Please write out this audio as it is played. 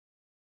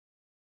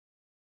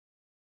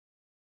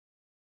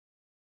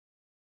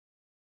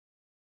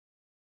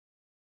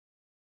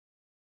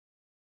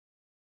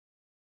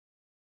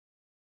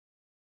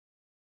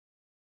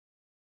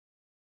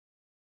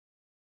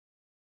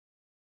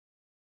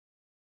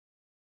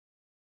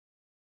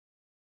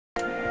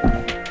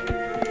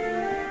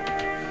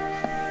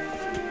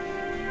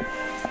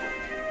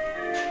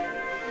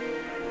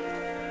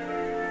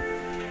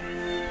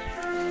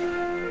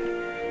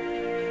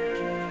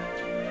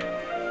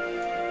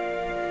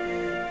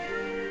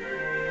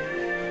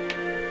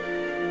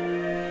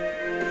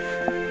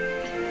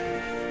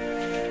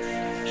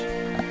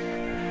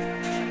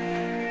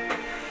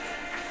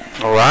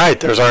All right,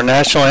 there's our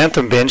national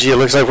anthem, Benji. It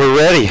looks like we're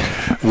ready.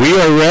 We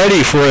are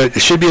ready for it.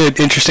 It should be an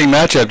interesting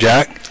matchup,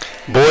 Jack.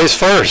 Boys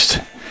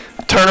first.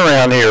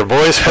 Turnaround here.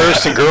 Boys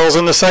first and girls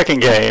in the second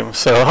game.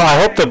 So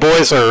I hope the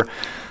boys are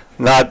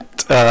not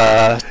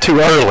too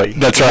early.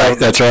 That's right.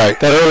 That's right.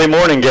 That early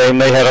morning game,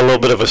 they had a little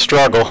bit of a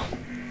struggle.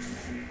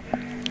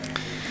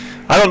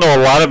 I don't know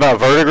a lot about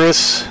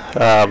Verdigris.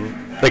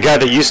 The guy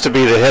that used to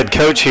be the head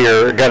coach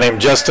here, a guy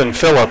named Justin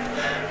Phillip,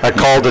 I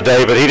called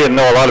today, but he didn't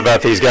know a lot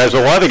about these guys.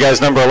 But one of the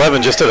guys, number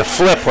 11, just did a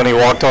flip when he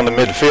walked on the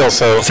midfield.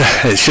 So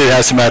it should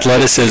have some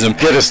athleticism.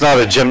 Good, it's not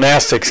a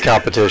gymnastics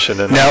competition.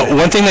 Now,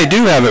 one thing they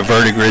do have at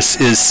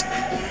Verdigris is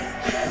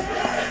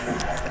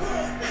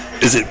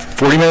it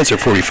 40 minutes or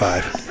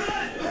 45?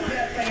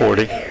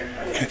 40.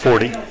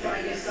 40.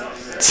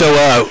 So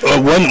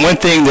one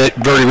thing that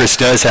Verdigris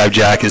does have,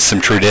 Jack, is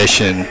some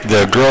tradition.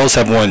 The girls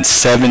have won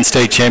 7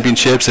 state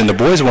championships, and the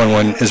boys won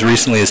one as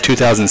recently as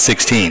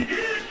 2016.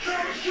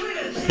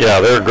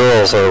 Yeah, their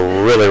girls are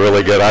really,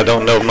 really good. I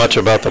don't know much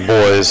about the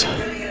boys.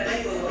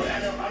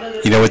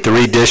 You know, with the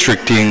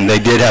redistricting, they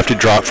did have to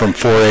drop from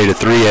 4A to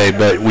 3A,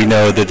 but we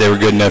know that they were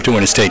good enough to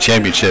win a state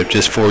championship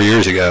just 4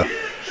 years ago.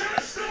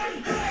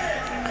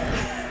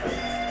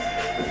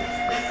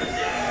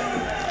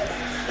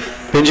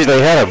 Benji,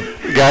 they had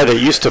a guy that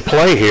used to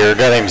play here, a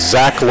guy named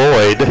Zach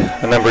Lloyd,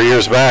 a number of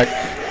years back,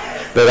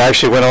 that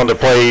actually went on to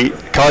play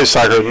college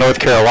soccer at North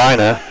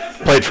Carolina,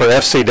 played for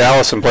FC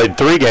Dallas, and played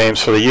 3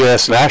 games for the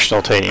U.S.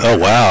 national team. Oh,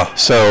 wow.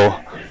 So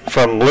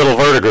from Little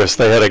Verdigris,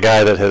 they had a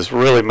guy that has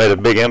really made a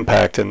big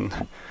impact in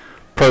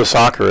pro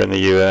soccer in the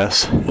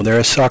U.S. Well, they're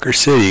a soccer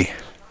city,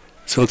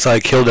 so it looks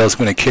like Hilldale's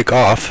going to kick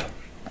off.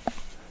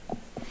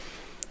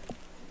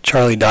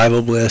 Charlie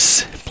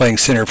Divalbliss playing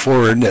center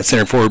forward, that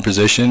center forward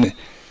position.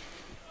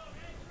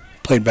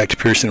 Played back to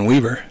Pearson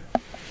Weaver.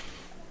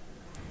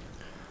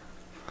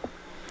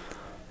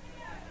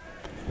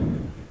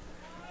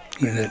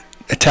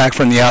 Attack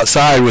from the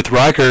outside with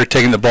Riker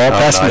taking the ball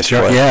past him. Nice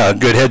Yeah, a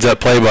good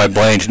heads-up play by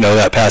Blaine to know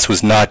that pass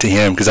was not to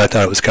him, because I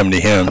thought it was coming to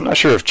him. I'm not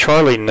sure if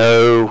Charlie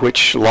know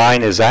which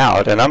line is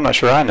out, and I'm not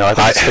sure I know. I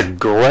think it's the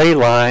gray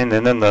line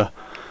and then the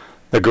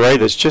gray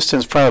that's just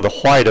in front of the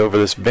white over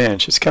this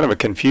bench. It's kind of a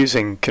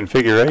confusing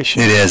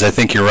configuration. It is. I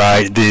think you're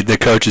right. The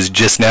coaches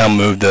just now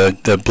moved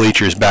the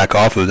bleachers back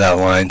off of that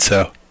line,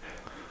 so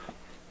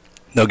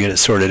they'll get it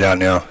sorted out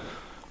now.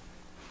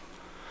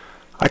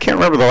 I can't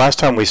remember the last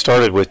time we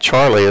started with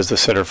Charlie as the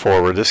center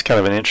forward. This is kind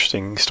of an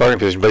interesting starting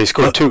position, but he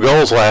scored 2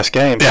 goals last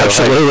game. So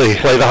absolutely.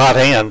 Play the hot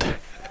hand.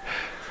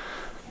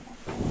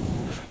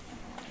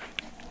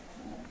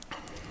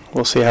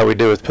 We'll see how we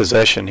do with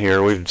possession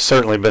here. We've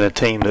certainly been a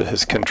team that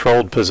has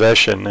controlled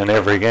possession in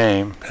every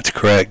game. That's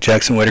correct.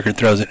 Jackson Whitaker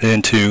throws it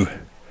into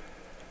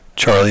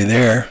Charlie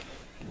there.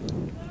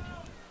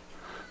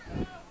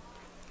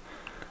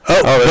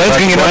 Blaine's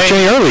going to get an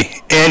opportunity early.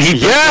 And he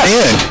puts it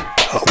in.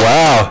 Oh,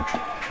 wow.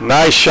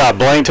 Nice shot.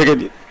 Blaine took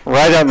it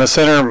right out in the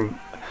center.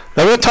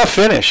 That was a tough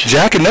finish.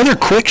 Jack, another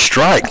quick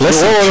strike. Less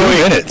than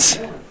 2 minutes.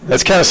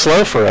 That's kind of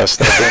slow for us,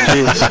 though,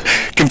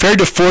 Benji. Compared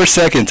to 4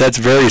 seconds, that's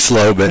very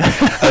slow, but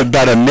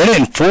about 1 minute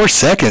and 4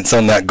 seconds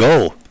on that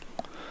goal.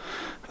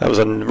 That was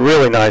a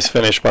really nice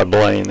finish by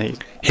Blaine.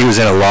 He was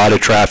in a lot of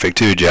traffic,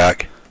 too,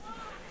 Jack.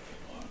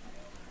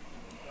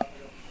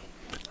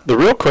 The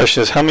real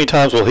question is, how many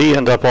times will he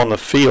end up on the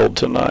field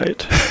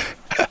tonight?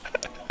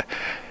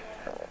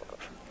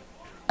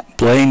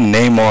 Blaine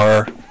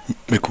Neymar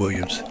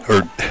McWilliams,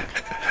 or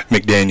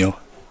McDaniel.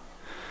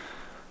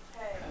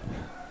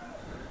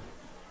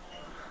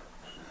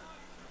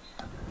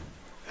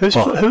 Who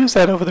is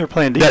that over there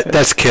playing defense?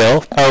 That's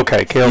Kell.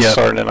 Okay, Kell's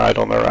starting tonight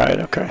on the right.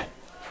 Okay.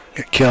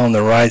 Got Kell on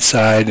the right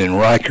side and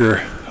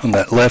Riker on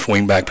that left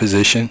wing back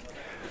position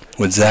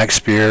with Zach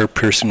Spear,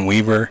 Pearson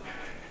Weaver,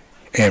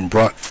 and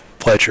Brock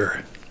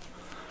Fletcher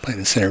playing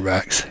the center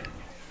backs.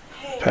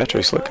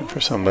 Patrick's looking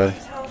for somebody.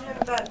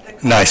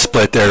 Nice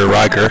split there to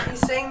Riker. He's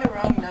saying the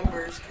wrong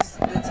numbers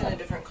because it's in a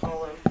different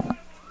column.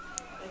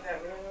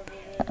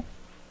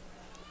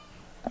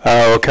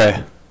 Oh,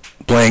 okay.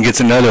 Blaine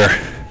gets another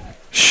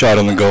shot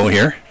on the goal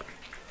here.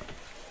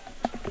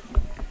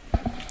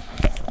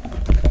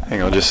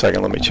 Hang on just a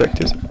second. Let me check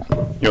this.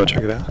 You want to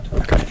check it out?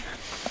 Okay.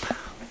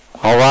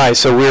 All right.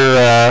 So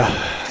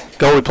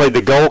we played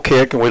the goal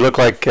kick, and we look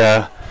like,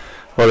 well,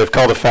 they've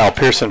called a foul.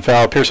 Pearson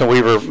foul. Pearson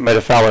Weaver made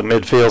a foul at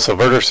midfield, so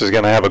Verdigris is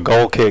going to have a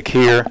goal kick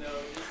here,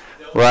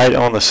 right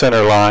on the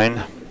center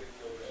line.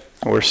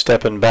 We're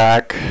stepping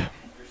back.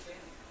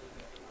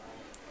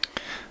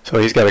 So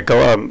he's got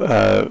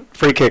a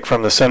free kick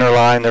from the center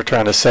line. They're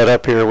trying to set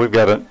up here. We've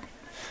got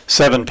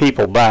 7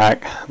 people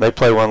back. They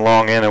play one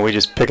long in, and we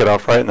just pick it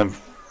off right in the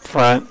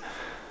front.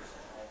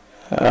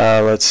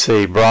 Let's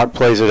see. Brock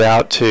plays it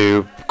out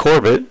to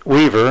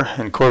Weaver,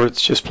 and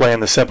Corbett's just playing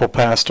the simple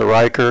pass to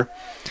Riker.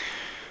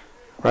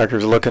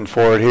 Riker's looking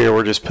for it here.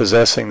 We're just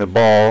possessing the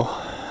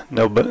ball.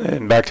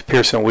 And back to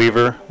Pearson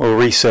Weaver. We'll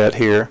reset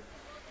here.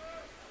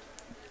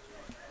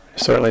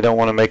 Certainly don't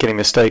want to make any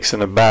mistakes in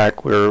the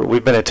back.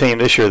 We've been a team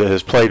this year that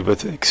has played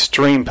with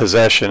extreme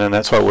possession, and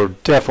that's why we're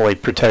definitely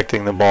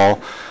protecting the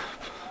ball.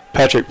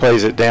 Patrick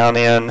plays it down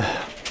in.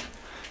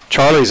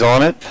 Charlie's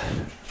on it.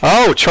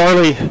 Oh,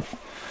 Charlie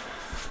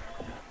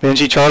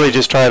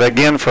just tried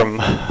again from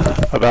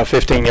about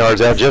 15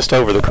 yards out, just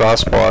over the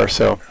crossbar.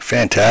 So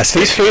fantastic.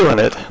 He's feeling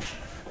it.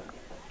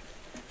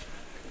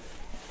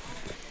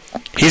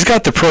 He's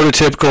got the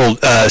prototypical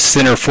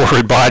center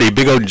forward body,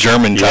 big old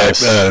German type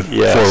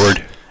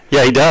forward.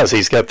 Yeah, he does.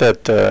 He's got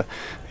that.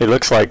 He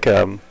looks like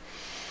the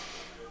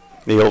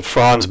old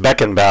Franz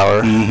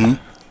Beckenbauer. Mm-hmm.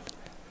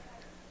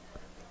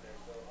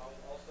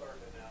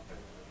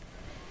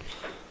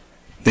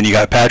 Then you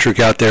got Patrick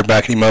out there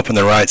backing him up on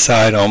the right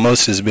side,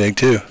 almost as big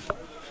too.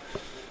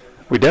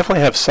 We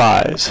definitely have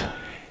size.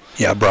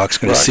 Yeah, Brock's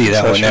going to see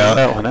that one out.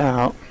 That one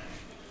out.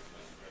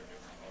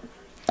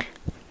 I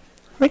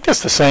think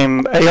that's the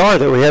same AR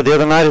that we had the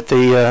other night at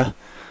the.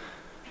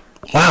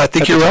 Wow, I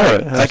think you're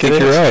right. I think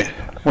you're right.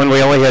 When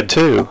we only had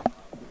 2.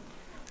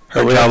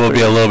 Her job will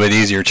be a little bit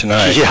easier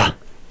tonight. Yeah.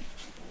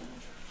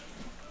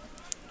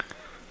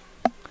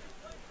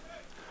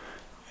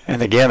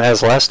 And again,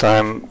 as last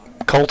time,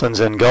 Colton's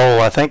in goal.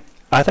 I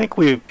think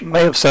we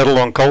may have settled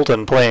on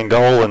Colton playing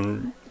goal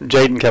and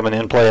Jaden coming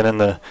in playing in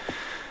the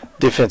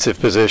defensive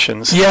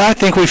positions. Yeah, I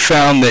think we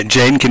found that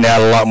Jaden can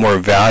add a lot more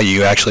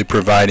value, actually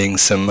providing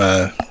some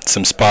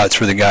spots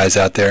for the guys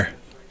out there.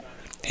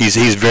 He's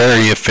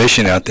very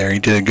efficient out there. He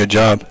did a good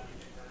job.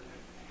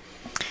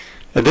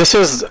 And this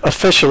is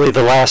officially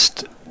the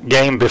last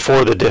game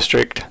before the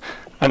district.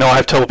 I know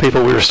I've told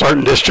people we were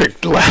starting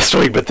district last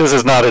week, but this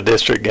is not a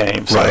district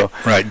game. So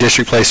Right.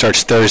 District play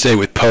starts Thursday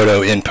with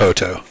Poto in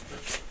Poto.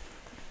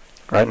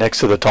 Right next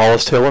to the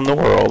tallest hill in the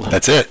world.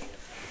 That's it.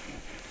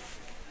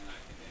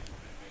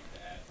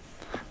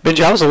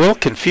 Benji, I was a little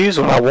confused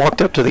when I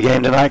walked up to the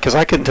game tonight because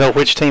I couldn't tell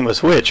which team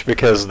was which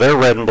because they're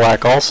red and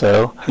black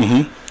also.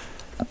 Mm-hmm.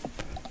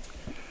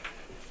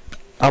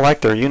 I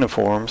like their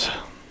uniforms.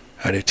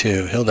 I do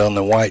too. Hilldale in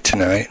the white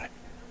tonight.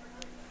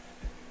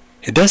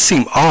 It does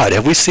seem odd.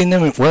 Have we seen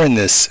them wearing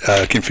this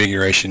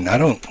configuration? I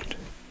don't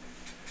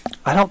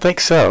think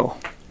so.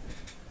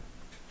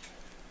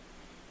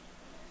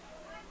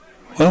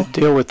 Well,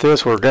 deal with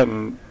this. We're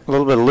getting a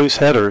little bit of loose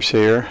headers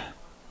here.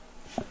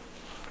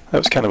 That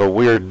was kind of a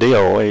weird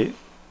deal.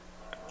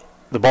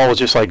 The ball was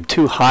just like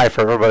too high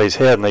for everybody's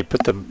head, and they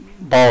put the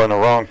ball in the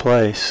wrong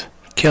place.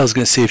 Kale's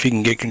going to see if he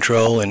can get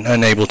control, and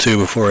unable to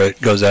before it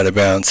goes out of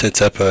bounds.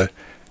 Sets up a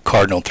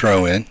Cardinal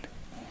throw-in.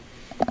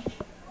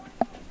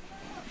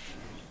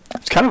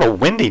 It's kind of a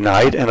windy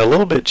night and a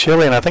little bit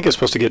chilly, and I think it's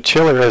supposed to get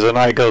chillier as the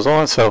night goes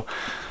on. So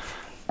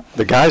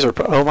the guys are,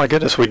 oh my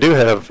goodness, we do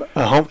have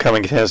a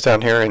homecoming contest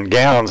down here in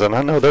gowns, and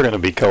I know they're going to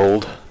be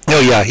cold. Oh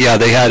yeah,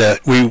 they had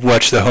we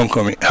watched the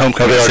homecoming Oh,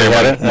 they already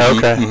had it? Mm-hmm,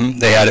 Okay. Mm-hmm.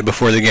 They had it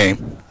before the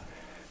game.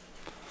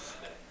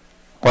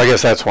 Well, I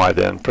guess that's why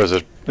then, because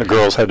the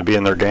girls had to be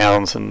in their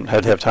gowns and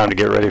had to have time to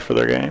get ready for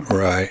their game.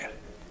 Right.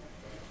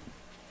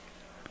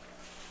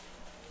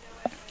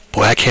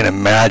 Boy, I can't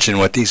imagine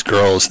what these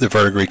girls, the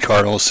Verdigris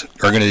Cardinals,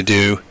 are going to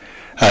do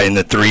in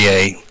the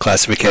 3A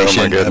classification.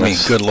 Oh my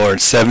goodness. I mean, good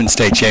Lord, 7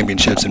 state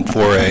championships in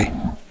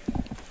 4A.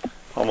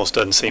 Almost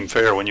doesn't seem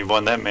fair when you've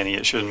won that many.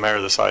 It shouldn't matter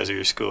the size of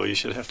your school. You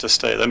should have to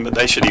stay.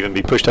 They should even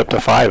be pushed up to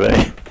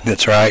 5A.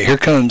 That's right. Here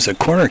comes a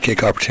corner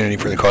kick opportunity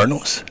for the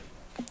Cardinals.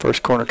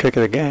 First corner kick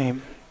of the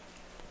game.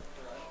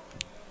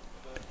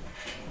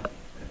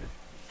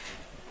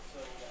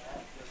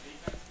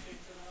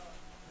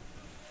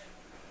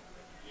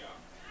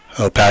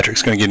 Oh,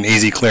 Patrick's going to get an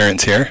easy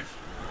clearance here.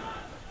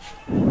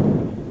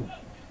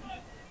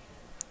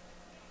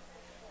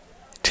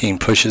 Team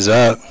pushes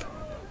up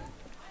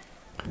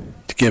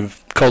to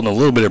give Colton a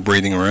little bit of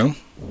breathing room.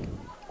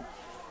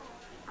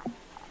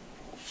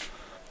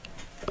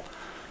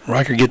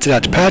 Riker gets it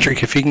out to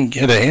Patrick if he can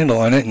get a handle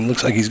on it, and it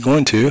looks like he's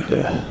going to.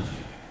 Yeah.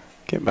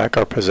 Get back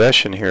our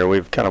possession here.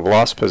 We've kind of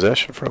lost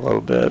possession for a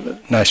little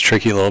bit. Nice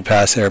tricky little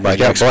pass there by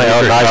Blaine.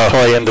 Nice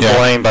play into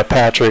Blaine by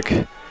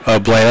Patrick.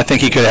 Blaine, I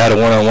think he could have had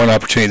a one-on-one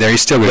opportunity there.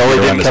 He's still going to get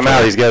around. He didn't come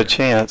out. He's got a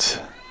chance.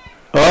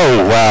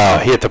 Oh wow!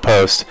 He hit the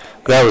post.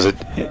 That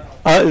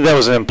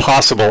was an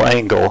impossible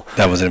angle.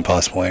 That was an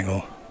impossible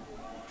angle.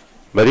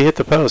 But he hit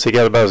the post. He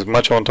got about as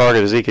much on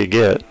target as he could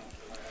get.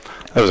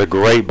 That was a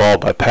great ball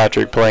by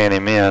Patrick playing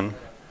him in.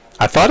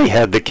 I thought he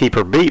had the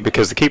keeper beat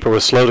because the keeper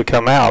was slow to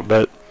come out,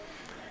 but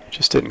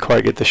just didn't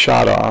quite get the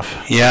shot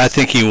off. Yeah, I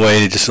think he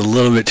waited just a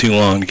little bit too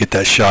long to get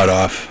that shot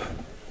off.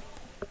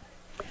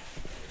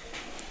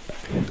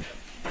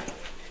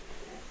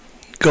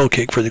 Goal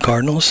kick for the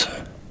Cardinals.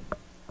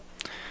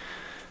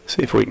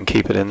 See if we can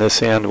keep it in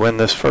this end, win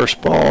this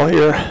first ball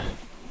here.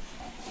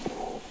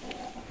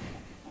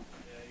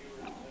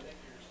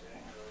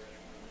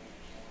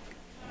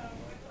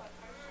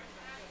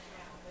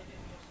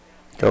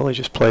 Goalie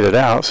just played it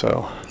out,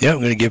 so. Yeah, I'm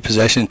going to give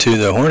possession to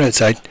the Hornets.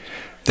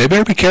 They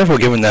better be careful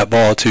giving that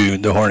ball to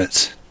the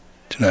Hornets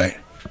tonight.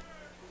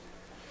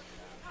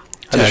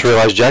 I just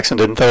realized Jackson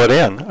didn't throw it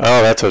in.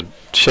 Oh, that's a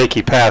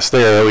shaky pass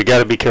there. We got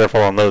to be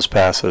careful on those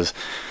passes.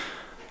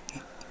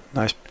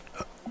 Nice.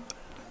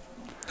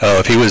 Oh,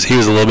 if he was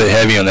a little bit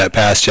heavy on that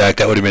pass, Jack,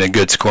 that would have been a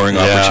good scoring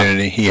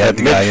opportunity. He had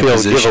the guy in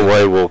position. Midfield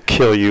giveaway will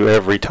kill you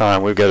every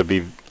time. We've got to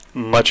be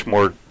much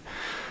more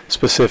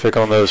specific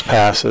on those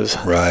passes.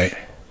 Right.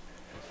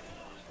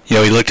 You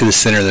know, he looked to the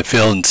center of the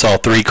field and saw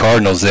 3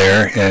 Cardinals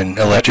there, and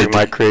elected.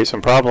 Might create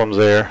some problems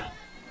there.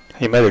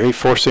 He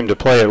forced him to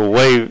play it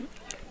way.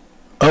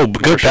 Oh,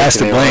 good pass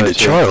to Blaine to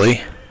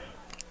Charlie.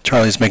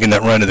 Charlie's making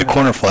that run to the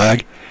corner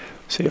flag.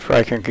 See if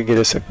Riker can get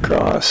us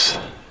across.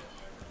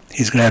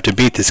 He's going to have to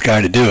beat this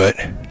guy to do it.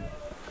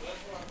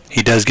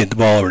 He does get the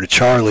ball over to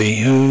Charlie,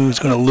 who's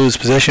going to lose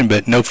possession,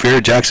 but no fear,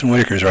 Jackson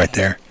Whitaker's right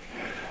there.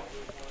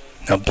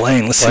 Now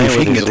Blaine, let's see if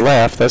he can get the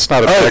left. That's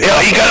not a good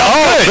yeah, he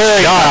got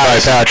very shot by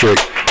Patrick.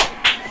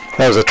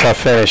 That was a tough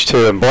finish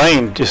too, and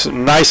Blaine just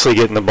nicely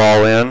getting the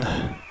ball in.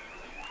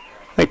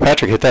 I think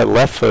Patrick hit that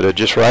left-footed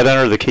just right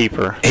under the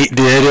keeper. He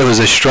did. It was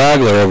a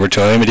straggler over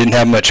to him. It didn't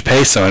have much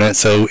pace on it,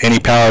 so any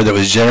power that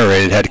was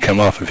generated had to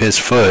come off of his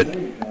foot.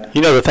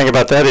 You know, the thing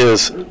about that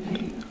is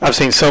I've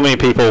seen so many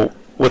people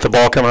with the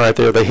ball coming right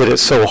there, they hit it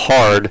so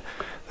hard,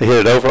 they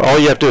hit it over. All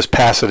you have to do is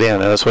pass it in,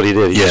 and that's what he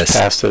did. He just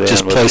passed it in.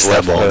 Just place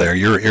that ball there.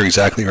 You're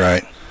exactly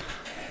right.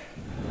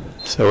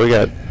 So we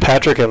got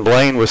Patrick and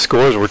Blaine with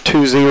scores. We're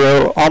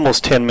 2-0,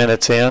 almost 10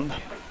 minutes in.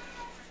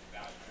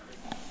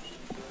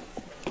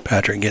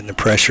 Patrick getting the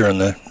pressure on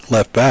the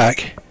left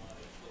back.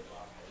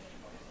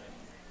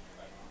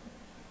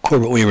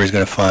 Corbett Weaver is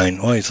going to find,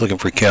 well, he's looking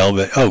for Kell,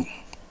 but, oh,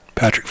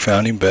 Patrick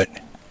found him, but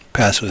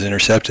pass was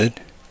intercepted.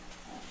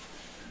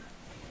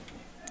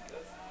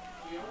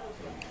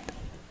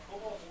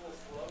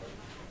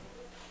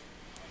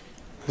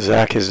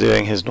 Zach is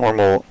doing his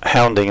normal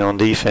hounding on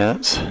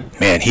defense.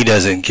 Man, he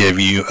doesn't give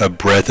you a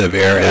breath of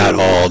air at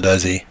all,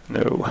 does he?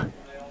 No.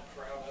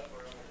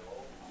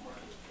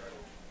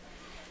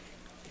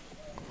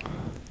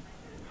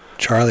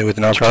 Charlie with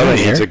an opportunity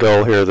Charlie needs a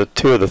goal here. The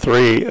 2 of the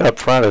 3 up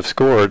front have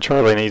scored.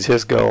 Charlie needs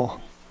his goal.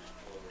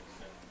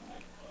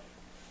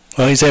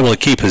 Well, he's able to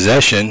keep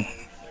possession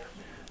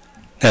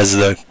as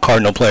the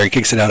Cardinal player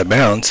kicks it out of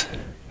bounds.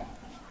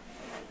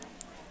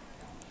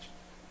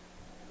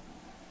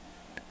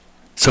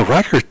 So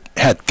Riker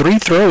had 3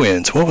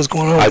 throw-ins. What was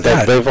going on with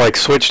that? They've like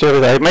switched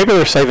everything. Maybe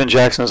they're saving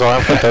Jackson's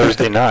arm for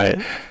Thursday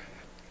night.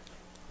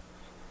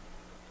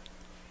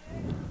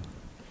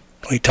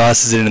 He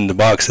tosses it in the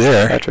box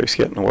there. Patrick's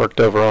getting worked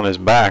over on his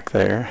back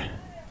there.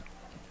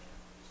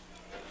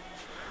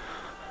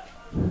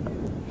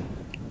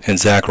 And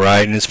Zach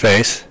right in his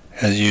face,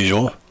 as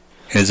usual.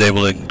 And is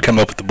able to come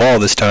up with the ball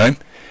this time.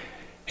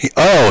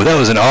 Oh, that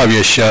was an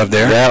obvious shove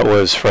there. That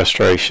was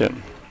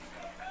frustration.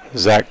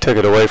 Zach took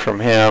it away from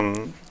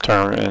him,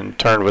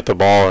 turned with the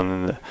ball,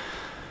 and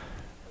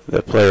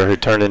the player who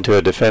turned into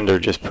a defender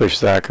just pushed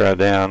Zach right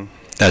down.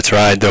 That's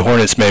right. The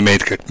Hornets may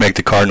make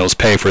the Cardinals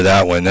pay for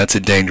that one. That's a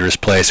dangerous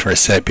place for a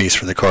set piece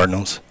for the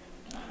Cardinals.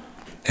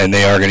 And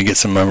they are going to get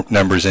some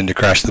numbers in to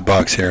crash the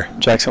box here.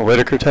 Jackson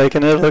Whitaker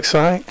taking it, looks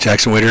like.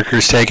 Jackson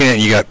Whitaker's taking it,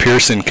 and you got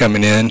Pearson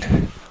coming in.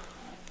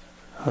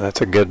 Oh,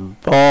 that's a good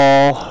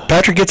ball.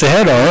 Patrick gets a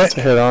head on it. Gets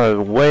a head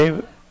on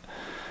it.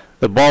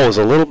 The ball was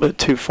a little bit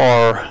too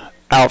far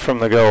out from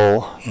the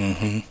goal.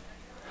 Mm-hmm.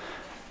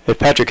 If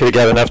Patrick could have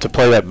got enough to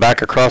play that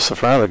back across the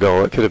front of the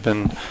goal, it could have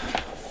been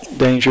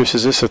dangerous.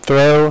 Is this a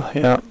throw?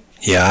 Yeah.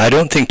 Yeah, I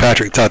don't think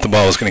Patrick thought the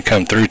ball was going to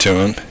come through to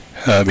him.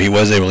 But he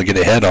was able to get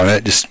a head on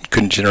it, just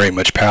couldn't generate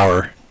much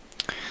power.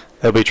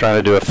 They'll be trying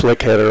to do a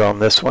flick header on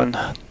this one.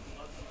 I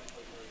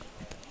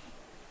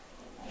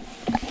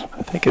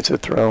think it's a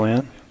throw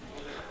in.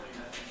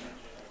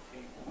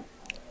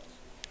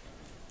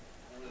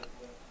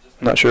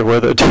 Not sure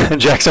whether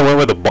Jackson went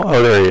with the ball.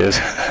 Oh, there he is.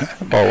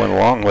 The ball went a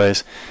long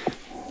ways.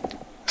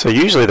 So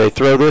usually they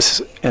throw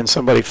this and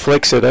somebody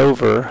flicks it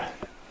over.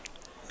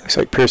 Looks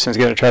like Pearson's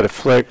going to try to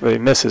flick, but he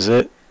misses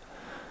it.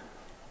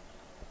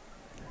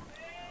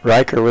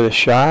 Riker with a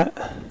shot.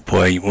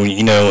 Boy,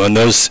 you know, on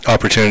those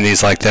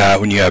opportunities like that,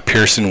 when you have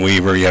Pearson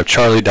Weaver, you have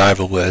Charlie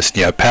Divalist,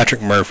 you have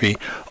Patrick Murphy,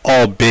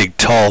 all big,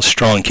 tall,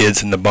 strong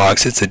kids in the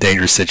box, it's a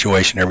dangerous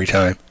situation every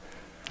time.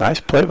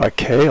 Nice play by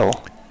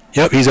Cale.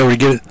 Yep, he's over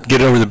to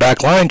get over the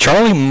back line.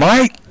 Charlie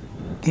might,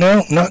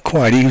 no, not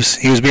quite. He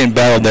was being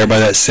battled there by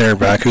that center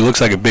back, who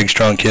looks like a big,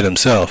 strong kid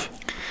himself.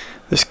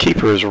 This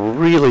keeper is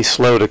really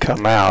slow to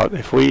come out.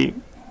 If we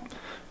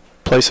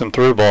play some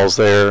through balls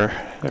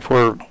there, if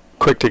we're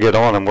quick to get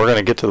on him, we're going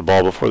to get to the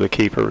ball before the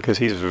keeper because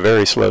he's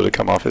very slow to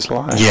come off his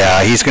line.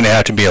 Yeah, he's going to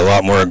have to be a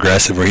lot more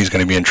aggressive or he's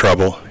going to be in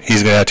trouble.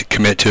 He's going to have to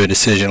commit to a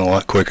decision a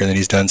lot quicker than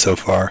he's done so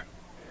far.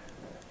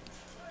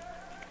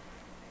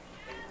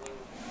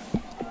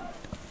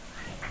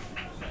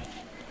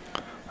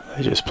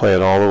 They just play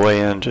it all the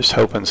way in, just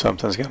hoping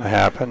something's going to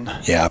happen.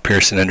 Yeah,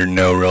 Pearson under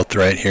no real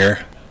threat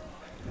here.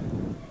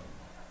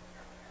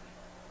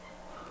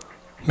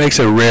 Makes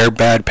a rare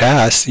bad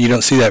pass. You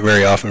don't see that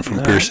very often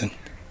from Pearson.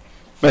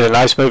 Made a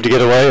nice move to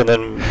get away and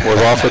then was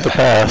off with the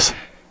pass.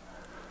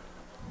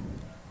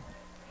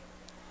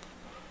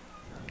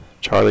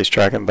 Charlie's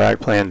tracking back,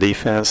 playing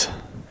defense.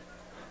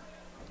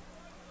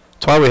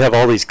 That's why we have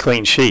all these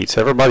clean sheets.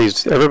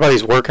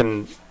 Everybody's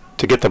working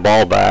to get the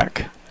ball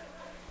back.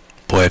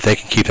 Boy, if they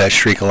can keep that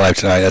streak alive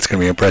tonight, that's going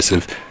to be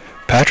impressive.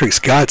 Patrick's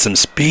got some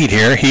speed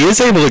here. He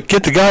is able to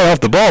get the guy off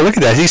the ball. Look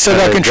at that. He's still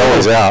got control.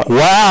 Out.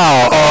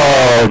 Wow.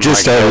 Oh,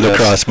 just over the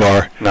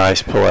crossbar.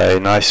 Nice play.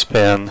 Nice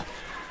spin.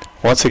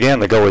 Once again,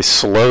 the goalie's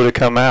slow to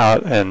come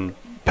out, and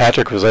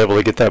Patrick was able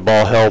to get that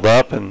ball held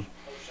up, and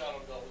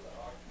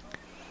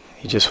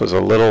he just was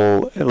a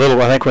little.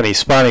 I think when he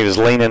spun, he was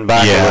leaning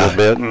back a little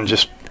bit and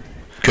just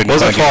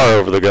wasn't far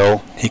over the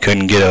goal. He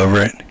couldn't get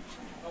over it.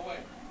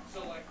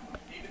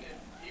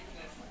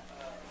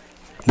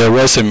 There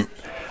was some.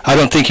 I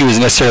don't think he was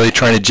necessarily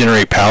trying to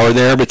generate power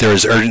there, but there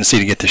was urgency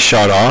to get the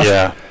shot off.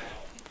 Yeah.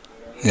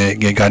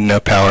 It got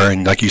enough power,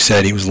 and like you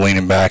said, he was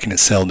leaning back, and it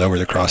sailed over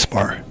the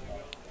crossbar.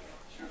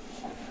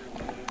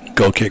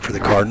 Goal kick for the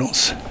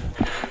Cardinals.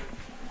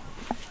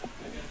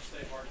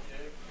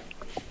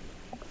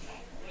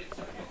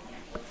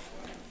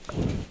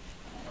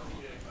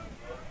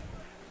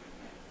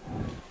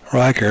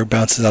 Riker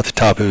bounces off the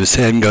top of his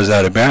head and goes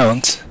out of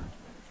bounds.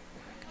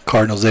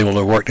 Cardinals able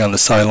to work down the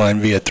sideline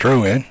via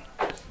throw-in.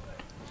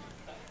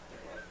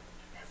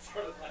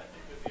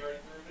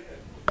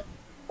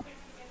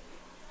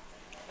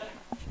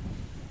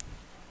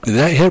 Did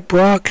that hit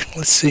Brock?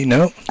 Let's see.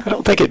 No. I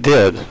don't think it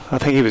did. I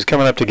think he was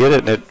coming up to get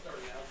it, and it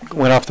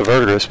went off the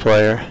Verdigris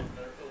player.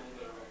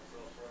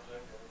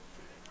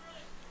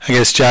 I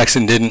guess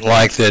Jackson didn't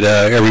like that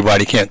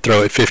everybody can't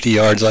throw it 50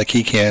 yards like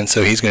he can,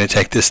 so he's going to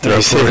take this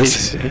throw for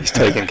us. He's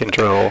taking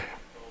control.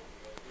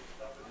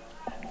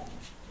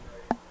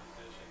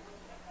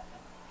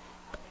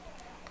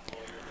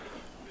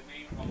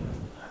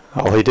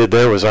 All he did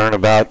there was earn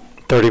about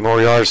 30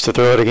 more yards to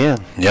throw it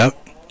again. Yep.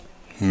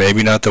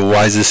 Maybe not the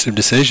wisest of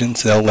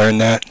decisions. They'll learn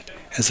that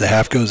as the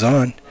half goes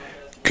on.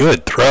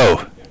 Good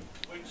throw.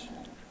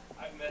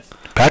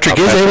 Patrick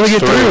is able to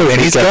get through,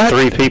 and he's got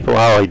 3 people.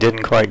 Oh, he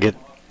didn't quite get.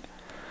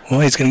 Well,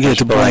 he's going to get it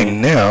to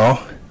Blaine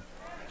now.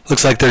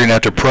 Looks like they're going to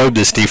have to probe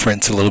this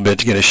defense a little bit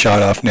to get a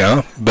shot off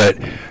now. But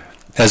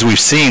as we've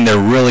seen, they're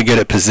really good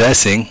at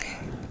possessing.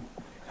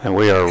 And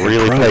we are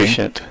really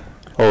patient.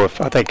 Oh,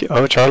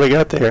 Charlie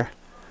got there.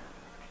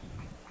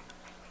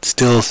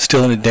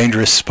 Still in a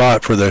dangerous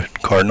spot for the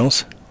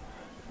Cardinals.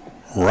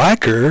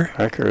 Riker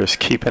is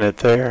keeping it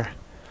there.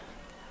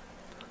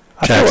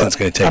 Jackson's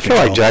going to take it.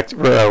 I feel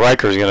like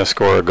Riker's going to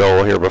score a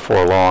goal here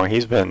before long.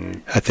 He's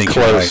been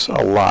close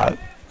a lot.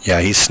 Yeah,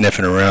 he's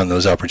sniffing around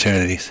those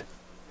opportunities.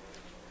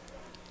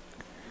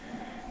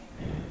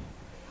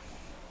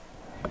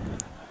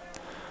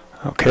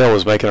 Kale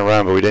was making a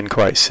run, but we didn't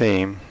quite see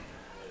him.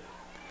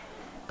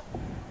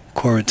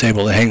 Corbin's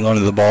able to hang on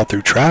to the ball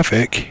through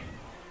traffic.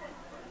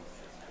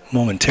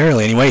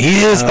 Momentarily, anyway.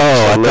 He is.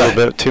 A little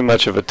bit too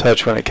much of a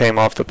touch when it came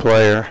off the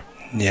player.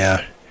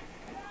 Yeah.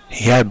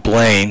 He had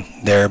Blaine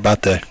there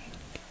about the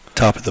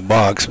top of the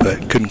box,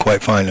 but couldn't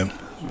quite find him.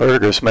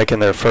 Verdigris making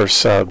their first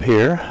sub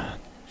here.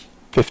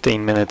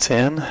 15 minutes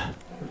in.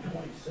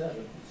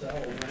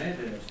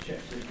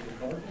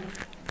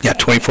 Yeah,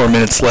 24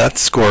 minutes left.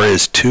 Score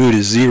is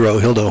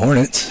 2-0, Hilldale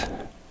Hornets.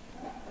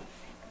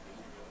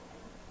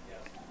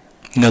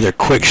 Another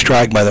quick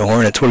strike by the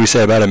Hornets. What do we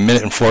say, about 1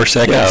 minute and 4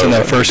 seconds in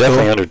that first goal?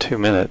 Definitely under 2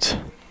 minutes.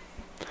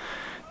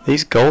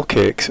 These goal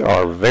kicks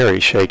are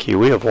very shaky.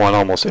 We have won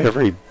almost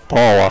every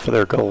ball off of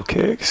their goal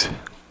kicks.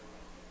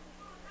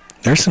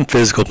 There's some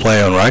physical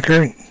play on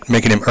Riker,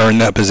 making him earn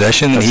that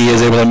possession that he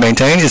is able to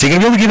maintain. Is he going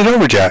to be able to get it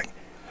over, Jack?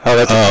 Oh,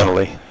 that's a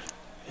penalty.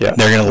 Yeah.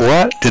 They're going to.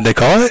 What? Did they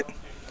call it?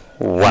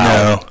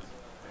 Wow.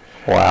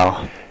 No.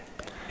 Wow.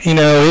 You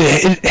know,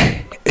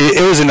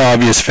 it was an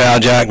obvious foul,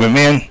 Jack, but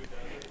man,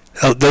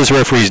 those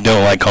referees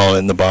don't like calling it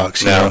in the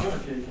box. No.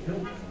 You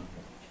know?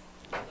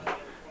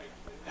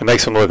 It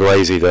makes him look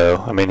lazy,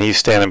 though. I mean, he's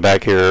standing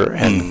back here,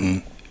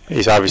 and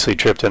he's obviously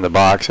tripped in the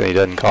box, and he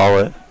doesn't call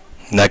it.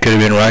 And that could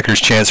have been Riker's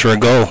chance for a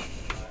goal.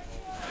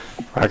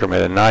 Riker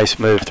made a nice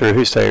move through.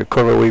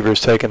 Corbett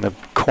Weaver's taking the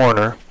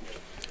corner.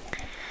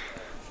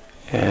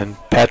 And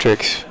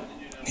Patrick's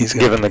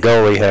giving the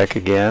goalie heck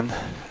again.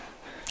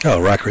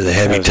 Oh, Riker the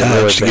heavy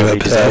touch to give up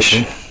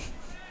possession.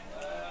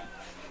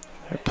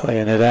 They're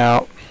playing it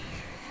out.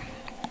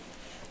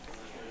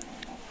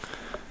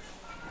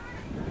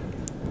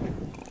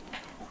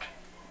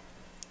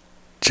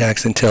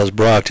 Jackson tells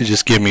Brock to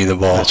just give me the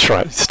ball. That's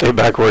right. Stay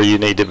back where you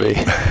need to be.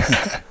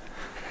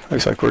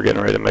 Looks like we're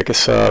getting ready to make a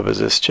sub. Is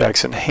this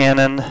Jackson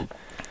Hannon?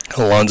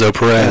 Alonzo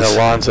Perez. And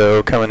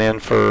Alonzo coming in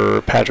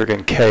for Patrick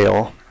and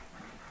Kale.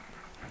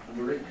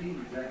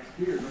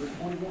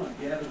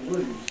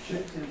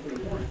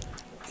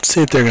 Let's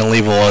see if they're going to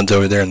leave Alonzo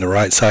over there on the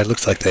right side.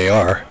 Looks like they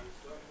are.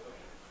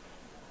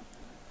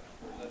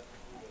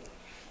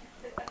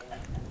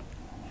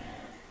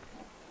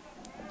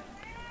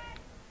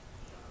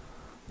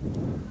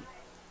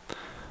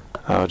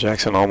 Oh,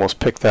 Jackson almost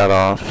picked that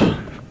off.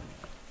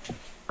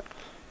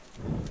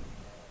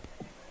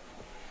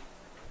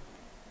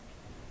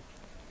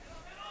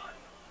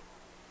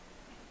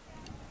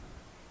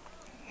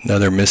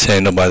 Another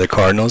mishandle by the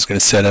Cardinals. Going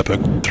to set up a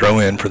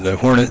throw-in for the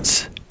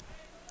Hornets.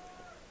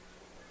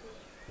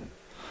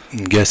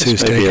 And guess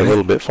who's taking it? Maybe a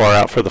little bit far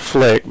out for the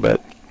flick,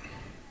 but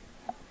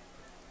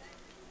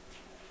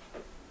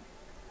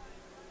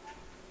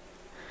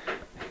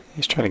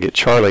trying to get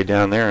Charlie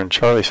down there, and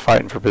Charlie's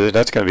fighting for position.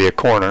 That's going to be a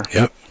corner.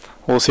 Yep.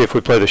 We'll see if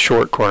we play the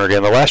short corner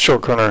again. The last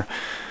short corner,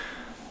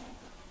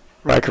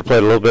 Riker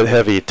played a little bit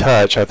heavy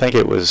touch. I think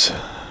it's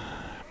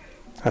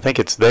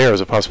there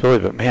as a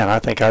possibility, but man, I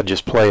think I'd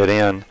just play it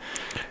in.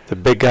 The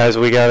big guys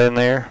we got in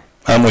there.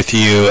 I'm with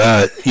you.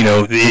 You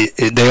know, they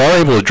are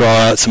able to draw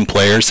out some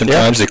players.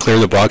 Sometimes they clear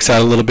the box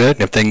out a little bit,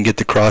 and if they can get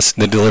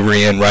the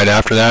delivery in right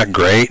after that,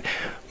 great.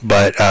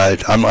 But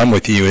I'm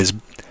with you. Is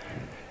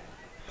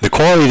the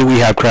quality that we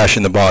have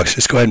crashing the box?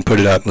 Just go ahead and put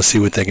it up. Let's see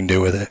what they can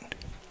do with it.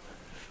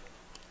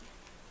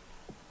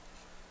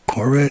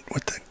 Corbett,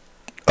 what the?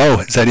 Oh,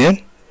 is that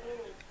in?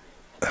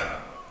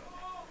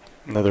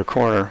 Another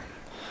corner.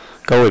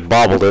 Goalie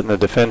bobbled it, and the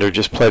defender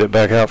just played it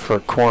back out for a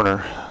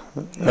corner.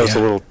 That was a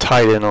little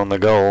tight in on the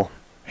goal.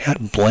 He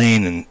had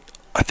Blaine and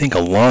I think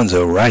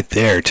Alonzo right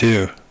there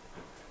too.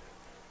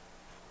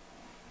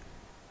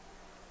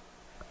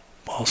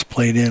 Ball's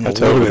played in a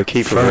little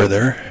bit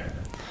further.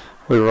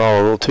 We were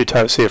all a little too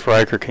tight to see if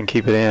Riker can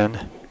keep it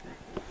in.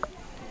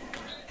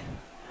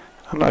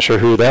 I'm not sure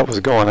who that was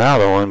going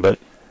out on, but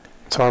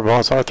it's our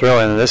ball, it's our throw,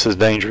 and this is a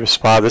dangerous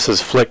spot. This is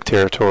flick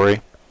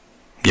territory.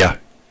 Yeah.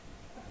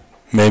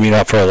 Maybe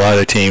not for a lot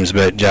of teams,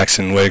 but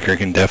Jackson Whitaker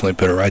can definitely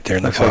put it right there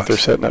in the box. Looks like they're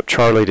setting up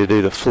Charlie to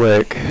do the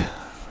flick.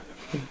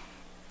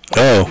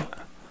 Oh.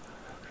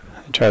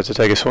 He tries to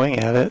take a swing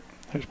at it.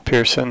 There's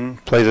Pearson,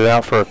 plays it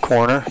out for a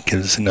corner.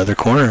 Gives us another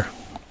corner.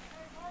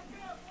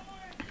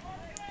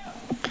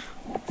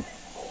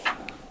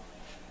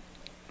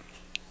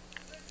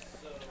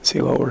 See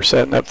what we're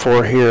setting up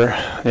for here.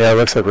 Yeah, it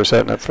looks like we're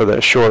setting up for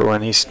that short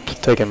one. He's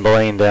taking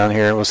Blaine down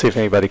here. We'll see if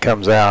anybody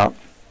comes out.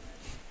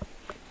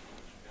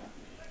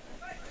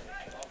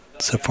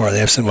 So far, they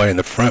have somebody in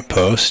the front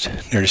post.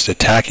 They're just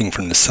attacking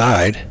from the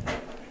side.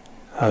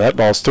 Oh, that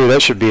ball's through.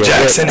 That should be a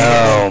Jackson. hit.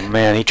 Oh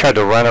man, he tried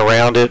to run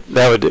around it.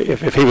 That would,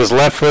 if he was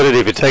left-footed,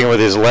 if he'd taken with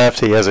his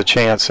left, he has a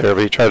chance there.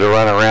 But he tried to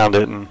run around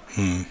it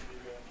and.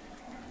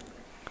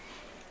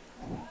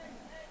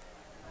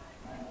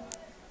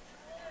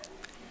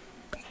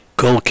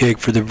 Goal kick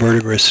for the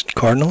Verdigris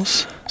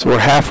Cardinals. So we're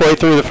halfway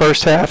through the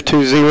first half.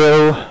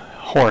 2-0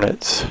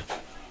 Hornets.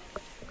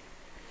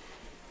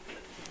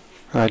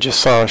 I just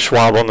saw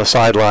Schwab on the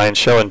sideline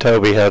showing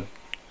Toby how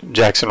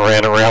Jackson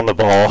ran around the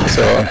ball.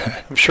 So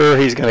I'm sure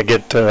he's going to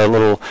get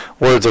little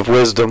words of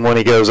wisdom when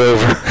he goes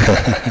over.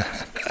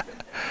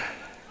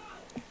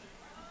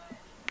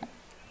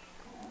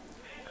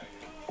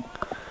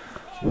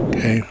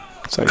 Okay.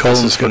 So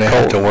Colton's going to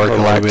have to work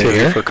a little bit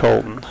here. For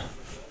Colton.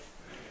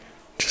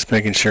 Just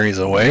making sure he's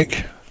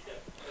awake.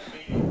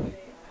 I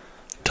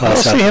don't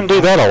see him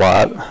do that a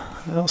lot.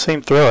 I don't see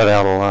him throw it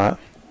out a lot.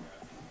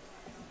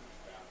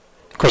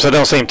 Of course, I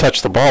don't see him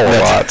touch the ball a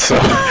lot, so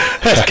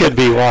that could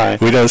be why.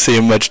 We don't see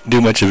him do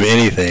much of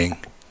anything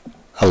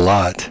a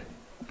lot.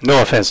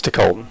 No offense to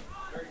Colton.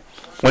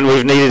 When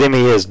we've needed him,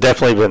 he has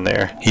definitely been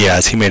there. He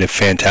has. He made a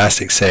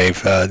fantastic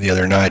save the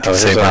other night to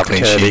save our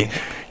clean sheet.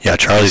 Yeah,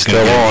 Charlie's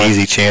going to get an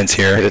easy chance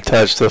here. Get a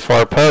touch to the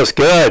far post.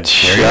 Good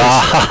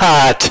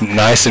shot.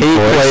 Nice and He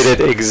poised. played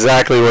it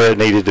exactly where it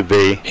needed to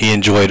be. He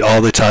enjoyed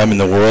all the time in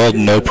the world,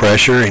 no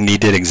pressure, and he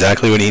did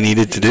exactly what he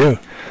needed to do.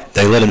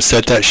 They let him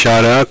set that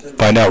shot up,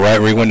 find out right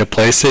where he wanted to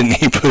place it, and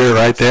he put it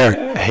right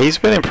there. He's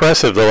been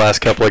impressive the last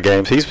couple of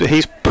games.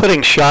 He's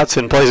putting shots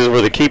in places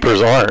where the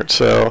keepers aren't.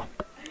 So.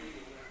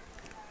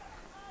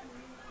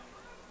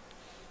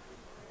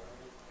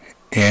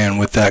 And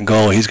with that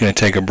goal, he's going to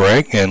take a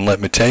break and let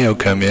Mateo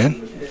come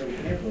in.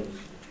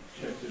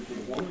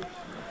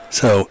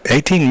 So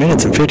 18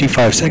 minutes and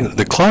 55 seconds.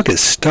 The clock is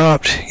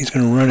stopped. He's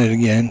going to run it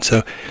again.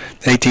 So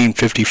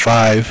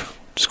 18:55,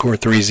 score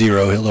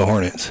 3-0, Hilldale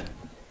Hornets.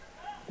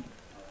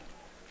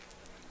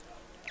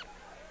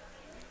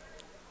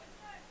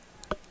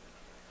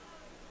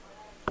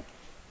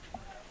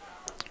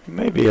 You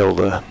may be able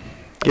to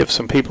give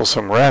some people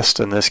some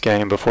rest in this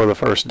game before the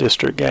first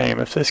district game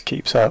if this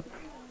keeps up.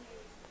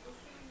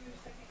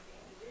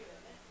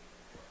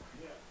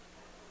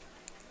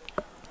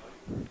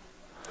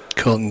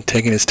 Colton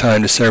taking his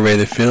time to survey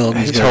the field.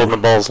 He's holding the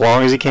ball as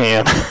long as he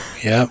can.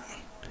 Yep.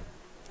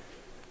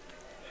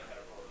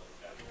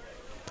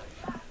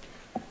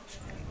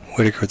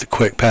 Whitaker with the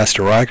quick pass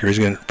to Riker. He's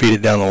going to feed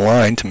it down the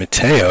line to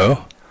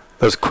Mateo.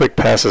 Those quick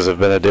passes have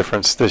been a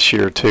difference this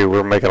year too.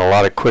 We're making a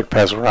lot of quick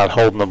passes. We're not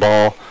holding the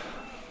ball.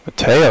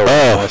 Mateo,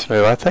 nice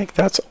move. I think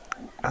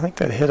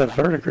that hit a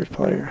Verdigris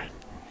player.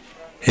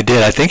 It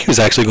did. I think he was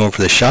actually going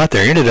for the shot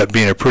there. It ended up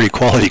being a pretty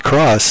quality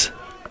cross.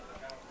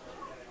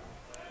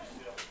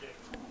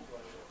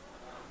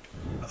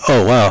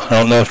 Oh, wow. I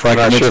don't know if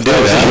Riker meant to do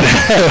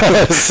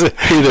that.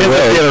 Either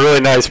way. He had a really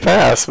nice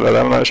pass, but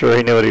I'm not sure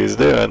he knew what he was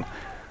doing.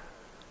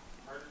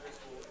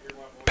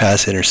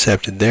 Pass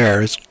intercepted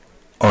there. It's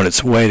on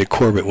its way to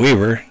Corbett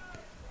Weaver.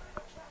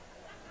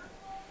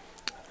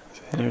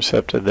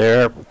 Intercepted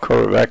there.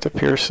 Corbett back to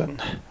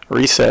Pearson.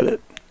 Reset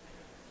it.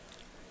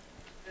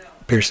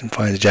 Pearson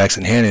finds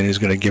Jackson Hannon, who's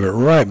going to give it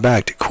right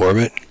back to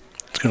Corbett.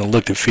 He's going to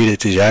look to feed it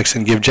to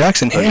Jackson. Give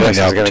Jackson Hannon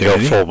the opportunity. Jackson's going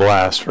to go full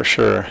blast for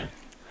sure.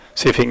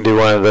 See if he can do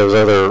one of those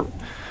other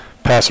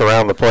pass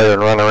around the player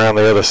and run around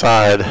the other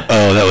side.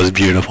 Oh, that was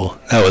beautiful.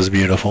 That was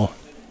beautiful.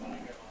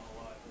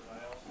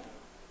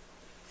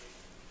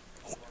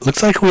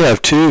 Looks like we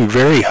have two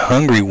very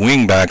hungry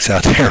wingbacks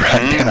out there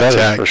right now, That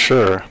Jack. is for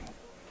sure.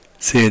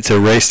 See, it's a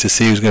race to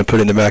see who's going to put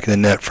it in the back of the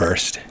net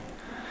first.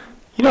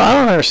 You know, I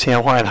don't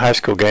understand why in high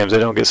school games they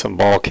don't get some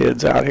ball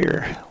kids out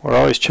here. We're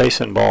always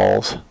chasing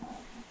balls.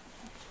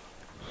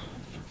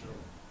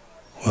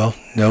 Well,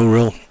 no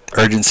real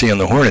urgency on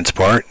the Hornets'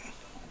 part.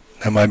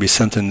 That might be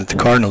something that the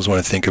Cardinals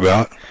want to think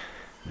about.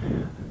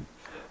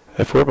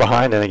 If we're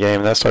behind in a game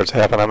and that starts to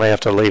happen, I may have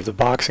to leave the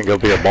box and go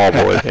be a ball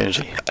boy at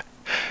Benji.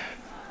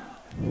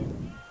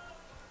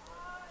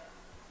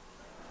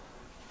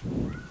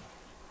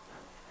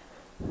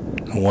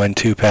 A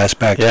 1-2 pass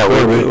back Yeah,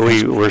 to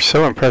Corbett. we're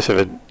so impressive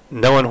at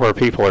knowing where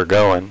people are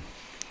going.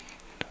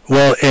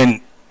 Well,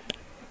 and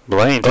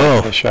Blaine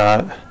took the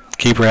shot.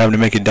 keeper having to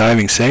make a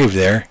diving save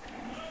there.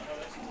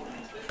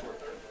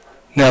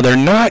 Now,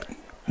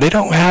 they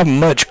don't have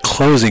much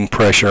closing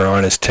pressure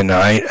on us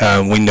tonight.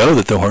 We know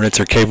that the Hornets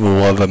are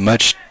capable of a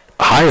much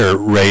higher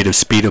rate of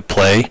speed of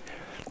play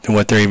than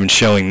what they're even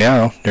showing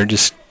now. They're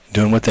just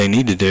doing what they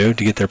need to do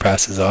to get their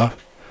passes off.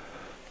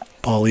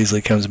 Ball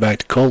easily comes back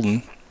to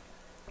Colton.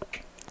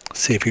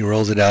 See if he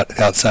rolls it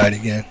outside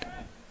again.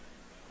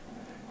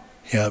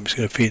 Yeah, I'm just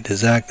going to feed it to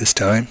Zach this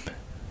time.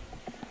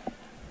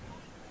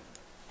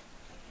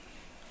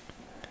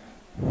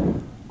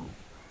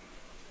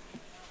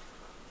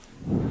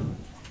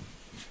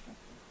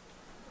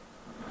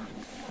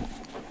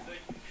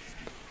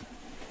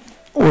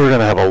 We're going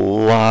to have a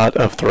lot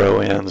of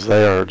throw-ins.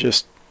 They are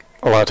just,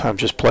 a lot of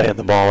times, just playing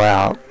the ball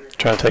out,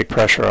 trying to take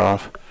pressure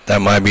off.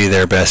 That might be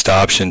their best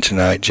option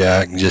tonight,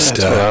 Jack. That's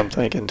what I'm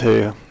thinking,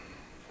 too.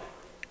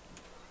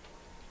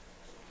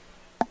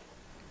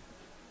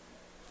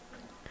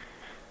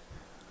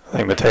 I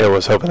think Mateo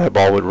was hoping that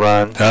ball would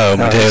run. Oh,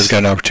 Mateo's got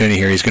an opportunity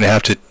here. He's going to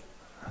have to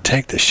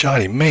take the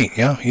shot he made.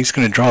 Yeah, he's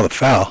going to draw the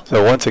foul.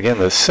 So once again,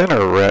 the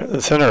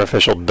center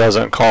official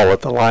doesn't call what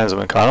the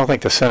linesman call. I don't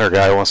think the center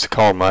guy wants to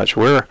call much.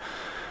 We're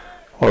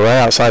right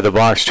outside the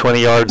box,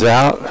 20 yards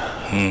out.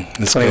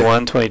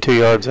 21, 22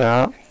 yards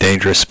out.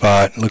 Dangerous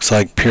spot. Looks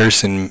like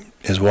Pearson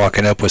is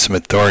walking up with some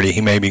authority. He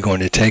may be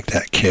going to take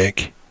that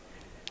kick.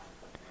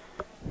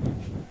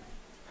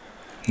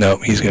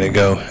 Nope, he's going to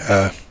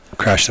go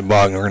crash the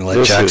bog, and we're going to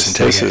let Jackson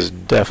take it. This is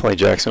definitely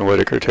Jackson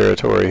Whitaker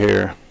territory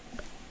here.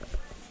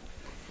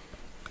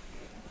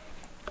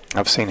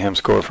 I've seen him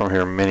score from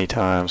here many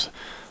times.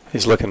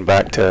 He's looking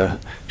back to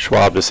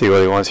Schwab to see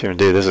what he wants him to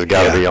do. This has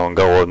got to be on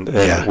goal,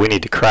 and we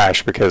need to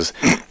crash because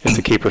if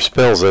the keeper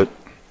spills it,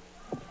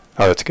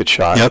 that's a good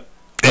shot. Yep.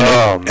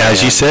 And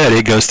as you said,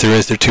 it goes through.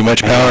 Is there too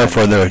much power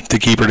for the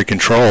keeper to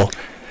control?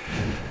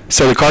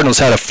 So the Cardinals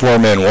had a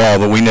four-man wall,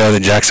 but we know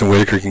that Jackson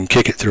Whitaker can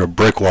kick it through a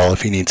brick wall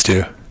if he needs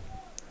to.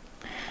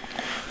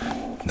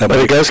 But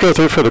it does go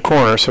through for the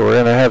corner, so we're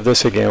going to have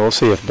this again. We'll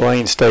see if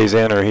Blaine stays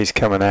in or he's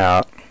coming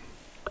out.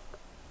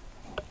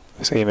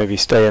 So he may be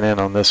staying in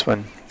on this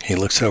one. He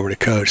looks over to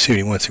coach, see what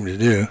he wants him to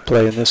do.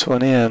 Playing this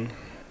one in.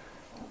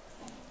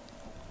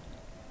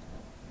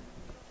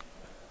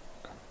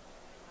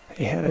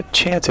 He had a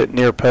chance at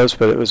near post,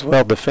 but it was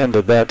well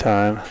defended that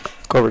time.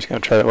 Corbert's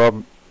going to try that.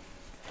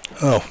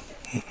 Well,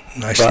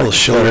 nice little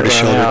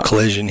shoulder-to-shoulder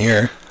collision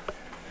here.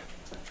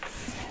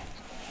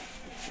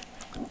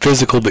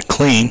 Physical but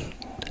clean.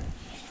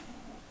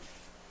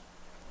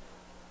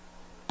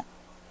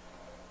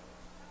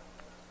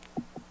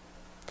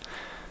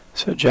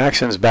 So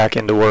Jackson's back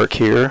into work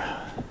here.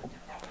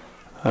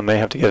 I may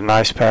have to get a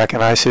nice pack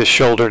and ice his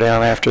shoulder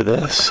down after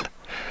this.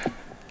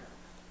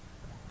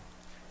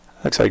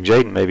 Looks like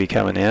Jaden may be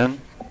coming in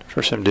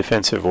for some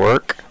defensive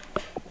work.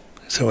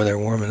 So they're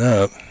warming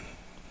up.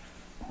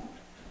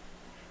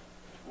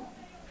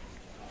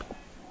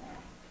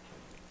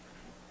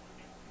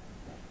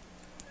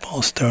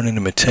 Ball's thrown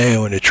into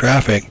Mateo into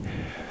traffic.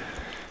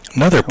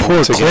 Another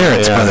poor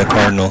clearance by the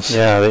Cardinals.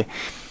 Yeah,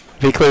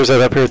 if he clears that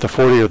up here at the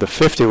 40 or the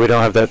 50, we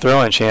don't have that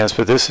throwing chance.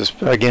 But this is,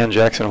 again,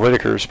 Jackson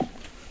Whitaker's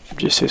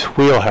just his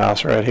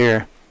wheelhouse right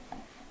here.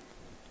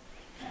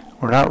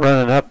 We're not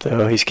running up,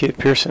 though.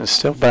 Pearson's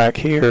still back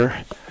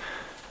here.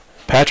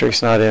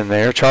 Patrick's not in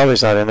there.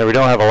 Charlie's not in there. We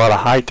don't have a lot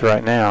of height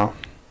right now.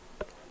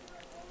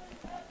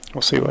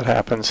 We'll see what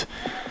happens.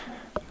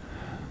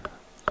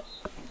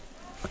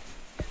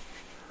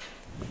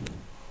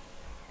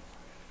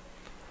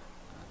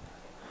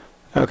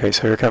 Okay,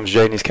 so here comes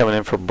Jaden. He's coming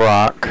in for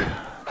Brock.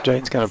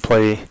 Jaden's going to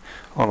play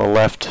on the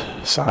left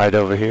side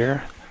over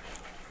here.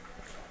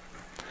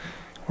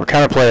 We're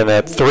kind of playing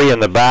that three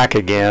in the back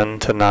again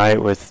tonight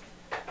with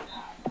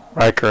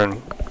Riker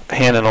and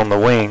Hannon on the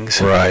wings.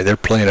 Right, they're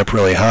playing up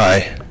really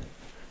high.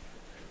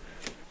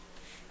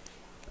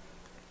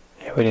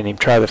 Yeah, we didn't even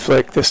try the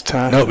flick this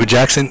time. No, but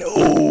Jackson,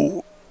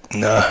 oh,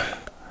 no.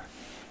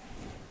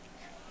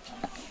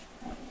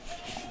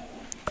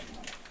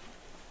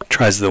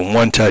 Tries the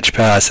one-touch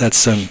pass.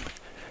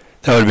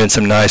 That would have been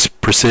some nice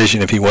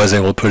precision if he was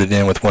able to put it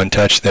in with one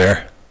touch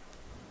there.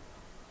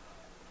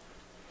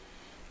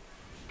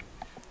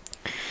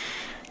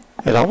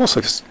 It almost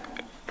looks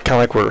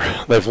kind of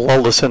like they've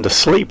lulled us into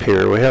sleep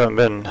here. We haven't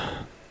been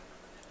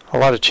a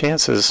lot of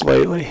chances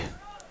lately.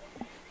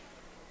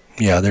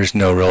 Yeah, there's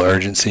no real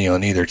urgency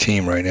on either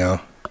team right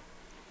now.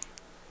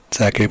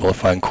 Zach able to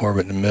find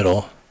Corbett in the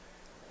middle.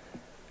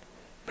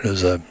 But it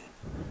was a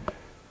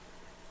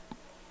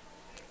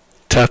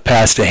tough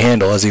pass to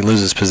handle as he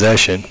loses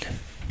possession.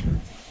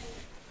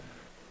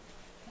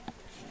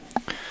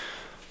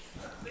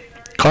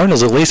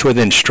 Cardinals at least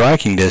within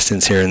striking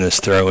distance here in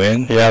this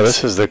throw-in. Yeah,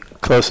 this is the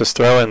closest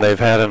throw-in they've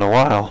had in a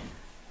while.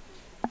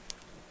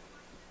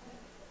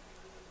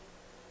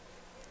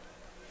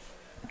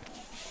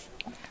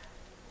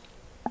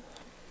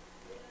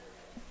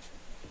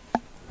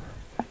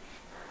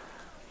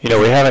 You know,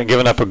 we haven't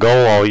given up a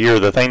goal all year.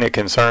 The thing that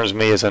concerns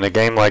me is in a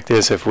game like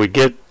this, if we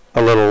get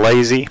a little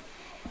lazy,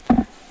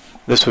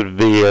 this would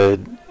be a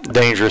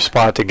dangerous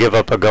spot to give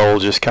up a goal,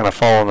 just kind of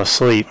falling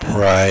asleep.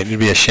 Right. It'd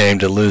be a shame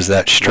to lose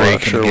that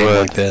streak in a game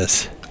like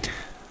this.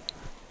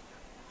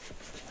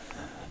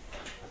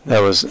 That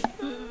was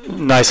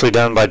nicely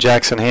done by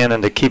Jackson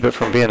Hannon to keep it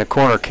from being a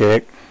corner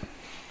kick.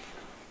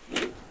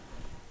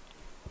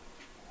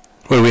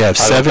 What do we have,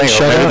 7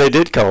 shutouts? Maybe they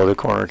did call it a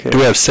corner kick. Do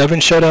we have 7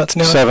 shutouts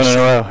now? 7 in a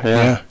row,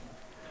 yeah.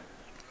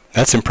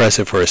 That's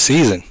impressive for a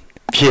season.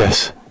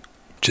 Yes.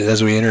 Just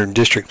as we enter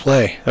district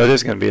play. That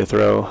is going to be a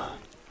throw.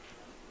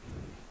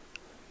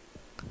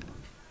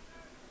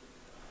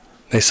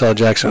 They saw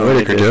Jackson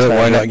Whitaker do it.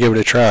 Why not give it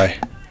a try?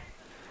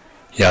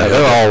 Yeah,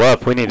 they're all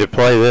up. We need to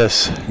play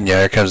this. Yeah,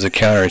 here comes the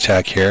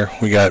counterattack here.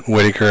 We got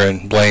Whitaker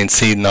and Blaine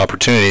seeing an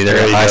opportunity. They're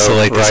going to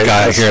isolate this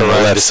guy here on the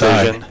left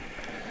side.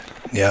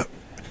 Yep.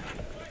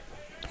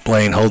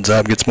 Blaine holds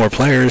up, gets more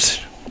players.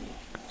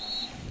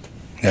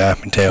 Yeah,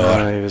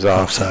 Mateo he was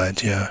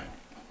offside, yeah.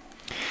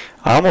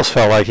 I almost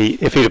felt like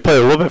if he'd have played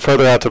a little bit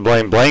further out to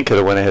Blaine could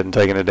have went ahead and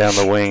taken it down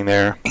the wing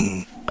there.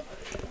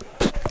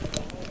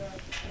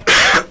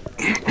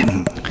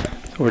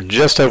 We're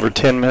just over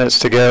 10 minutes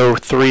to go,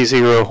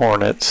 3-0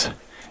 Hornets,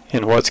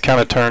 in what's kind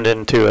of turned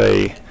into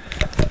a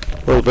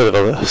little bit of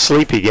a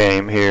sleepy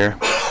game here.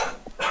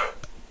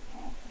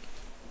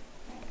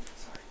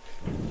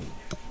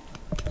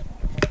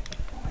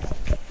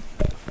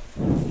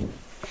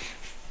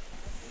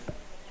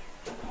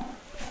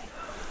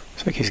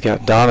 Looks like he's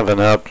got Donovan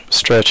up,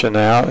 stretching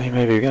out. He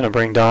may be going to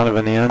bring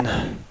Donovan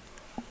in.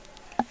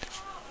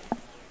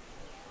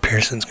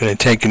 Pearson's going to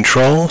take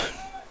control,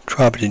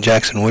 drop it to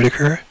Jackson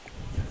Whitaker.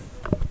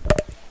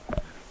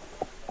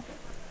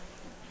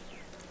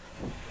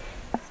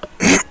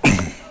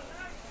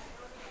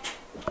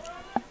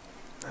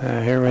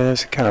 Here it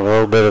is, kind of a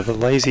little bit of a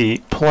lazy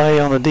play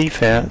on the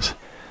defense.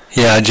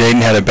 Yeah,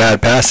 Jaden had a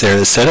bad pass there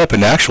that set up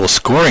an actual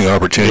scoring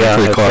opportunity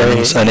for the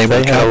Cardinals. Unable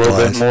to capitalize. They had a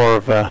little bit more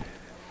of a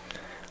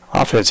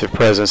offensive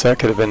presence. That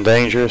could have been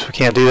dangerous. We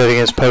can't do that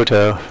against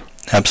Poto.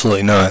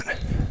 Absolutely not.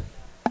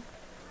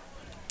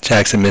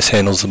 Jackson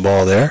mishandles the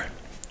ball there.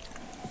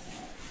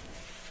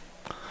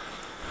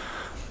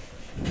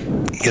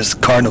 Gives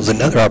the Cardinals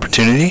another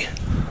opportunity.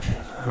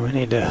 We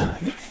need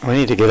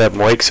to get up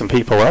and wake some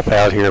people up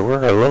out here.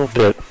 We're a little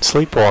bit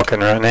sleepwalking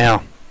right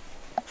now.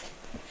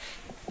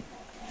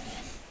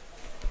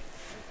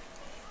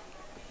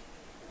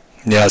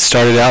 Yeah, it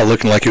started out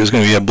looking like it was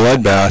going to be a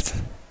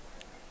bloodbath.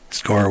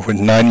 Score with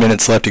 9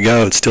 minutes left to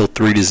go. It's still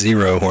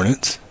 3-0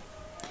 Hornets.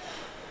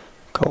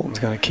 Colton's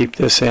going to keep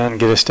this in,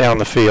 get us down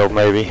the field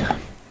maybe.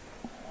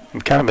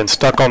 We've kind of been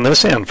stuck on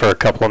this end for a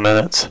couple of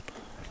minutes.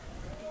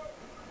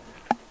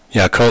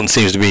 Yeah, Colton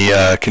seems to be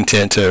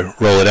content to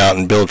roll it out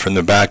and build from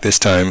the back this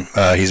time.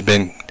 We've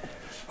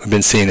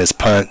been seeing his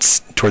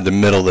punts toward the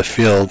middle of the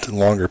field,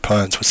 longer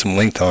punts with some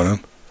length on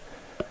them.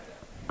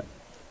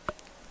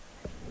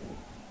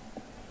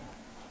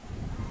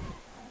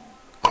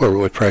 Corbett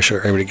with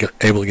pressure, able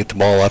to get the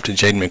ball off to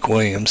Jaden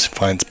McWilliams,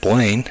 finds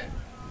Blaine.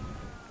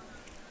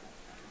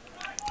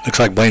 Looks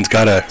like Blaine's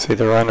got a see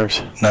the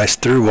runners. Nice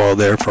through ball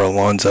there for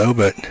Alonzo,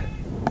 but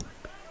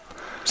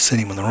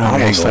sent him on the wrong angle.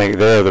 I almost think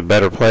there the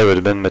better play would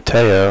have been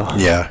Mateo.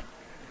 Yeah.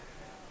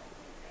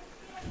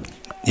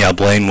 Yeah,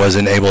 Blaine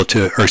wasn't able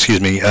to, or excuse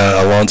me,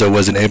 Alonzo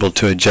wasn't able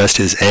to adjust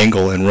his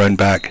angle and run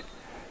back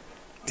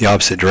the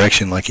opposite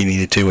direction like he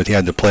needed to when he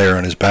had the player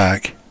on his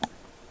back.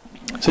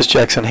 Is this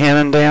Jackson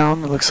Hannon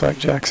down? It looks like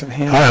Jackson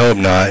Hannon. I hope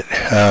not.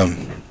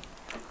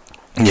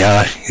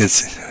 Yeah,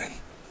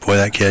 boy,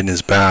 that kid in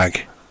his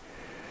back.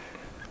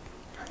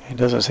 It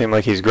doesn't seem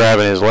like he's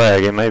grabbing his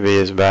leg. It may be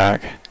his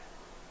back.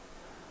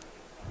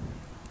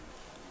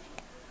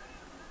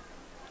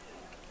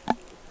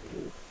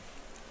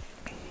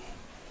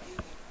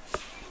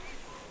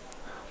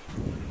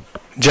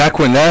 Jack,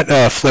 when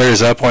that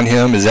flares up on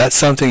him, is that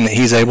something that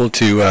he's able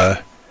to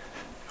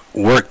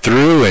work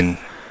through and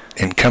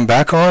come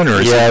back on, or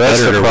is it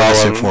better to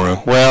rest it for him?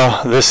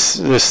 Well, this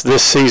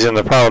season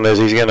the problem is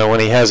he's gonna, when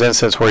he has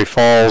instances where he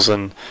falls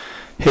and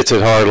hits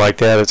it hard like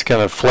that, it's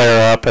gonna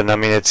flare up, and I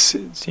mean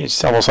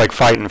it's almost like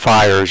fighting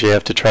fires. You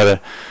have to try to,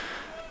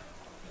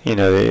 you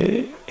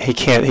know, he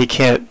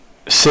can't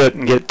sit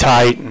and get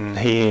tight, and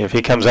if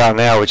he comes out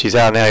now, which he's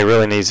out now, he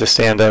really needs to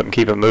stand up and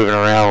keep it moving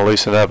around and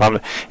loosen up.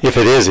 If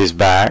it is his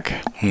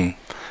back,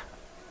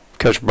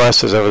 Coach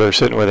Brust is over there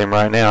sitting with him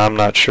right now. I'm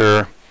not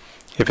sure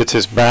if it's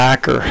his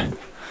back or.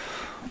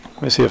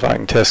 Let me see if I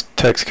can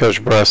text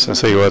Coach Brust and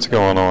see what's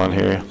going on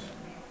here.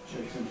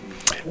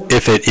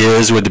 If it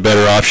is, would the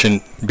better option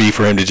be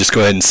for him to just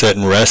go ahead and sit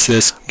and rest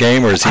this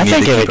game, or is he I need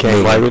think to any keep it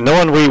game, moving? like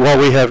knowing what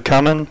we have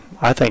coming,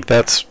 I think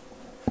that's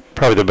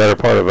probably the better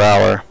part of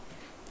Valor.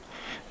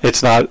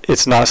 It's not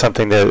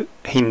something that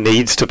he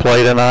needs to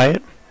play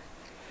tonight.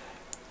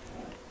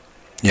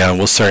 Yeah,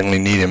 we'll certainly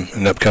need him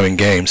in upcoming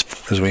games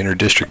as we enter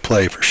district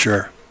play for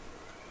sure.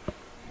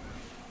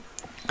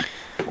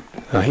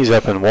 He's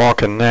up and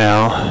walking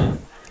now.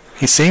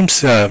 He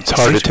seems. It's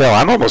hard to tell.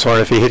 I'm almost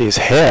wondering if he hit his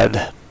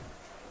head.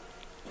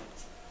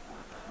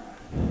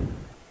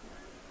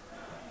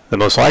 The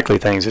most likely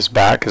thing is his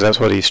back, because that's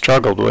what he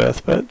struggled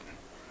with. But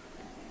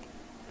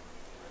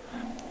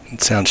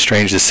it sounds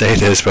strange to say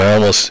this, but I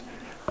almost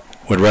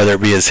would rather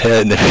it be his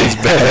head than his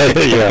back.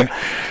 Yeah.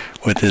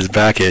 With his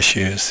back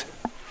issues.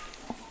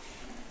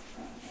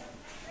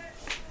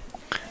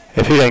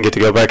 If he doesn't get to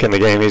go back in the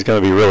game, he's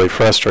going to be really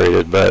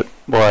frustrated. But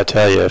boy, I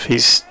tell you, if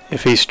he's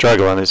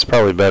struggling, it's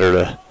probably better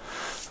to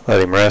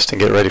let him rest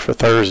and get ready for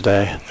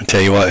Thursday. I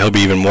tell you what, he'll be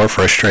even more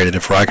frustrated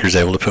if Riker's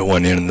able to put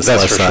one in this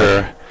left side. That's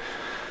for sure.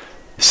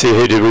 See,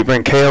 who did we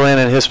bring? Kale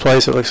in his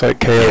place? It looks like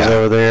Kale's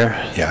over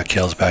there. Yeah,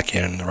 Kale's back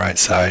in on the right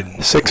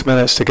side. 6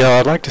 minutes to go.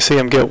 I'd like to see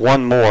him get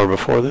one more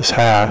before this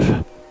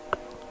half.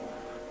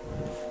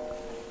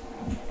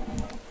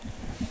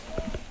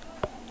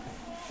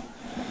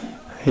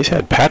 He's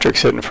had Patrick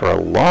sitting for a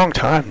long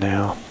time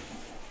now.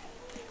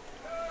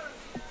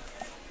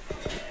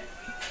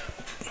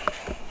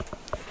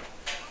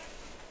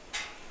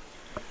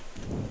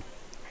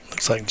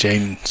 Looks like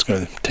Jaden's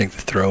going to take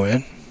the throw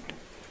in.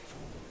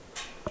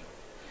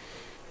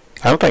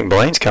 I don't think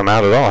Blaine's come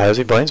out at all, has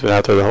he? Blaine's been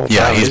out there the whole time.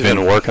 Yeah, he's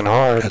been working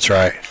hard. That's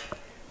right.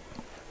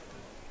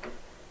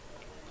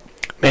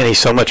 Man, he's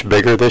so much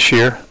bigger this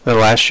year than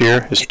last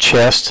year. His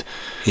chest,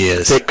 he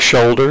is. Thick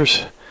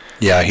shoulders.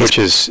 Yeah, which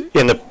is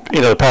in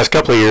the past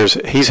couple of years,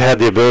 he's had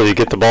the ability to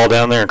get the ball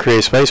down there and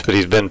create space, but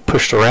he's been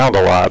pushed around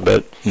a lot.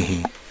 But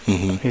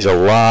he's a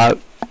lot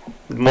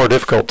more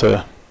difficult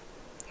to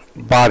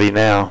body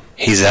now.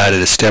 He's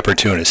added a step or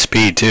two in his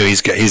speed too.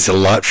 He's a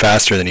lot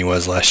faster than he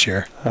was last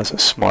year. That's a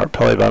smart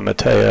play by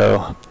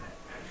Mateo.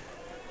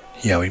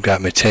 Yeah, we've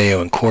got Mateo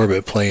and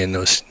Corbett playing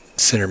those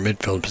center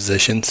midfield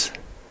positions.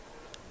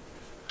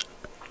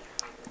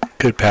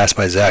 Good pass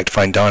by Zach to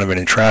find Donovan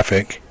in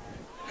traffic.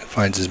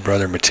 Finds his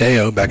brother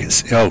Mateo back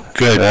at. Oh,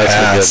 good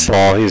pass. A good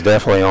ball. He's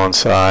definitely on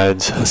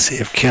sides. Let's see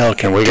if Kel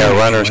can. And we got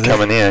runners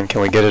coming in.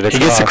 Can we get it across? He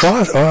gets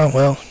across. Oh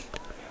well.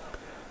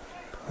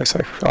 Looks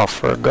like off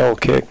for a goal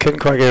kick. Couldn't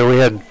quite get it. We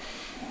had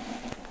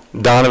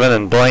Donovan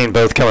and Blaine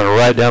both coming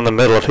right down the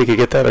middle. If he could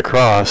get that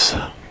across.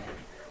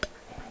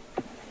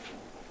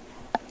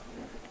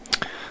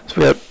 So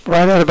we got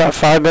right at about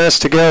 5 minutes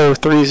to go.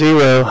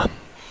 3-0.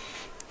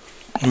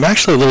 I'm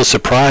actually a little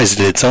surprised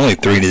that it's only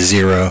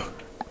 3-0.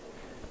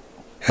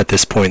 At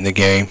this point in the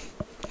game,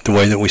 the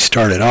way that we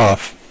started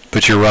off.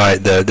 But you're right,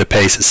 the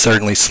pace has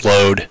certainly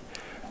slowed.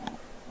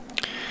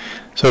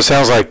 So it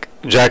sounds like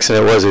Jackson,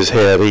 it was his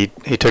head.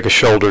 He took a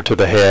shoulder to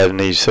the head, and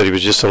he said he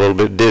was just a little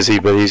bit dizzy,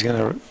 but he's going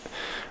to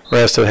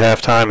rest at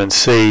halftime and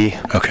see.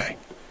 Okay.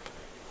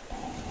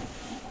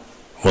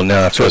 Well,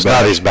 now so it's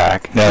not his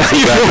back. No, it's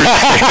his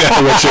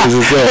back. Which is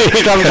his head.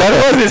 He thought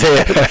that was his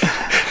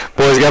head.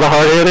 Boy's got a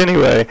hard head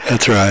anyway.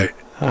 That's right.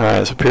 All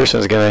right, so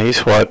Pearson's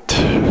he's what,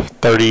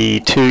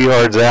 32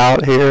 yards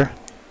out here?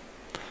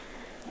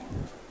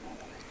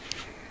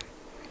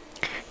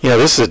 Yeah,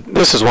 this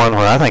is one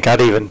where I think I'd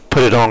even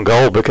put it on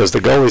goal, because the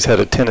goalies had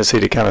a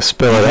tendency to kind of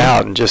spill it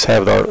out and just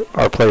have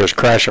our players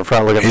crash in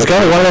front. He's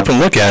got to line up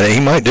and look at it. He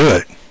might do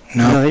it.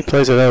 No, he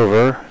plays it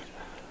over.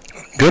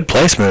 Good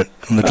placement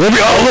on the delivery.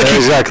 Oh, look,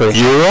 exactly.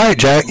 You're right,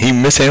 Jack. He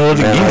mishandled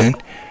it again.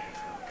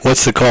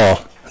 What's the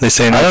call? They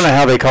saying I don't know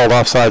how they called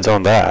offsides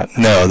on that.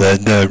 No,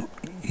 the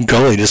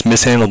goalie just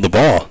mishandled the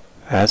ball.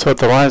 That's what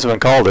the linesman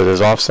called it,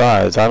 is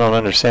offsides. I don't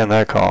understand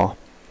that call.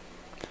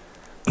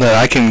 No,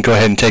 I can go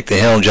ahead and take the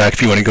helm, Jack,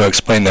 if you want to go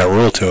explain that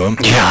rule to him.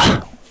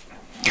 Yeah.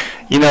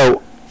 You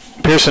know,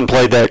 Pearson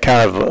played that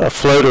kind of a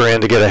floater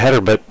in to get a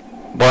header, but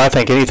well, I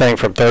think anything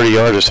from 30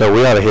 yards or so,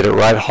 we ought to hit it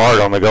right hard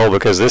on the goal,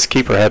 because this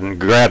keeper hadn't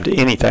grabbed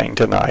anything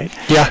tonight.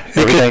 Yeah.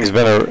 Everything's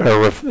been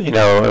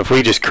if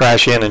we just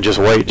crash in and just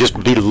wait,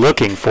 just be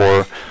looking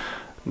for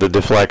the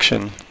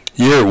deflection.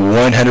 You're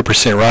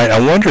 100% right. I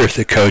wonder if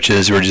the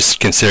coaches were just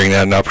considering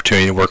that an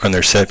opportunity to work on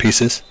their set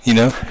pieces, you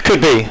know? Could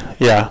be,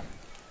 yeah.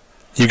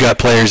 You've got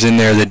players in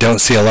there that don't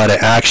see a lot of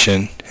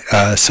action,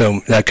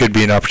 so that could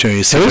be an opportunity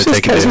to see what they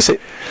can do.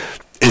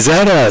 Is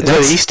that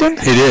Easton?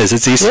 It is.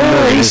 It's Easton.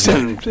 Yeah,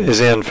 Easton is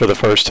in for the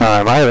first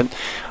time.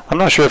 I'm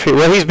not sure if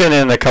he's been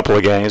in a couple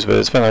of games, but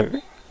it's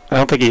been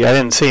I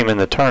didn't see him in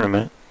the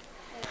tournament,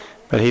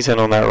 but he's in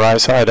on that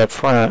right side up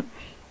front.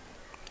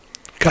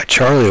 Got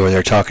Charlie over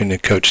there talking to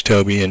Coach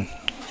Toby and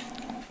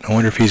I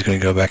wonder if he's going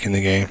to go back in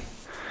the game.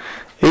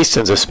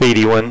 Easton's a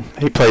speedy one.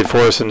 He played for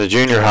us in the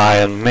junior high,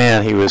 and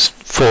man, he was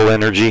full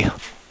energy.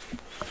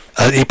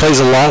 He plays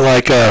a lot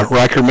like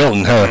Riker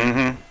Milton, huh?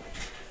 Mm-hmm.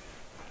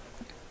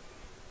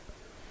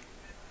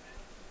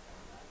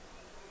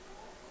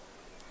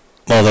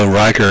 Although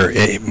Riker,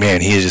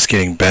 man, he is just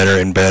getting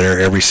better and better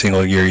every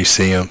single year you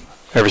see him.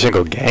 Every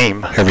single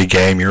game. Every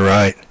game, you're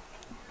right.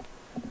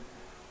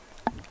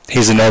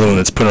 He's another one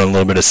that's put on a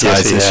little bit of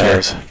size this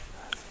year.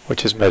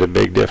 Which has made a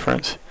big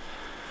difference.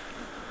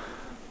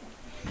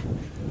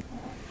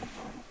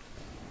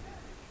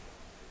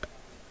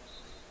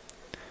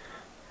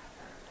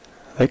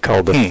 They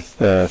called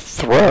the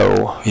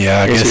throw.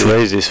 Yeah, I guess he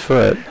raised his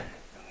foot.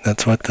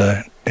 That's what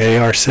the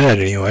AR said,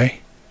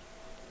 anyway.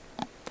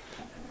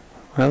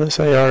 Well, this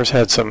AR's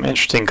had some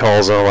interesting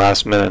calls in the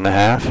last minute and a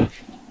half.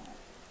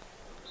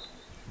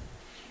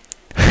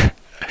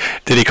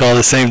 Did he call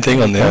the same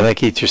thing on them? I think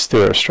he just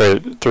threw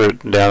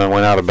it down and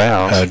went out of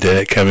bounds. Oh, did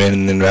it come in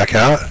and then back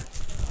out?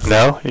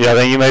 No? Yeah, I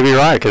think you may be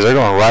right, because they're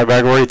going right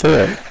back where he threw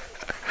it.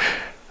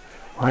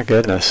 My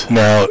goodness.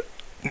 Now,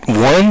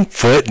 one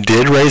foot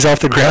did raise off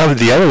the ground, but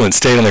the other one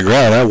stayed on the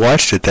ground. I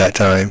watched it that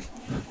time.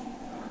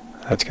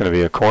 That's going to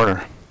be a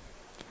corner.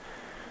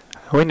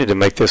 We need to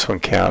make this one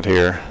count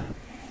here.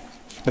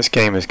 This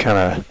game is kind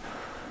of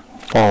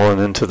falling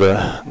into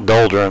the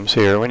doldrums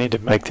here. We need to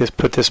make this,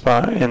 put this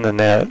in the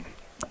net.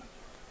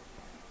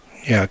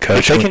 Yeah,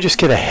 Coach. If they can just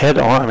get ahead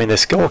on, I mean,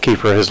 this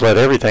goalkeeper has let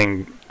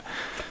everything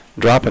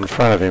drop in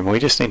front of him. We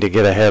just need to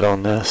get ahead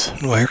on this.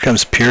 Well, here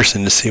comes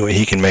Pearson to see what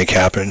he can make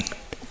happen.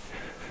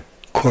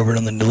 Corbett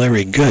on the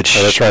delivery. Good.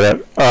 Oh, let's try that.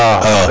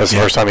 Oh, that's the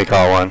first time he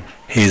caught one.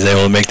 He's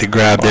able to make the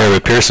grab there,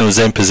 but Pearson was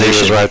in position.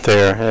 He was right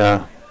there,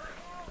 yeah.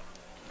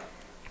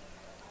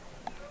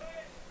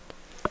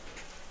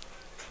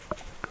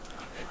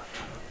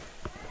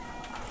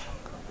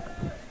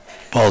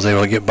 Ball's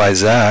able to get by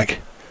Zach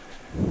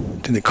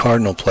to the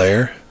Cardinal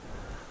player.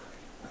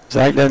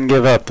 Zach doesn't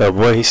give up, though.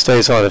 Boy, he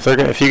stays on.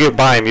 If you get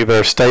by him, you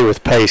better stay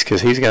with pace,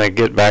 because he's going to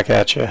get back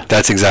at you.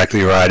 That's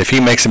exactly right. If he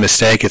makes a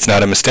mistake, it's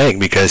not a mistake,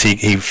 because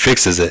he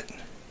fixes it.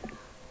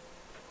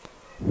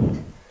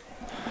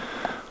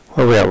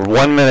 Well, we have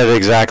 1 minute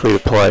exactly to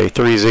play,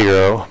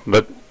 3-0,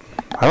 but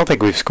I don't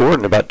think we've scored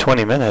in about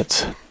 20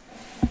 minutes.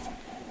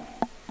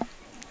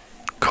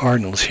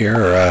 Cardinals here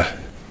are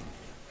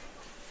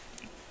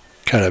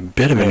got a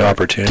bit of an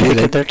opportunity.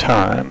 Taking their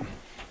time.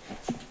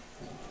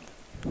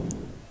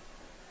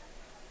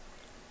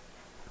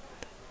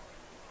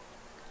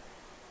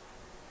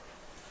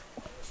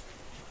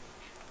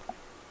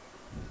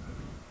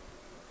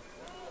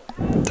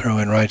 Throw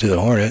in right to the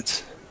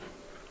Hornets.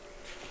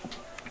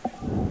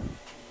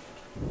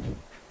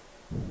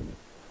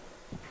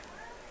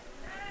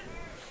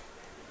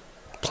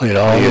 Played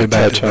all the way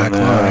back to back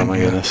line. Oh my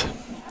goodness.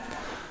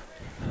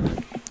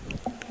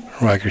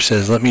 Riker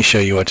says, let me show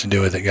you what to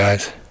do with it,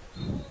 guys.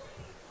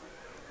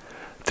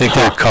 I think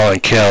they're calling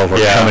Kel.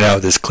 We're coming out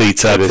with his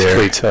cleats up there.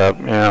 Cleats up,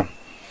 yeah.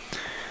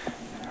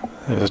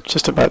 There's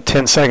just about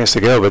 10 seconds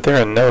to go, but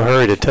they're in no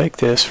hurry to take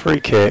this free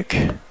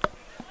kick.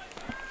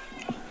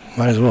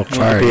 Might as well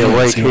fire it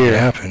and see what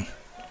happen.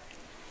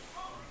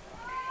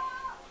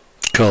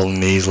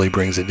 Colton easily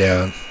brings it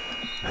down.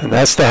 And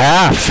that's the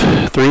half,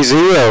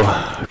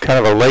 3-0. Kind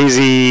of a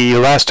lazy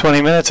last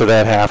 20 minutes of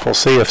that half. We'll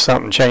see if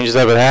something changes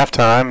up at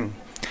halftime.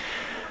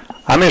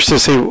 I'm interested to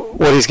see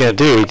what he's going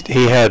to do.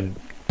 He had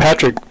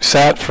Patrick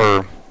sat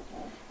for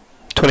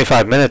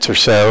 25 minutes or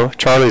so.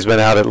 Charlie's been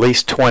out at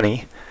least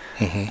 20.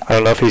 I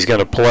don't know if he's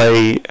going to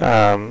play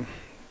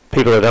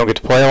people that don't get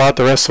to play a lot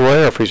the rest of the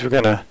way, or if he's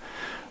going to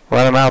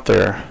run them out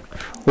there.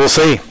 We'll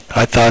see.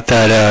 I thought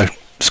that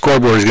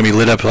scoreboard is going to be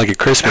lit up like a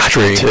Christmas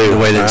tree the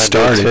way that it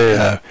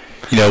started.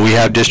 You know, we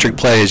have district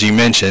play, as you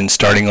mentioned,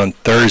 starting on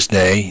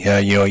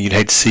Thursday. You know, you'd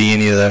hate to see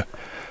any of the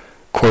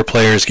core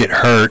players get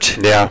hurt.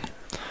 Yeah.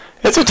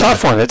 It's a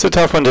tough one. It's a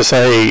tough one to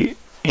say,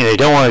 you know, you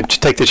don't want to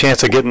take the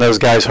chance of getting those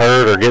guys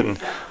hurt or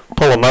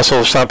pull a muscle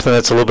or something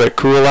that's a little bit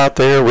cool out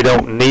there. We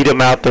don't need them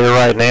out there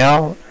right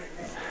now.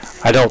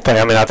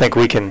 I think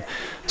we can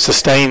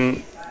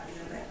sustain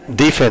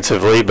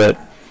defensively, but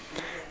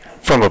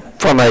from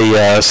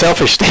a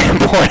selfish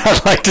standpoint,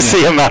 I'd like to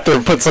see them out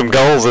there put some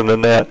goals in the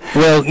net.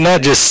 Well,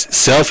 not just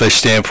selfish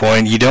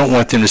standpoint. You don't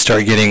want them to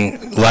start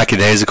getting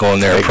lackadaisical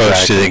in their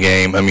approach to the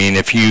game. I mean,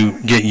 if you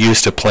get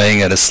used to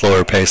playing at a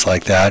slower pace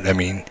like that, I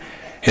mean,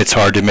 it's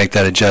hard to make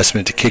that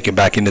adjustment to kick it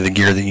back into the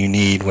gear that you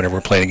need whenever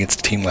we're playing against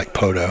a team like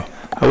Poto.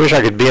 I wish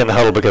I could be in the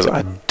huddle, because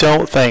I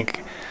don't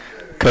think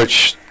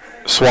Coach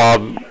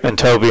Swab and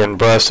Toby and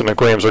Brust and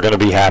McWilliams are going to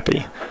be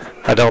happy.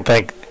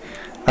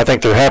 I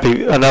think they're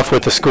happy enough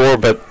with the score,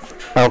 but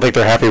I don't think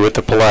they're happy with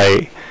the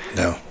play.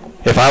 No.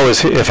 If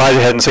I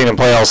hadn't seen them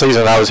play all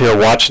season, I was here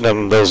watching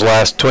them those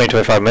last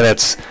 20-25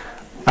 minutes,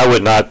 I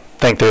would not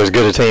think they're as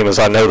good a team as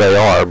I know they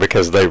are,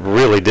 because they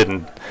really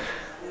didn't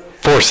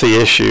force the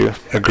issue.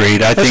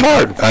 Agreed. It's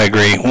hard. I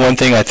agree. One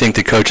thing I think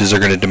the coaches are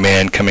going to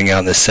demand coming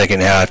out in the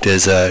second half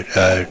is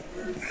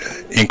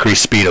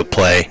increased speed of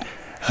play.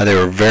 They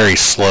were very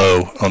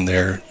slow on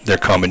their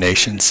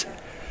combinations.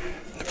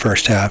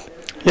 first half.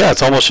 Yeah,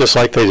 it's almost just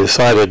like they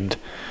decided,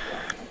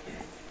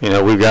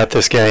 we've got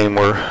this game,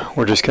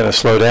 we're just going to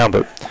slow down.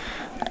 But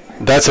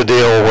that's a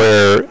deal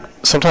where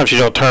sometimes you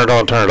don't turn it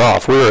on, turn it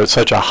off. We were at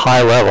such a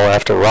high level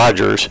after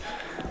Rogers.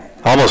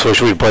 I almost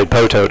wish we'd played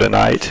Poto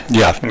tonight.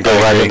 Yeah, and go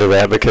right into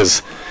that,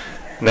 because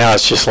now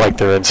it's just like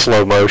they're in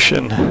slow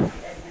motion.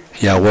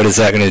 Yeah, what is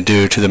that going to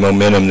do to the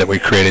momentum that we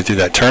created through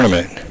that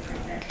tournament?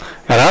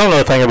 And I don't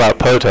know a thing about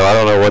Poto. I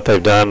don't know what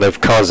they've done.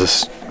 They've caused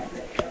us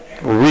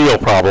real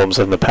problems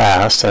in the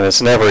past, and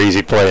it's never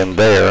easy playing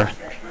there.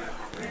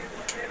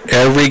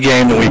 Every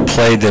game that we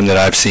played them that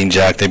I've seen,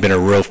 Jack, they've been a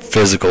real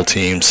physical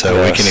team,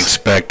 so we can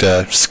expect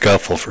a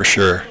scuffle for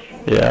sure.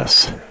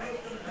 Yes.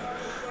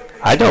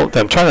 I'm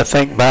trying to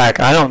think back.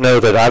 I don't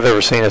know that I've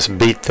ever seen us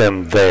beat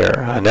them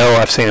there. I know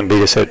I've seen them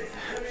beat us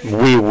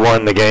we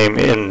won the game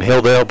in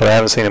Hilldale, but I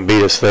haven't seen them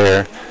beat us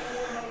there.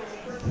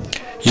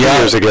 2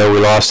 years ago, we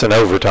lost in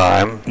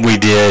overtime. We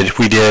did,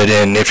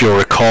 and if you'll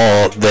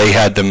recall, they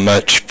had the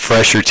much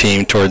fresher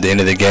team toward the end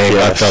of the game.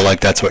 Yes. I felt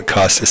like that's what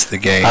cost us the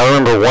game. I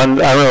remember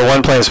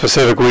one play in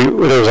specific. There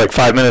was like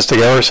 5 minutes to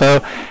go or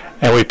so,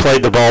 and we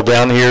played the ball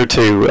down here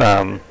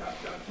to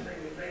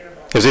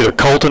it was either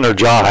Colton or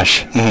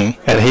Josh,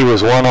 and he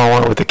was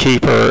one-on-one with the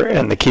keeper,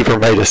 and the keeper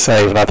made a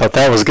save, and I thought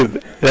that was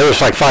good. There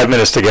was like 5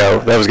 minutes to go.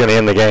 That was going to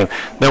end the game.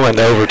 Then went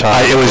to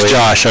overtime. It was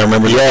Josh. I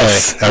remember the play.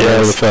 I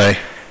remember the play.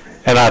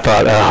 And I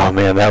thought, oh,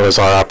 man, that was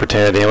our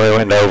opportunity. And we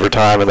went into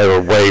overtime, and they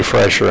were way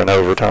fresher in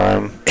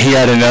overtime. He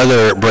had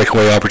another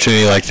breakaway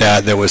opportunity like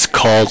that was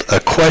called a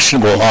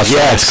questionable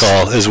offside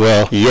call as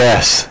well.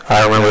 Yes,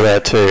 I remember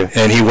that too.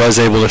 And he was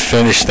able to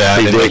finish that,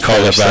 and they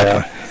called it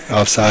back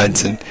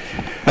offsides. And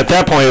at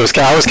that point, I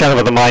was kind of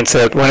in the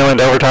mindset, when it went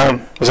to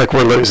overtime, I was like,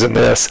 we're losing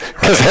this.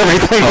 Because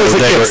everything was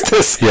against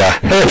us. Yeah.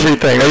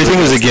 Everything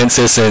was against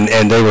us,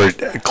 and they were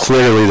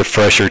clearly the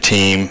fresher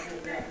team.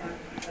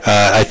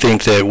 I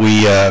think that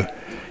we,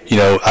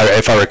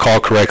 if I recall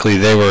correctly,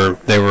 they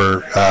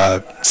were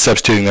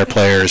substituting their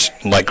players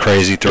like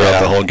crazy throughout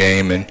the whole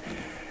game,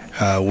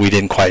 and we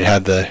didn't quite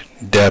have the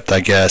depth, I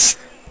guess,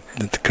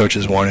 that the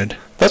coaches wanted.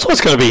 That's what's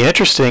going to be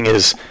interesting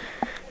is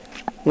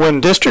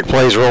when district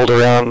plays rolled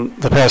around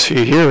the past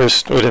few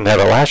years, we didn't have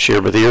it last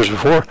year, but the years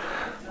before,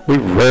 we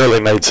rarely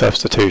made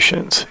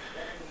substitutions.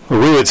 We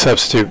would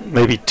substitute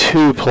maybe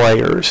 2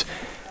 players.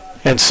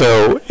 And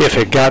so if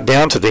it got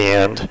down to the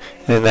end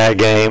in that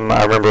game,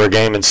 I remember a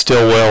game in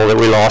Stillwell that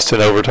we lost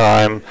in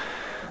overtime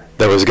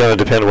that was going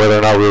to depend whether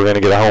or not we were going to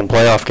get a home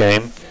playoff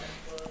game.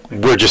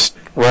 We're just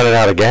running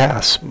out of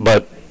gas.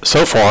 But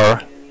so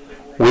far,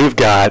 we've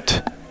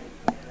got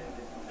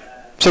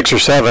 6 or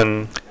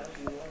 7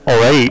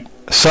 or 8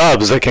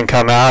 subs that can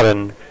come out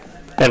and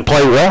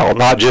play well,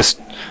 not just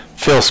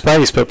fill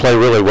space, but play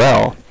really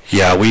well.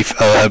 Yeah, we've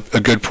a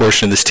good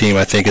portion of this team,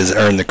 I think, has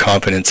earned the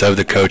confidence of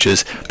the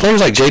coaches.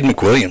 Players like Jaden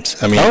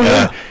McWilliams. I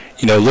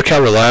mean, look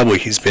how reliable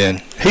he's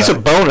been. He's a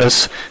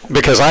bonus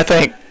because I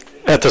think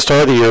at the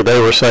start of the year they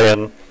were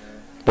saying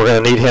we're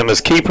going to need him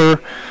as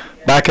keeper,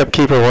 backup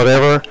keeper,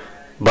 whatever.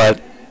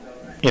 But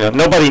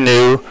nobody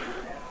knew,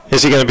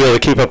 is he going to be able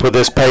to keep up with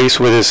this pace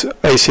with his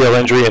ACL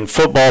injury? In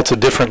football, it's a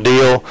different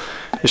deal.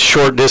 It's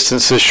short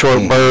distances,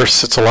 short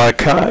bursts. It's a lot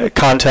of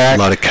contact.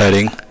 A lot of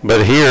cutting.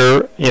 But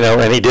here,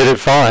 and he did it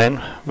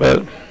fine.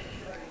 But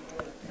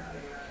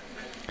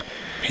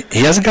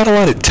he hasn't got a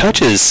lot of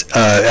touches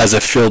as a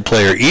field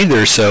player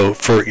either. So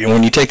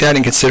when you take that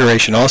in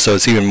consideration, also,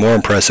 it's even more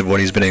impressive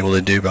what he's been able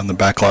to do on the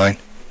back line.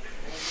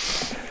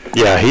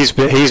 Yeah, he's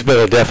been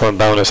a definite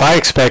bonus. I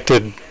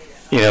expected,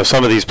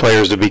 some of these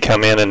players to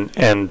come in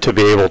and to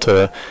be able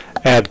to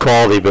add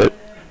quality, but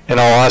in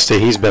all honesty,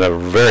 he's been a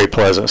very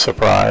pleasant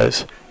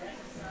surprise.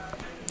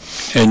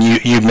 And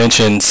you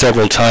mentioned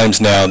several times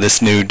now this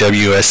new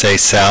WSA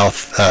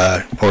South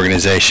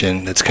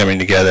organization that's coming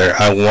together.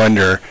 I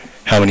wonder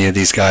how many of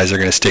these guys are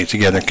going to stick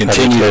together and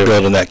continue to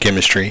build on that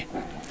chemistry.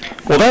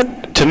 Well,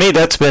 to me,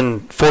 that's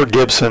been Fort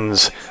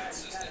Gibson's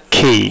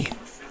key.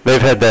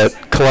 They've had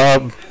that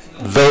club.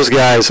 Those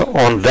guys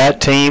on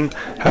that team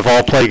have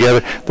all played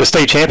together. The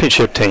state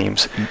championship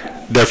teams.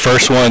 Their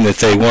first one that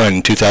they won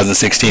in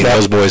 2016,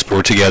 those boys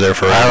were together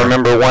forever. I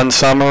remember one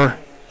summer,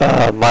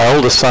 my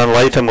oldest son,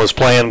 Latham, was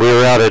playing. We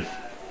were out at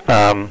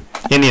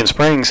Indian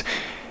Springs,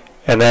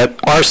 and that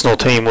Arsenal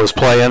team was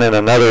playing in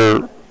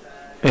another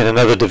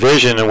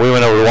division, and we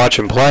went over to watch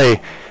him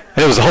play,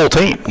 and it was the whole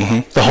team,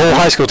 the whole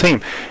high school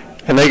team.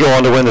 And they go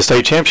on to win the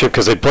state championship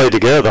because they played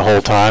together the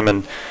whole time.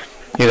 And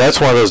that's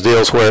one of those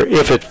deals where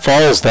if it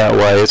falls that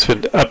way,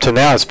 up to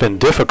now it's been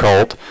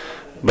difficult,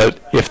 but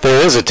if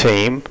there is a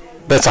team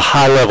that's a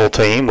high-level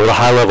team with a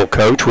high-level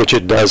coach, which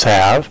it does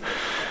have,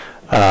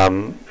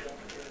 then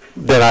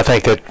I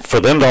think that for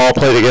them to all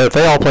play together, if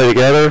they all play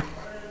together,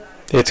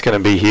 it's going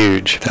to be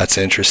huge. That's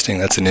interesting.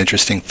 That's an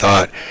interesting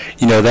thought.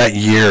 That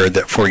year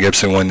that Fort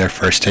Gibson won their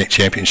first state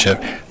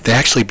championship, they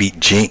actually beat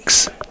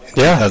Jinx in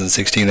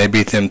 2016. They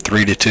beat them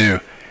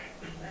 3-2.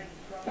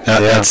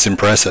 That's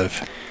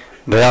impressive.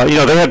 They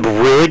had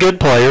really good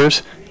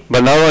players,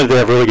 but not only did they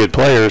have really good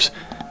players,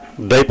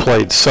 they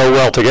played so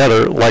well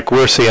together, like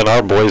we're seeing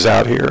our boys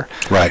out here.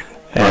 Right.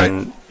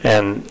 And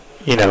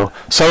you know,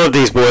 some of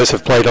these boys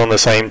have played on the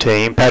same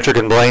team. Patrick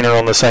and Blaine are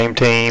on the same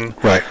team.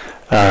 Right.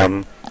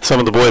 Some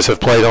of the boys have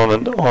played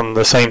on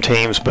the same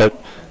teams,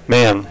 but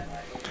man,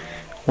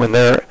 when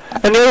they're,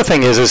 and the other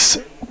thing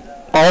is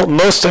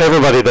most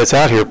everybody that's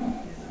out here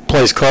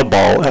plays club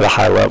ball at a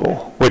high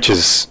level, which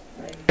is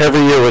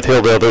every year with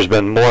Hilldale there's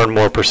been more and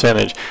more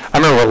percentage. I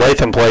remember when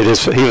Latham played, he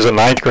was a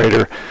 9th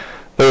grader.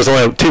 There was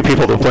only 2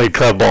 people that played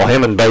club ball,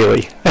 him and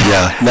Bailey.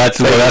 Yeah, that's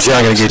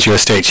not going to get you a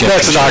state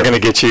championship. That's not going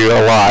to get you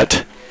a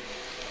lot.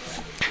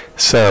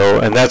 So,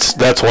 and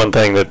that's one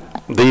thing that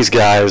these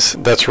guys,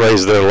 that's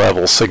raised their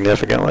level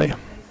significantly.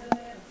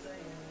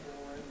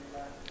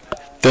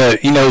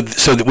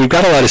 So we've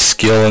got a lot of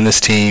skill in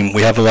this team.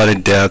 We have a lot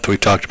of depth. We've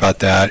talked about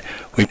that.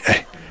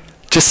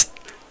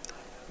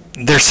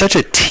 They're such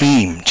a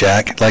team,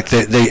 Jack. Like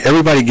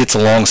everybody gets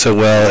along so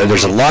well.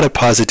 There's a lot of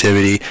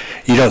positivity.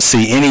 You don't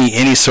see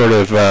any sort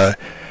of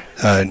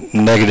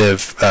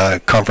negative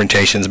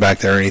confrontations back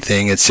there or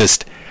anything. It's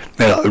just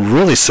a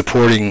really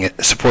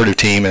supportive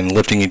team and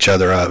lifting each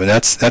other up, and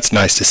that's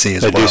nice to see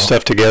as well. They do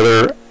stuff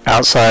together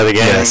outside of the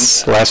game.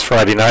 Yes. Last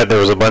Friday night there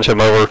was a bunch of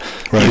them over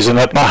using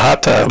up my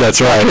hot tub. That's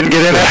right. I couldn't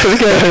get in after the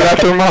game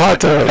after my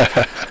hot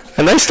tub.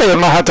 And they stay in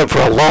my hot tub for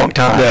a long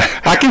time.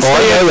 Yeah. I can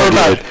stay in for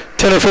about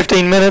 10 or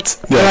 15 minutes,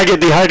 then I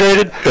get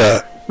dehydrated.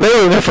 Yeah. They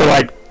were in there for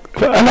like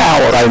an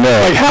hour. I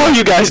know. Like, how are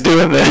you guys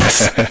doing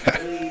this?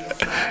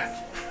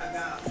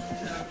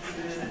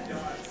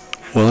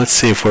 Well, let's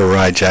see if we're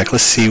right, Jack.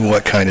 Let's see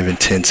what kind of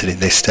intensity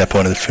they step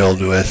onto the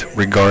field with,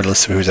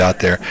 regardless of who's out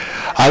there.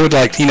 I would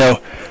like, the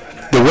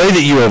way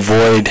that you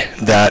avoid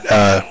that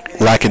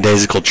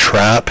lackadaisical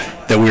trap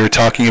that we were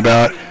talking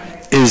about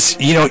is,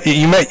 you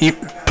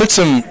put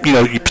some,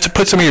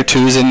 put some of your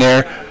 2s in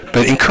there,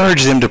 but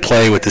encourage them to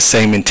play with the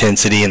same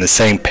intensity and the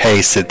same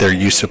pace that they're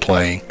used to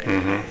playing.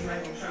 Mm-hmm.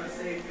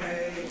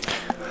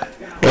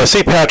 Well, I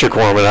see Patrick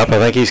warming up. I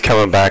think he's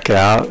coming back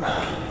out.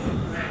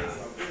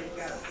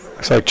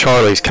 Looks like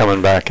Charlie's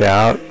coming back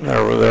out.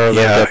 They've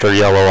got their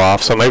yellow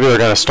off, so maybe they're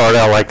going to start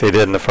out like they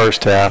did in the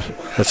first half.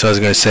 That's what I was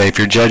going to say. If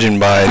you're judging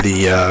by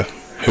the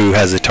who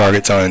has the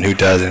targets on and who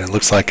doesn't, it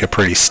looks like a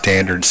pretty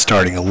standard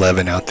starting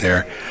 11 out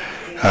there.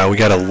 We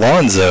got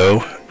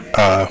Alonzo.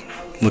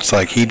 Looks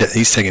like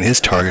he's taking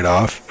his target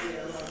off.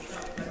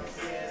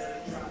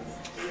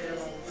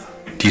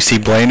 Do you see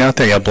Blaine out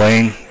there? Yeah,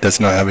 Blaine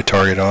does not have a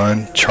target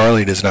on.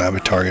 Charlie does not have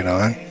a target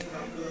on.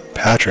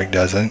 Patrick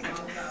doesn't.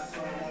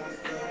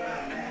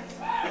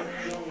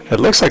 It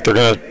looks like they're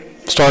going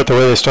to start the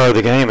way they started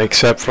the game,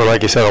 except for,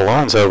 like you said,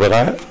 Alonzo. But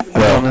I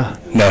don't know.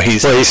 No,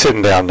 he's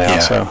sitting down now.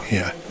 So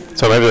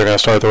maybe they're going to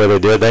start the way they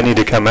did. They need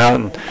to come out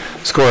and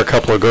score a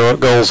couple of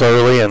goals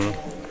early.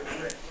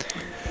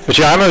 But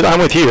yeah, I'm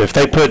with you. If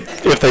they put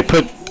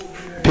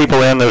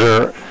people in that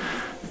are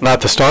not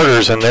the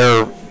starters and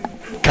they're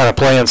kind of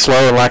playing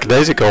slow and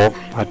lackadaisical,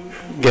 I'd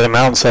get them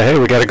out and say, hey,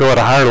 we got to go at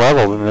a higher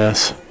level than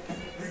this.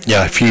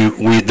 Yeah,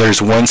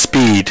 there's one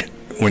speed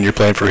when you're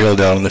playing for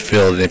Hilldale on the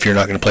field, and if you're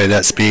not going to play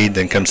that speed,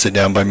 then come sit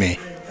down by me.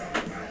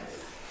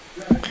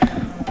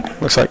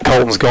 Looks like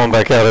Colton's going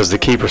back out as the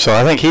keeper, so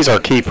I think he's our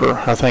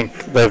keeper. I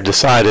think they've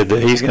decided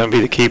that he's going to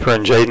be the keeper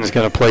and Jaden's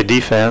going to play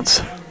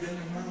defense.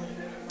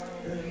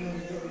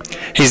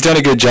 He's done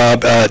a good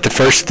job. At the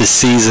first of the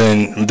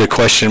season, the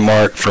question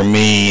mark for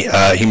me,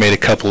 he made a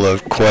couple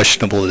of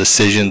questionable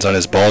decisions on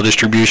his ball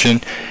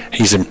distribution.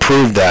 He's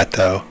improved that,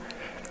 though.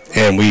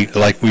 And we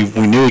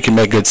knew he could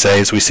make good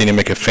saves. We seen him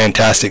make a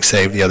fantastic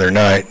save the other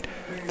night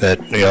that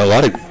a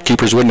lot of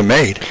keepers wouldn't have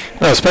made.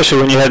 No,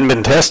 especially when you hadn't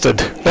been tested.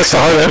 That's the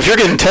hard. If you're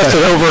getting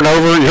tested over and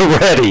over, you're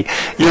ready.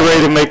 You're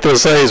ready to make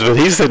those saves. But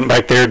he's sitting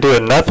back there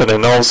doing nothing,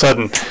 and all of a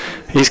sudden,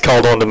 he's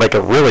called on to make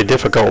a really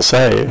difficult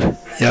save.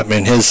 Yeah,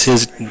 man,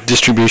 his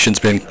distribution's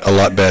been a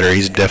lot better.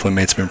 He's definitely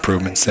made some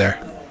improvements there.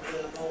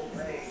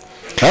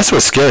 That's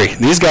what's scary.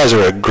 These guys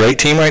are a great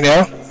team right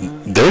now.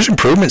 There's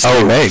improvements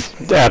to be made.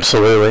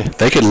 Absolutely.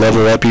 They could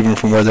level up even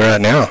from where they're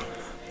at now.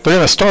 They're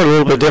going to start a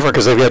little bit different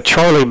because they've got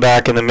Charlie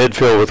back in the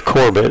midfield with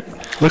Corbett.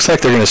 Looks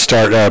like they're going to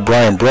start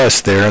Brian Bress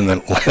there, and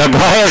then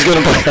Brian's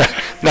going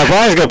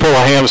to pull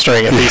a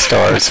hamstring if he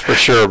starts for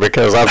sure,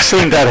 because I've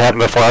seen that happen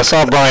before. I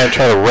saw Brian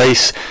try to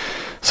race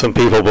some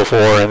people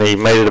before, and he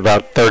made it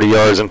about 30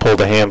 yards and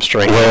pulled a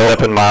hamstring. Well,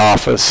 up in my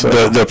office.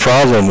 So. The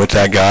problem with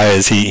that guy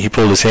is he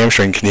pulled his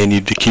hamstring and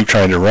continued to keep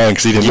trying to run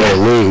because he didn't want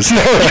to lose. No,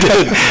 he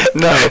didn't.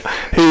 No,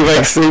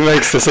 he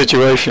makes the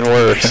situation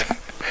worse.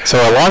 So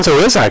Alonzo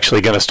is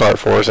actually going to start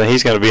for us, and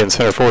he's going to be in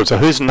center forward. So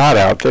who's not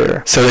out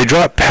there? So they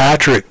dropped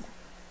Patrick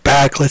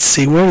back. Let's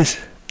see,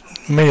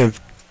 may have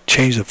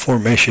changed the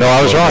formation. No,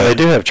 I was wrong. They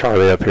do have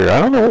Charlie up here. I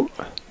don't know.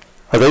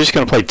 Are they just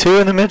going to play 2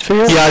 in the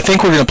midfield? Yeah, I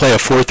think we're going to play a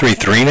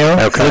 4-3-3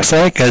 now. Okay. It looks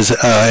like,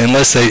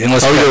 unless.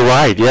 Oh, you're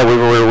right. Yeah,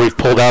 we've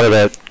pulled out of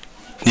that.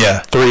 Yeah.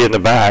 3 in the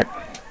back.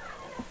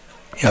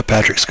 Yeah,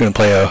 Patrick's going to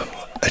play a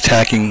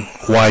attacking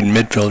wide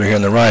midfielder here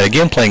on the right.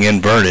 Again, playing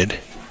inverted.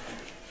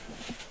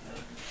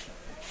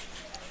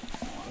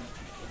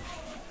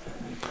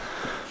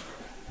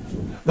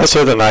 That's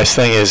the other nice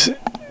thing is,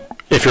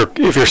 if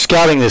you're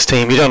scouting this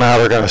team, you don't know how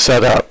they're going to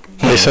set up.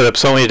 They set up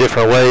so many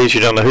different ways.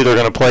 You don't know who they're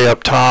going to play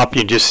up top.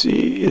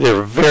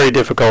 They're very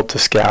difficult to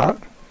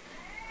scout.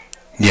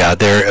 Yeah,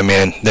 they're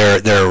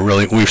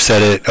really. We've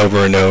said it over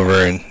and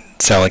over, and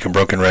sound like a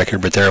broken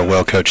record, but they're a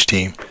well-coached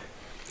team,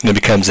 and it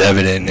becomes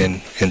evident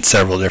in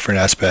several different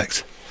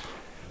aspects.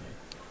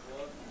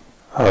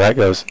 Oh, that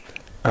goes.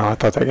 Oh, I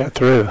thought that got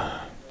through.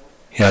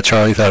 Yeah,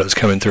 Charlie thought it was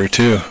coming through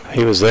too.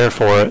 He was there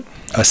for it.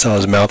 I saw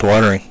his mouth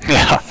watering.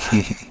 Yeah.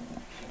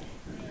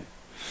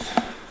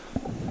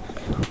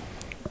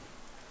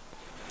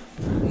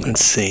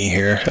 Let's see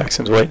here.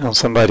 Jackson's waiting on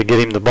somebody to get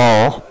him the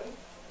ball.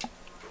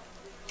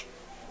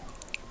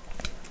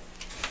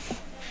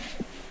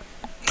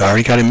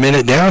 Already got a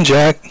minute down,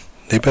 Jack.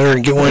 They better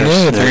get one in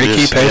if they're going to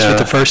keep pace with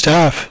the first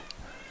half.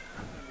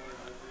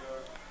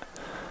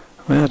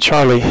 Well,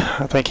 Charlie,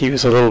 I think he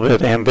was a little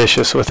bit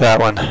ambitious with that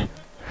one.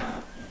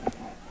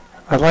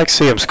 I'd like to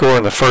see him score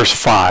in the first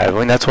 5. I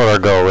mean, that's what our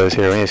goal is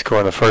here. We need to score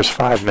in the first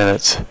 5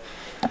 minutes.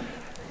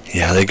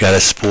 Yeah, they got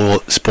us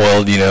spoiled,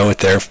 with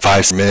their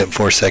 5-minute,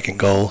 4-second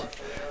goal.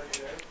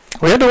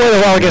 We had to wait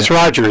a while against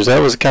Rogers. That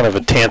was kind of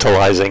a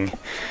tantalizing.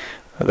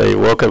 They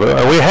woke up.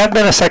 We have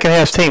been a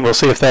second-half team. We'll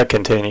see if that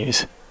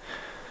continues.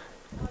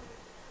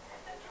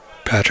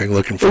 Patrick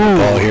looking for the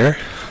ball here.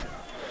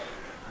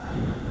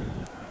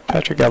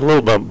 Patrick got a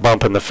little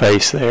bump in the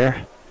face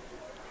there.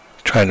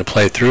 Trying to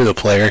play through the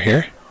player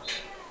here.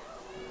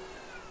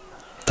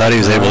 Thought he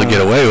was able to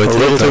get away with it. A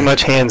little too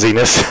much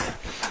handsiness.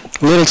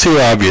 A little too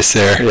obvious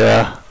there.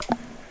 Yeah.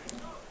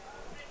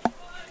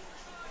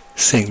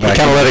 Sink He back.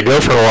 kind of let it go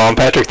for a while, and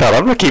Patrick thought,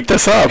 I'm going to keep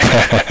this up.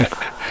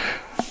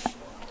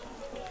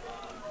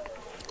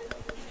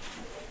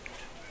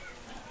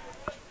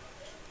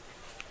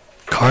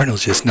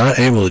 Cardinals just not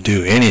able to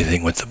do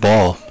anything with the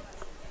ball.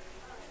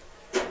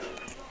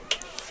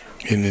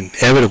 And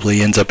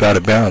inevitably ends up out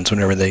of bounds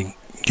whenever they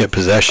get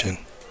possession.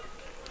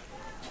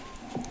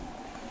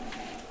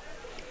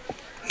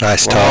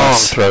 Nice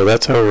toss. Long throw.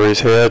 That's over his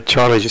head.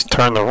 Charlie just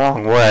turned the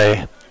wrong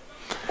way.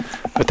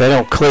 But they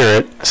don't clear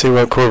it. See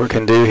what Corbett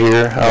can do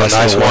here. Oh,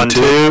 nice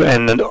 1-2.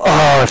 And then,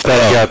 if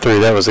that got through,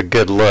 that was a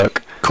good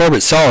look.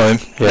 Corbett saw him.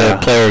 Yeah.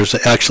 The player was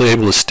actually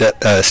able to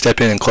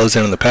step in and close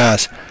in on the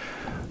pass.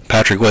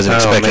 Patrick wasn't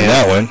expecting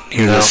that one.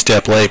 He was a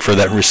step late for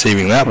that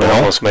receiving that ball.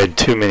 Almost made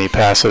too many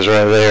passes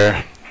right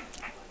there.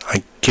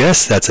 I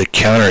guess that's a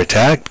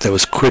counterattack that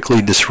was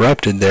quickly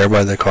disrupted there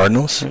by the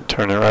Cardinals.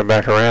 Turn it right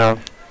back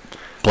around.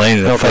 Blaine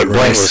in a foot race.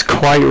 Blaine was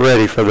quite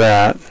ready for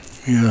that.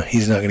 Yeah,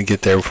 he's not going to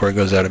get there before it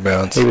goes out of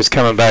bounds. He was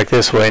coming back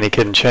this way, and he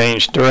couldn't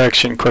change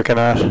direction quick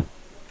enough.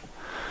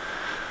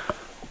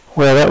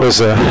 Well, that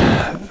was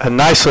a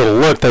nice little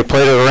look. They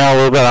played it around a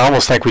little bit. I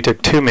almost think we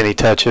took too many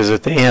touches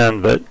at the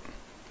end, but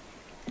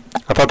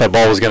I thought that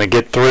ball was going to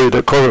get through.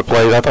 The Corbett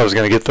played, I thought it was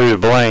going to get through to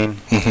Blaine.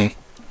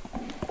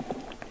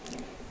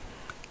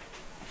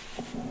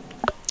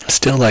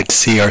 Still like to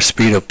see our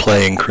speed of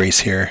play increase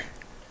here.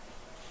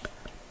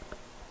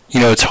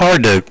 It's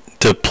hard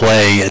to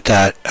play at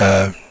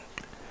that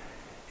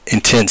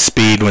intense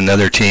speed when the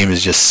other team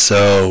is just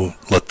so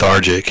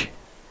lethargic.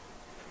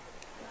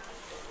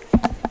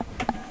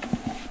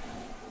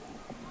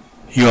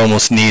 You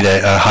almost need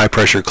a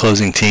high-pressure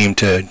closing team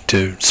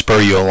to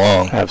spur you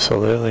along.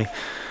 Absolutely.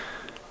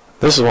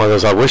 This is one of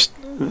those, I wish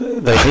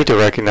they need to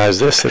recognize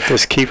this, that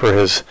this keeper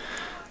has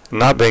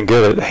not been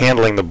good at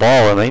handling the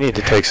ball, and they need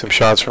to take some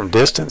shots from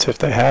distance if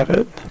they have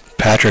it.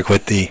 Patrick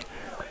with the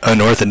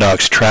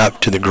unorthodox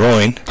trap to the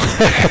groin.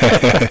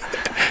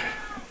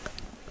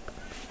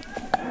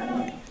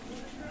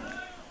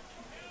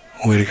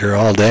 Whitaker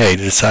all day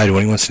to decide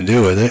what he wants to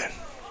do with it.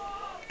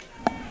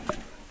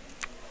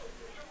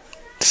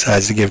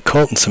 Decides to give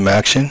Colton some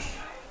action,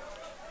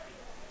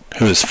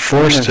 who is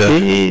forced to...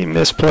 He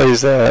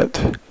misplays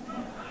that,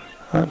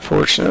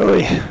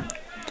 unfortunately.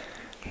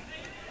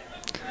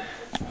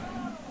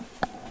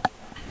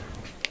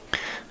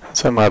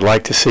 Something I'd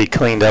like to see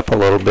cleaned up a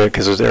little bit,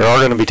 because there are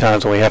going to be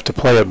times when we have to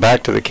play it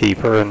back to the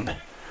keeper, and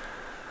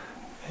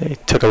they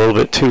took a little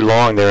bit too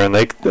long there, and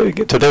they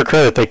to their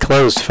credit, they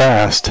closed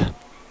fast.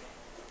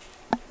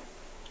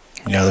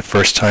 The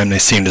first time they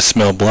seemed to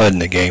smell blood in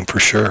the game for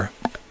sure.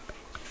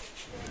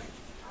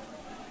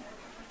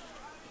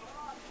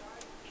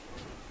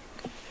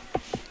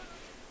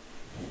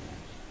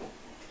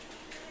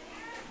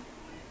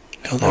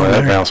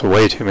 That bounced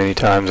way too many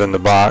times in the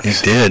box.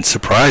 It did,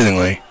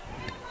 surprisingly.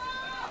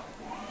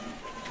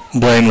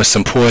 Blaine with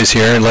some poise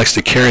here and likes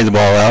to carry the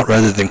ball out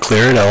rather than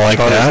clear it. I like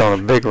that. On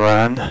a big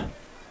run.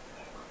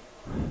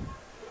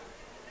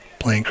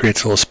 Blaine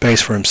creates a little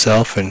space for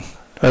himself and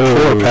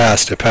poor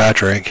pass to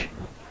Patrick.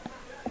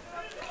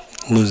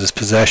 Loses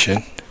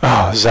possession.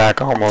 Oh, Zach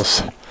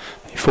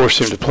he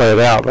forced him to play it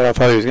out, but I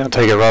thought he was going to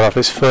take it right off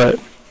his foot.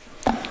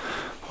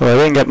 Well,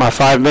 I didn't get my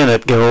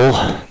 5-minute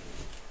goal.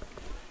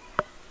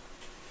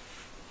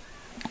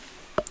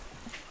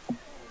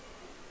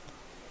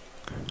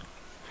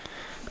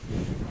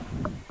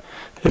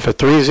 If a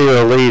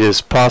 3-0 lead is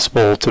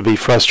possible to be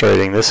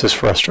frustrating, this is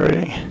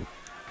frustrating.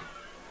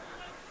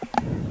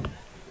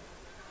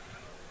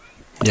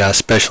 Yeah,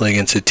 especially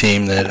against a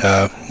team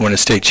that won a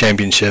state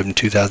championship in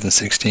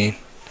 2016.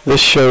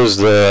 This shows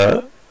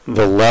the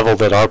level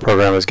that our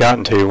program has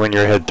gotten to when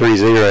you're ahead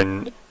 3-0,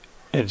 and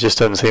it just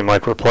doesn't seem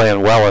like we're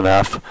playing well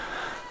enough.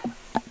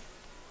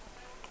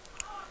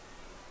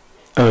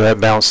 Oh,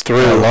 that bounced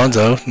through.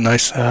 Alonzo,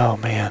 nice. Oh,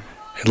 man.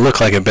 It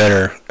looked like a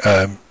better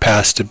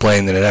pass to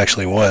Blaine than it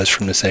actually was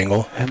from this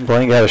angle. And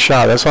Blaine got a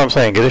shot. That's what I'm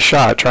saying. Get a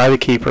shot. Try the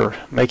keeper.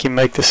 Make him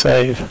make the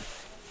save.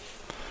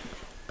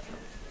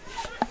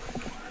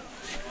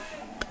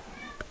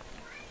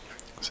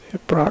 See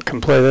if Brock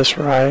can play this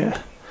right.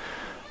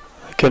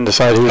 I couldn't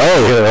decide who was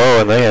going to get it.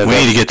 Oh, and they had we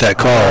need to get that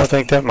call. I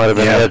think that might have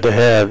been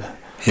head-to-head.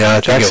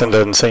 Yeah, Jackson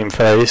doesn't seem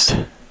phased.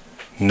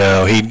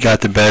 No, he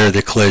got the better of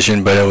the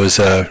collision, but it was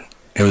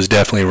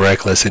definitely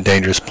reckless, a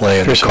dangerous play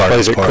on the Pearson plays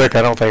Cardinals' it part. quick.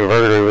 I don't think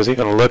Verdigris was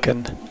even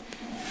looking.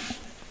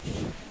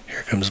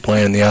 Here comes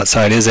Blaine on the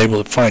outside. Is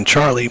able to find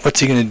Charlie.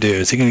 What's he going to do?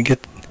 Is he going to get...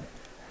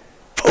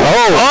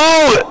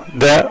 Off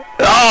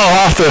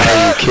the...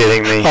 Are you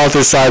kidding me? Off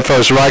the side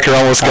post. Riker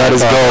almost got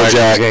his goal, Jack.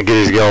 He was going to get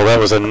his goal. That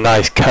was a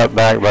nice cut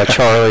back by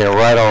Charlie and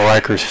right on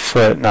Riker's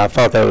foot, and I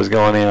thought that was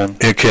going in.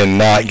 It could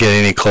not get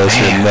any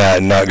closer than that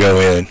and not go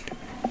in.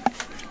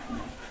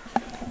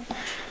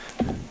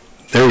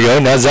 There we go.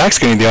 Now Zach's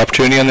getting the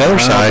opportunity on the other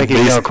side. I don't think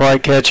he's going to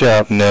quite catch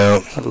up.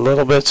 No. A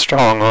little bit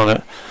strong on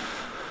it.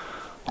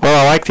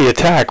 Well, I like the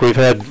attack. We've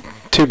had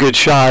two good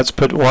shots,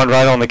 put one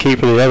right on the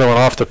keeper, the other one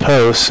off the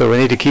post, so we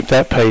need to keep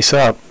that pace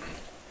up.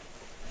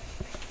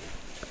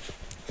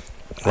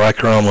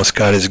 Riker almost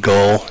got his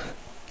goal.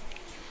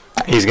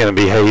 He's going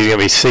to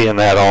be seeing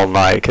that all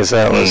night because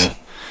that was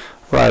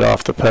right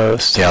off the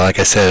post. Yeah, like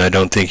I said, I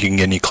don't think you can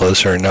get any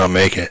closer and not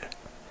make it.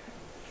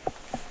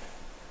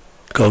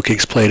 Goal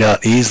kick's played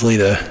out easily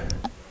to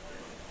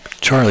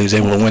Charlie's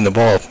able to win the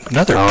ball.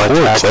 Another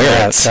poor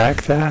clearance.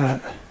 Attack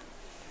that.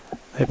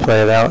 They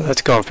play it out.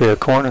 That's going for a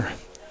corner.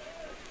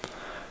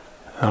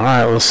 All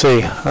right, we'll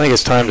see. I think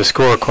it's time to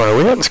score a corner.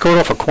 We haven't scored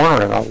off a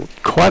corner in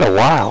quite a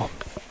while.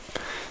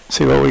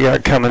 See what we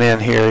got coming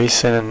in here. He's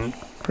sending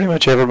pretty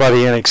much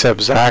everybody in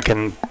except Zach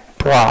and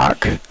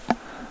Brock.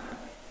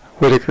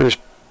 Whitaker's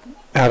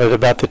out at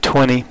about the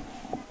 20.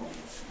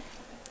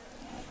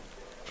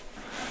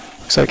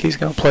 Looks like he's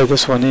going to play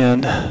this one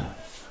in.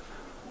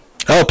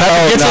 Oh,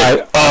 Patrick gets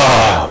it.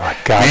 Oh, my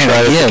gosh. Man,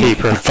 right again, at the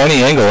keeper.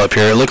 Funny angle up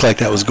here. It looked like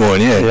that was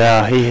going in.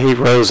 Yeah, he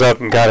rose up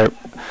and got a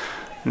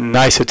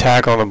nice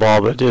attack on the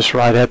ball, but just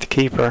right at the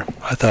keeper.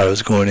 I thought it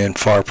was going in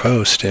far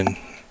post and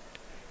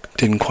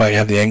didn't quite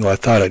have the angle I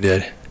thought it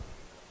did.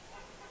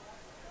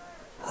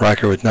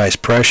 Riker with nice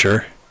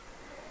pressure.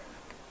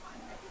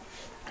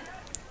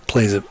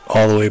 Plays it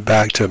all the way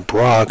back to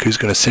Brock, who's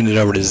going to send it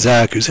over to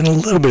Zach, who's in a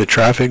little bit of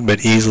traffic,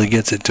 but easily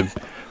gets it to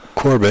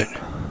Corbett.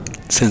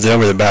 Sends it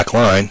over the back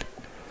line.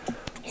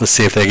 Let's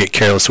see if they get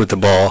careless with the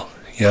ball.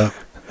 Yeah.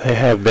 They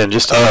have been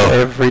just about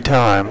every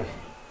time.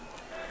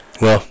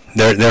 Well,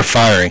 they're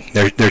firing.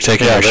 They're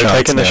taking their shots. Yeah,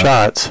 they're taking the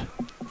shots.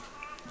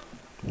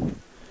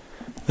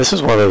 This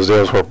is one of those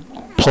deals where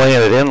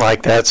playing it in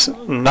like that's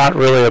not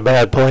really a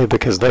bad play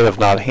because they have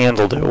not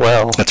handled it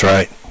well. That's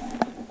right.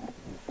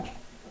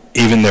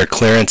 Even their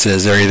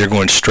clearances, they're either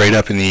going straight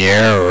up in the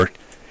air or,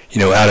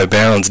 out of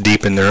bounds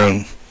deep in their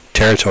own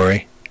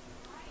territory.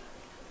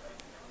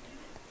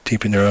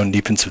 Deep in their own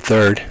defensive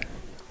third.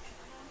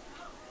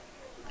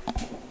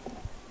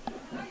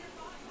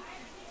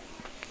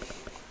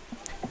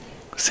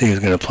 See who's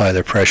going to apply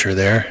their pressure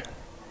there.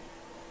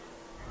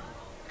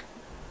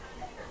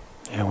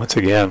 Yeah, once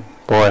again,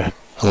 boy.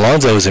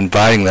 Alonzo is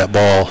inviting that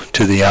ball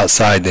to the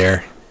outside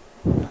there.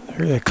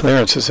 The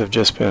clearances have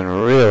just been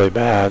really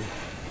bad.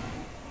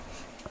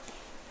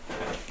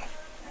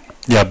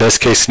 Yeah, best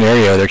case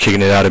scenario, they're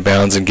kicking it out of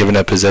bounds and giving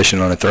up possession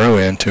on a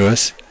throw-in to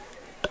us.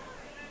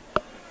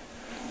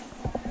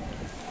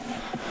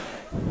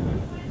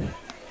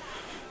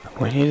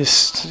 We need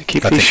to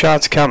keep these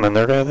shots coming.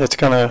 It's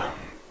gonna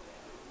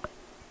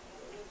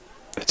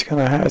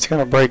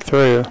break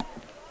through.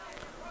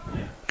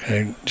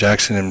 Okay,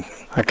 Jackson and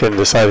I couldn't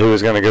decide who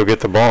was going to go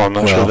get the ball. I'm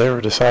not sure they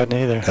were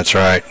deciding either. That's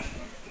right.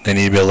 They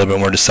need to be a little bit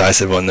more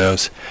decisive on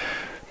those.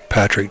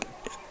 Patrick,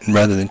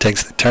 rather than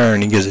takes the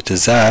turn, he gives it to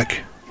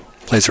Zach.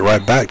 Plays it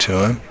right back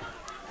to him.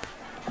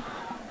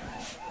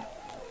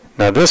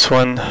 Now this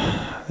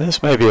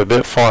may be a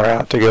bit far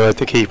out to go at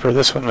the keeper.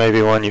 This one may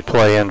be one you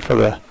play in for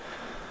the...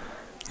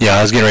 Yeah,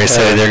 I was getting ready to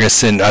say they're going to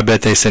send, I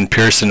bet they send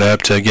Pearson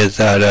up to get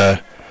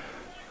that,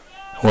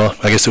 well,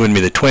 I guess it wouldn't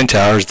be the Twin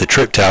Towers, the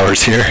Trip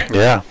Towers here.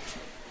 Yeah.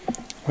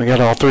 We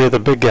got all three of the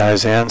big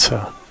guys in,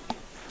 so...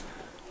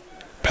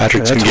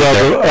 Patrick's going to get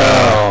there.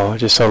 Oh,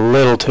 just a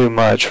little too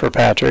much for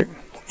Patrick.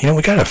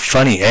 We got a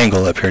funny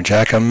angle up here,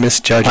 Jack. I'm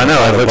misjudging. I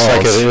know, it looks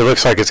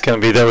like it's going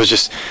to be,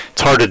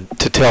 it's hard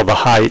to tell the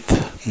height.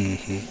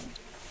 Mm-hmm.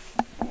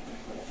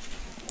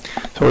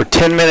 So we're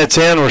 10 minutes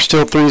in, we're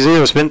still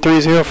 3-0. It's been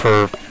 3-0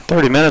 for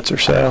 30 minutes or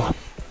so.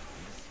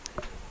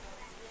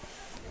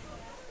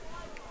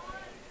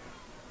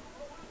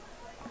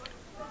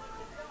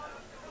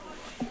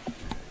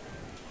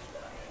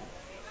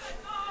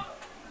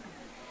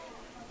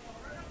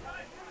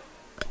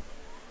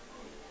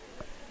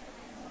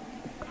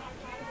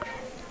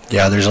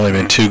 Yeah, there's only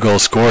been 2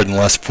 goals scored in the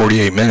last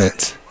 48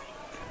 minutes.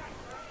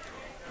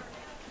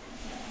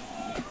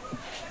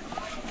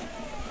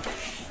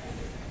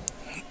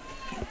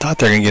 Thought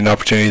they're going to get an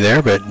opportunity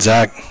there, but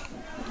Zach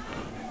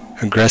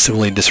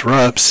aggressively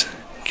disrupts,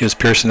 gives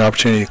Pearson an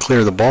opportunity to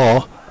clear the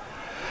ball.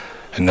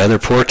 Another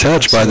poor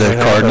touch by the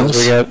Cardinals.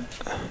 We got,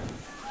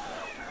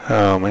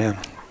 oh, man.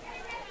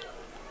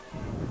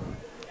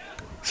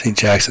 See,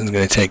 Jackson's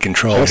going to take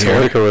control Jackson here.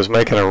 Whitaker was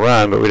making a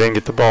run, but we didn't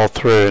get the ball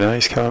through. Now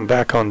he's coming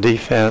back on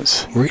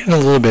defense. We're getting a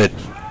little bit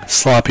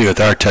sloppy with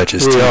our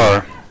touches, too. We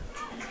are.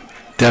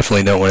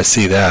 Definitely don't want to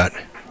see that.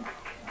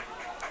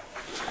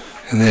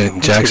 And then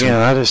Jackson.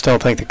 Again, I just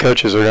don't think the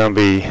coaches are going to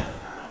be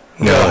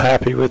real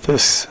happy with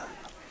this.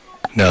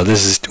 No,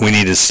 we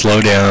need to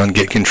slow down,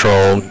 get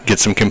control, get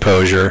some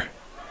composure,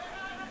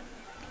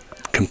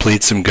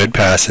 complete some good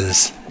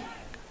passes.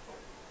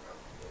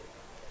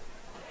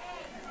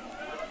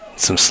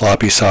 Some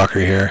sloppy soccer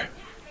here,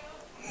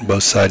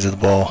 both sides of the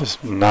ball.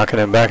 Just knocking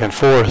it back and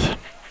forth.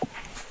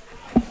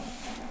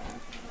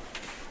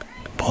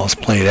 Ball's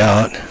played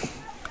out.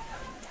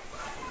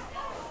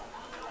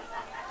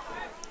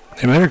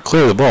 They better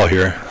clear the ball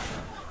here.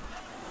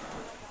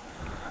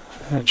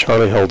 And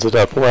Charlie holds it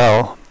up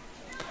well.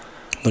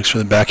 Looks for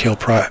the backheel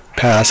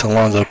pass.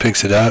 Alonso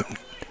picks it up.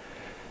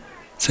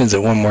 Sends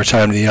it one more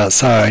time to the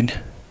outside.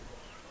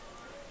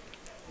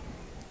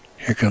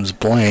 Here comes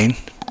Blaine.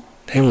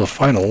 Able to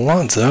find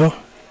Alonso.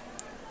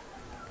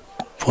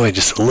 Boy,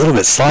 just a little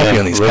bit sloppy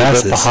on these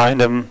passes. A little bit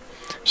behind him,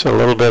 just a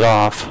little bit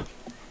off.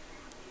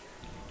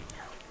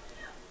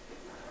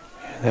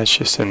 That's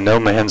just in no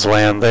man's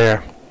land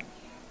there.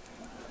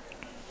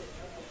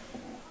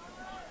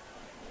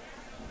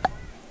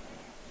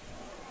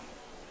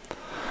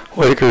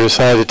 Whitaker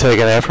decided to take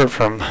an effort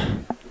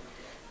from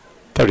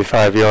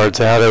 35 yards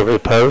out over the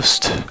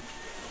post.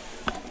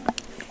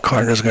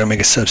 Cardinals going to make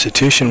a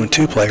substitution with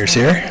 2 players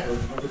here.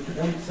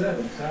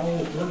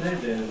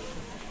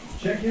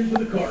 Check into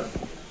the cart.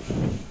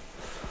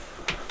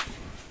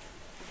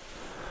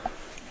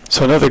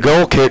 So another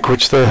goal kick,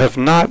 which they have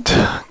not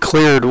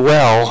cleared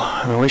well.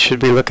 I mean, we should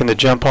be looking to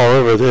jump all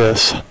over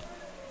this.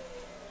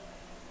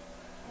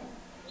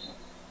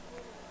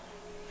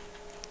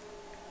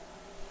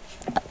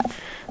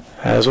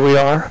 As we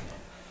are.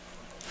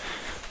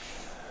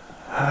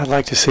 I'd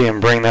like to see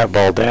him bring that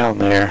ball down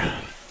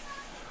there.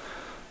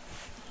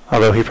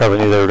 Although he probably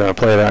knew they were going to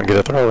play it out and get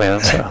a throw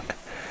in. So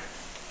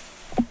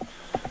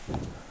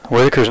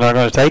Whitaker's not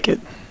going to take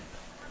it.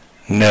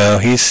 No,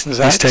 he's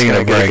taking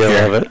a break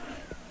here. Of it.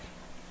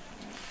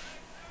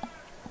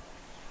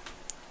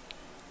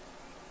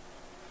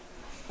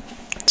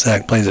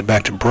 Zach plays it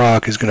back to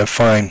Brock, who's going to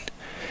find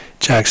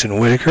Jackson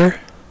Whitaker.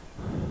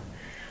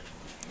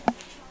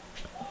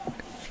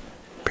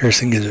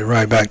 Pearson gives it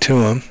right back to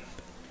him.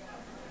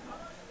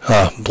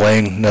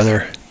 Blaine,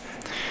 another.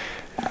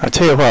 I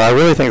tell you what, I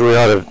really think we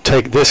ought to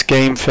take this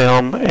game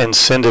film and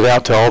send it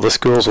out to all the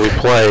schools we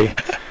play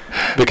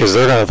because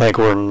they're going to think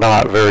we're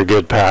not very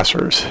good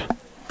passers.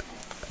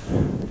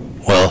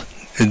 Well,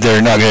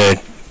 they're not going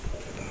to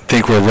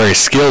think we're very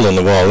skilled on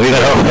the ball either.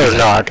 No, they're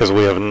not, because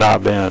we have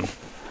not been.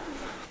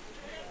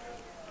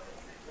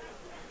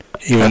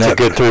 That's a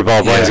good through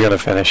ball. Blaine's going to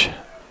finish.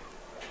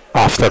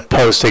 Off the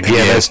post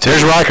again.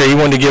 There's Riker. He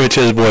wanted to give it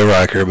to his boy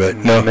Riker, but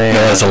no,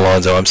 that's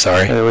Alonso. I'm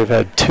sorry. We've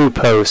had 2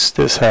 posts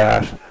this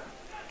half.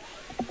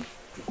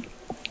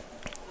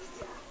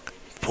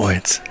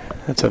 Boy,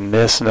 that's a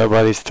miss.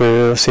 Nobody's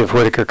through. Let's see if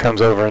Whitaker comes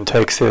over and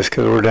takes this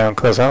because we're down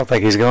close. I don't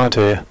think he's going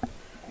to.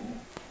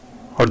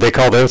 Or did they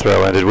call their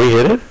throw in? Did we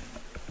hit it?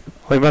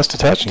 We must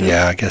have touched it.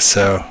 Yeah, I guess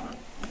so.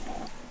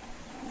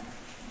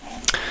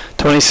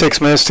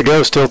 26 minutes to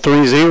go, still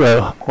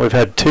 3-0. We've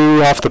had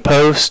 2 off the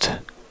post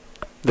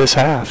this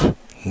half.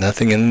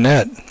 Nothing in the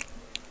net.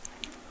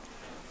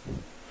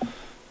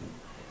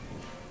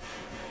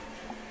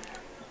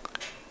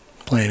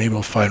 Playing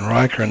able to find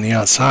Riker on the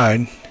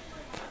outside.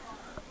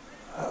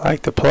 I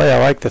like the play. I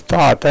like the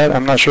thought.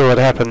 I'm not sure what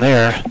happened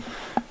there.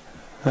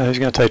 Who's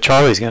going to take?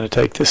 Charlie's going to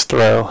take this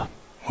throw.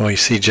 Well, you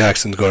see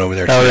Jackson's going over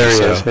there. Oh, there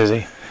he is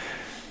he?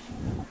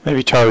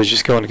 Maybe Charlie's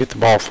just going to get the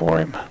ball for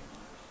him.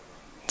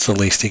 It's the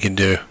least he can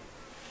do.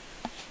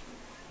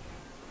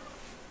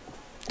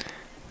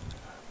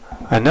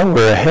 I know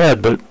we're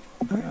ahead, but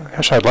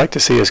gosh, I'd like to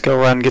see us go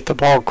around and get the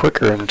ball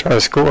quicker and try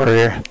to score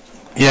here.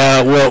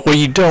 Yeah, well, what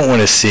you don't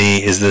want to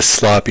see is this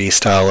sloppy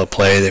style of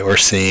play that we're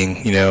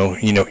seeing.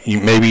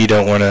 Maybe you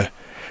don't want to.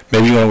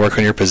 Maybe you want to work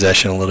on your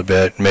possession a little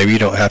bit. Maybe you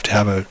don't have to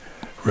have a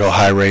real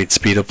high rate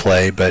speed of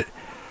play, but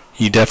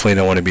you definitely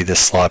don't want to be this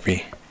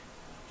sloppy.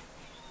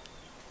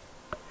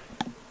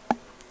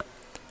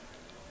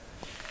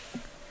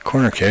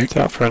 Corner kick. It's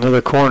out for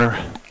another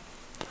corner.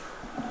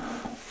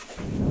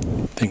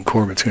 I think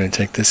Corbett's going to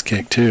take this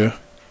kick too.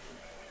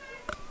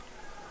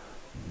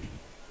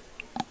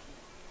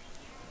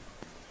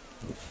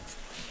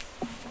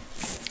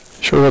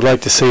 Sure would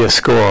like to see a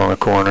score on a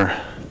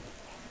corner.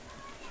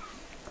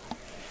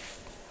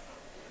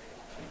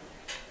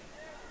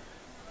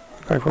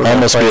 Like we're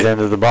almost right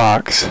into the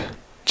box.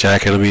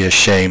 Jack, it'll be a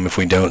shame if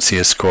we don't see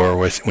a score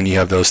when you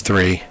have those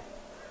three.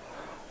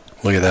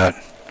 Look at that.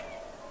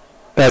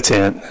 That's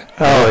it.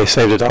 Oh, they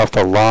saved it off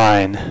the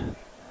line.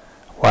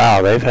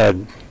 Wow, they've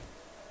had...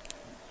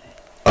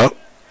 Oh,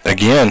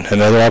 again,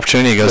 another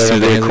opportunity goes through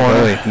the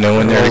corner. No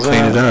one there to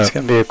clean it up. It's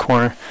going to be a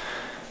corner.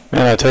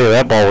 Man, I tell you,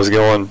 that ball was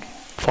going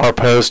far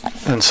post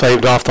and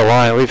saved off the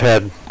line. We've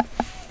had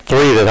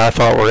 3 that I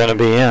thought were going to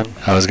be in.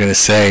 I was going to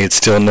say, it's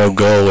still no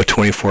goal with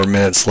 24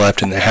 minutes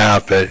left in the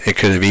half, but it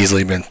could have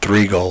easily been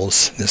 3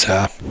 goals this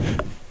half.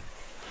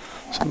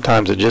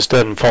 Sometimes it just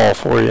doesn't fall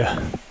for you.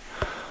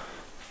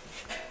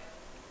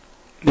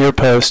 Near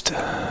post.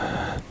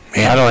 Man.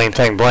 I don't even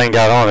think Blaine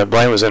got on it.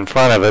 Blaine was in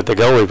front of it. The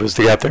goalie was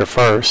got there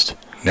first.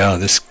 No,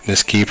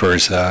 this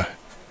keeper's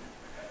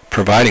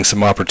providing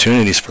some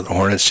opportunities for the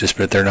Hornets, just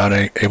but they're not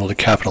able to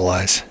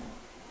capitalize.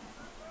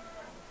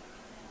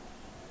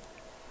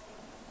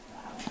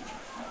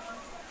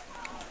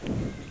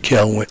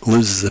 Kell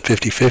loses the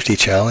 50-50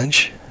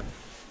 challenge.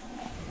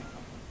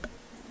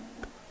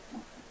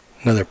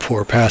 Another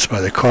poor pass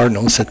by the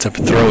Cardinals sets up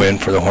a throw-in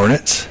for the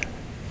Hornets.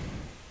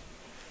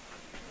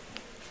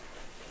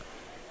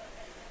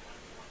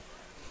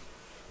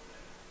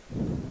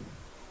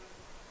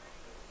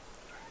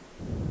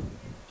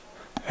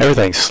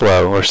 Everything's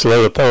slow. We're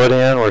slow to throw it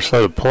in. We're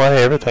slow to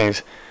play.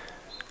 Everything's...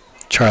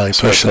 Charlie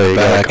pushing it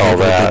back. All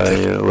that,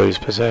 and you lose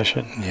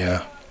possession.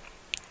 Yeah.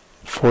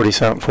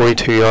 40-something,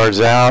 42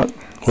 yards out.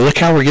 Well, look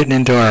how we're getting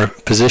into our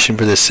position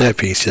for this set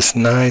piece. Just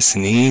nice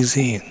and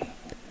easy.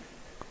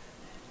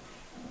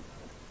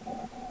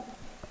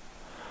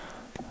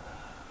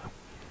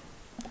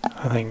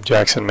 I think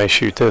Jackson may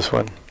shoot this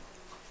one.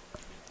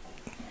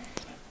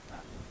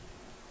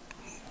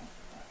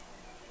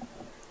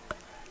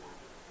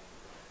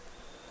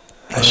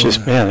 That's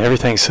just, man,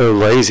 everything's so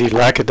lazy,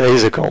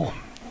 lackadaisical.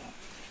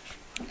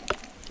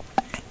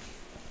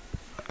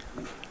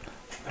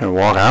 They're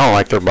walking. I don't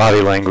like their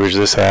body language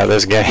this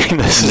game.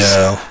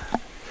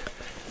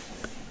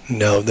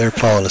 No, they're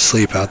falling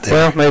asleep out there.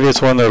 Well, maybe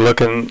it's when they're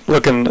looking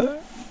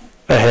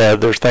ahead.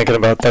 They're thinking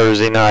about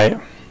Thursday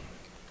night.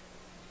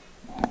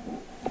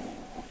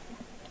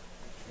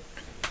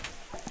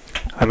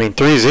 I mean,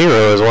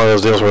 3-0 is one of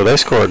those deals where they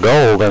score a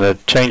goal and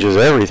it changes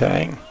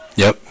everything.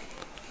 Yep.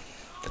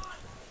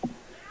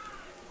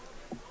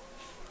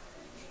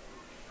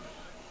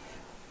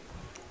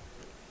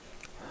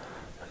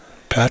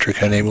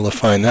 Patrick unable to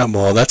find that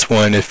ball. That's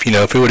one, if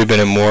it would have been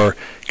a more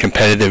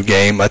competitive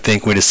game, I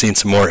think we'd have seen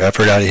some more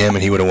effort out of him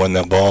and he would have won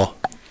that ball.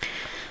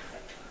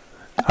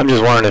 I'm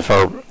just wondering if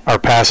our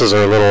passes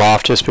are a little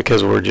off just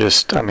because we're a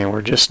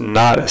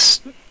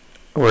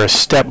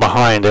step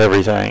behind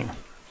everything.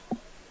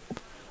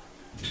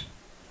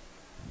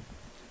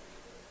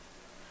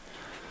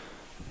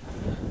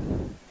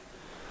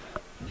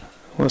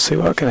 We'll see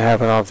what can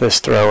happen off this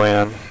throw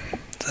in.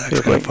 Zach's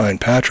going to find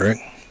Patrick.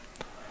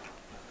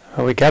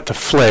 Well, we got the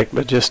flick,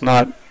 but just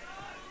not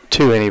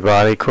to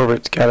anybody.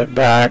 Corbett's got it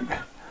back.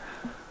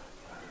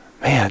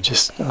 Man,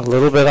 just a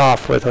little bit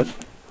off with it.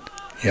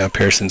 Yeah,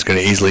 Pearson's going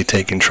to easily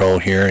take control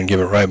here and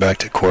give it right back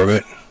to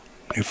Corbett,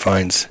 who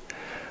finds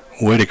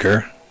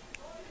Whitaker.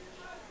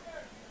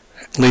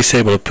 At least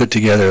able to put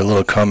together a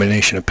little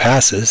combination of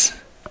passes.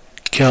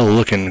 Kell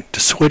looking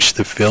to switch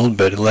the field,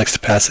 but elects to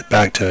pass it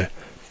back to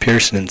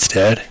Pearson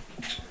instead.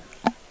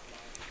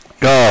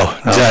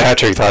 Oh, Zach.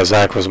 Patrick thought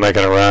Zach was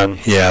making a run.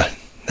 Yeah,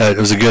 that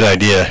was a good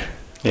idea.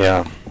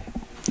 Yeah.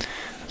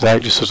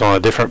 Zach just was on a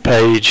different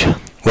page.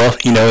 Well,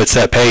 it's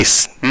that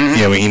pace.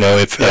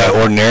 Mm-hmm.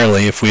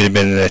 Ordinarily, if we'd have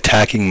been in an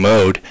attacking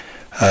mode,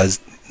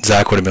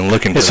 Zach would have been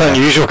looking for that. It's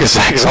unusual because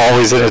Zach's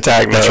always in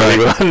attack mode. That's right.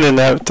 He wasn't in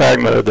that attack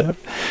mode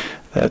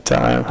that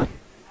time.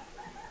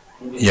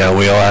 Yeah,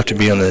 we all have to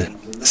be on the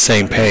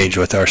same page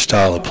with our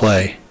style of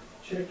play.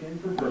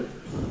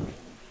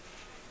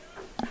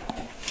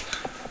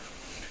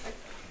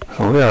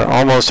 We are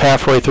almost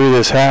halfway through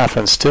this half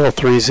and still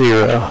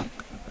 3-0.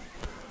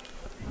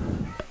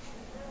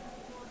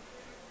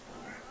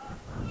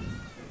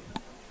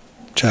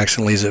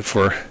 Jackson leaves it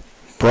for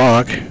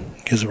Brock,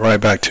 gives it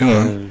right back to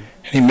him,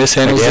 and he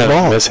mishandles the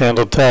ball.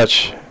 Mishandled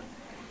touch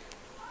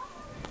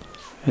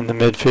in the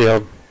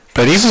midfield.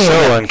 But even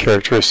so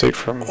uncharacteristic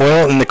from...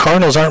 Well, and the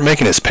Cardinals aren't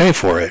making us pay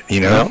for it,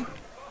 No.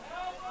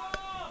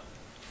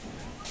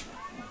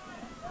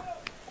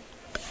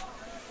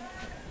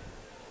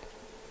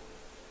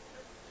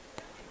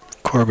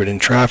 Corbett in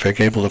traffic,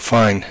 able to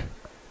find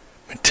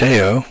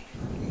Mateo,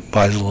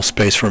 buys a little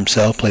space for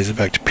himself, plays it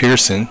back to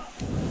Pearson.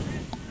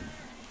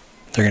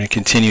 They're going to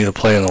continue to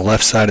play on the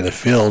left side of the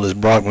field as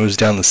Brock moves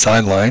down the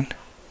sideline.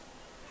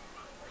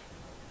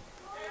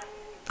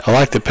 I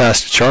like the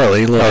pass to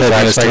Charlie. A little head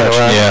on his touch.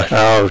 Yeah.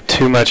 Oh,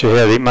 too much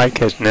ahead. He might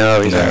catch.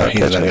 No, he's not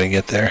going to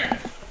get there.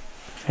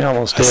 He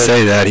almost did. I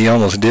say that. He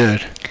almost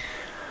did.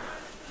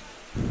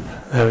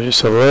 That was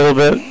just a little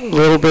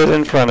bit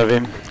in front of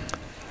him.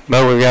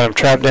 But we've got him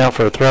trapped down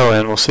for a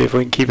throw-in. We'll see if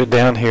we can keep it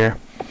down here.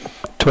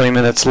 20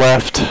 minutes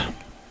left.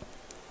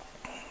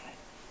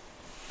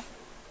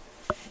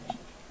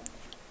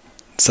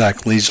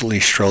 Zach leisurely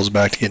strolls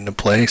back to get into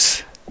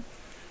place.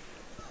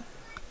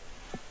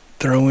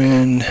 throw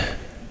in.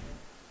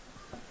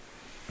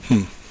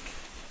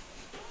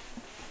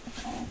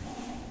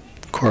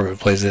 Corbett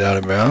plays it out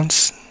of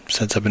bounds.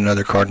 Sets up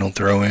another Cardinal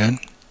throw in.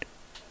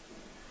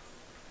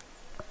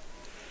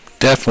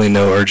 Definitely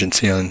no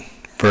urgency on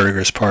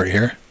Verdigris' part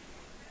here.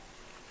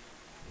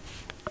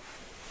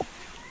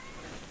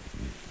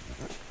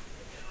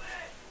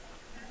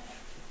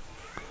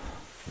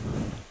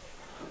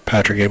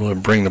 Patrick able to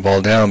bring the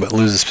ball down but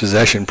loses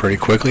possession pretty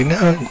quickly.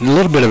 Now a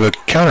little bit of a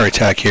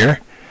counterattack here.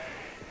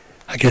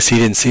 I guess he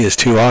didn't see his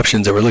two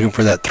options that were looking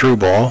for that through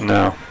ball.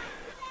 No.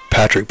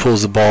 Patrick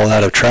pulls the ball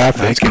out of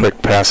traffic. Nice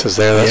quick passes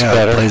there. That's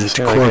better. Plays it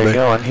to Corbett.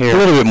 A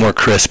little bit more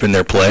crisp in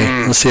their play.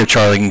 Let's see if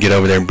Charlie can get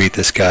over there and beat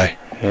this guy.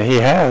 Yeah, he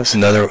has.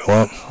 Another,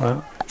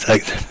 it's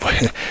like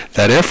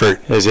that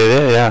effort. Is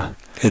it? Yeah.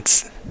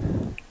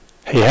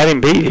 He had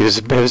him beat. He was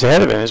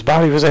ahead of him. His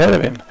body was ahead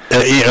of him.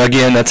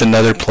 Again, that's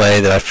another play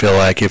that I feel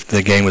like if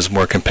the game was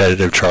more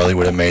competitive, Charlie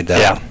would have made that.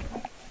 Yeah.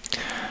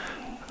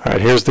 All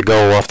right, here's the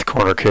goal off the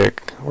corner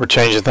kick. We're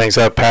changing things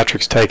up.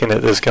 Patrick's taking it.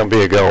 This is going to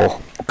be a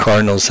goal.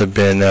 Cardinals have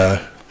been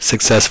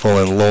successful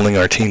in lulling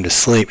our team to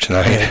sleep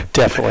tonight. They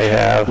definitely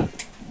have.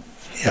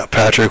 Yeah,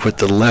 Patrick with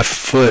the left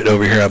foot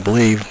over here, I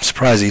believe. I'm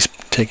surprised he's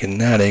taking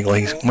that angle.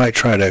 He might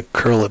try to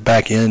curl it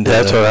back into.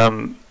 That's what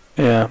I'm.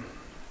 Yeah.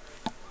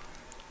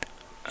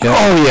 Yep.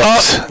 Oh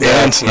yes,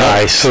 that's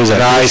nice.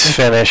 Nice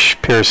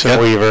finish, Pearson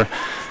Weaver.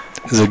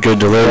 It was a good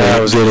delivery. Yeah,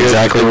 it was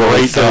exactly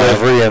great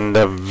delivery and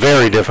a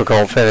very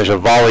difficult finish. A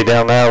volley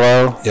down that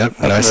low. Yep,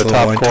 nice in the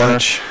top corner.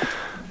 Touch.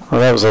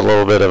 Well, that was a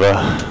little bit of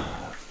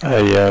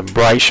a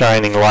bright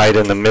shining light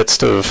in the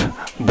midst of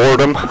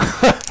boredom.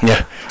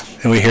 Yeah,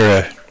 and we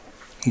hear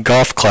a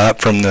golf clap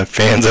from the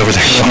fans over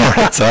there on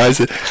our sides.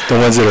 The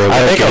ones that are awake.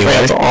 I think our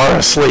fans are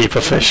asleep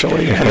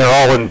officially, and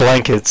they're all in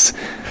blankets.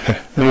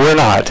 And we're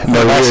not.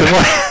 No,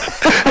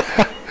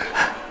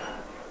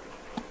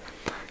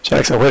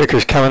 Jackson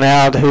Whitaker's coming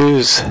out.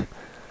 Who's?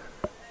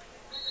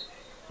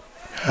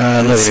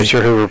 I'm not even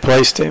sure who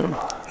replaced him.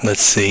 Let's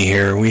see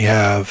here. We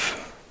have.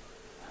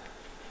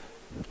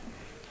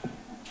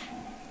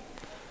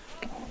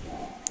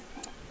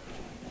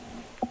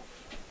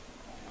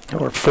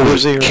 Or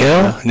Forzi.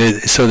 Kill?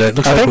 So that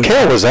looks I like think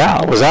Kill was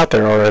out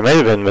there already. It may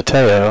have been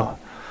Mateo.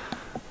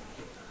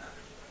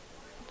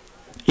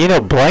 You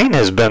know, Blaine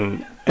has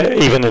been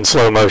even in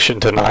slow motion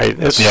tonight.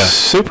 It's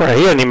super.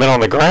 He hadn't even been on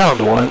the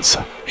ground once.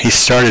 He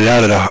started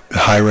out at a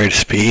high rate of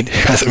speed.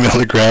 Hasn't been on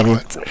the ground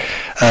once.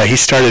 He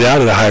started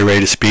out at a high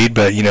rate of speed,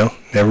 but you know,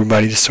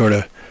 everybody just sort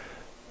of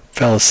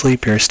fell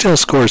asleep here. Still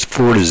scores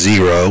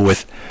 4-0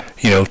 with,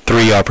 you know,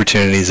 3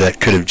 opportunities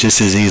that could have just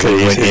as easily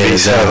went in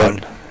as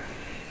out.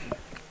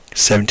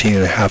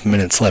 17.5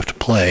 minutes left to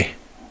play.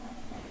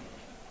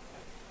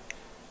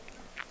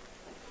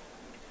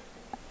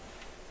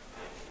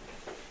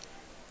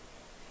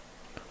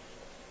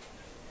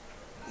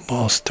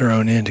 Ball's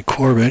thrown into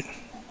Corbett.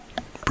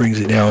 Brings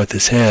it down with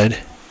his head.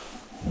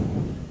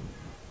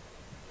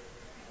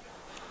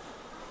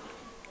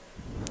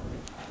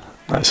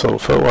 Nice little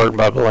footwork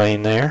by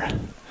Blaine there.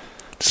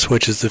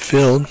 Switches the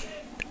field.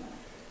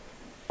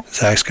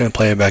 Zach's going to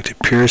play it back to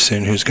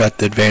Pearson, who's got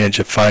the advantage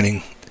of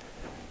finding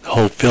the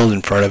whole field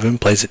in front of him.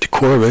 Plays it to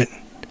Corbett.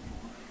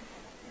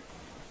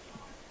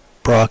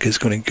 Brock is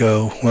going to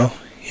go, well,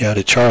 yeah,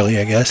 to Charlie,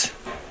 I guess.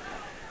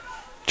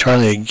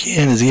 Charlie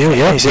again, is he?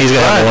 Yeah, he's going to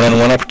have a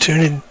one-on-one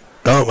opportunity.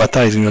 Oh, I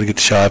thought he was going to get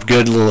the shot.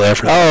 Good little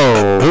effort.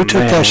 Oh, who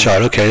took that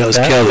shot? Okay, that was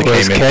Kale that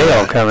came in.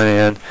 Kale coming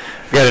in.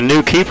 We got a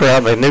new keeper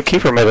out. The new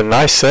keeper made a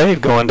nice save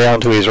going down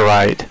to his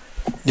right.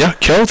 Yeah,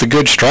 Kale with a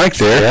good strike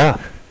there.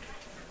 Yeah.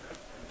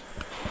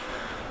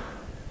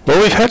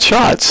 Well, we've had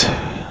shots.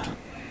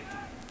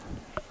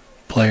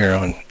 Player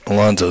on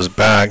Alonzo's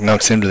back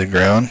knocks him to the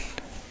ground.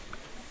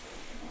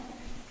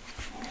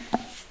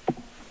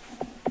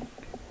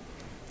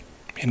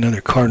 Another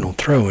Cardinal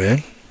throw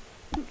in.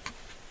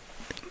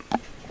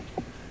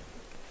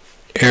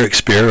 Eric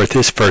Spear with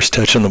his first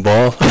touch on the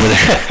ball over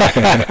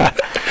there.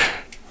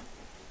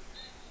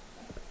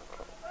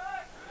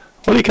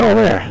 What do you call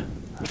there?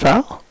 A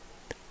foul?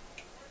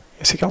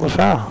 Yes, he called a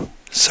foul.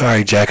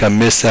 Sorry, Jack, I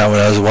missed that when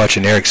I was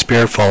watching Eric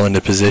Spear fall into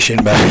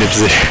position, back into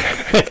position.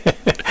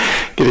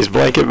 Get his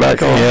blanket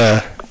back on.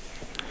 Yeah.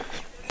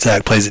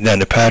 Zach plays it down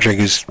to Patrick,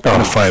 who's going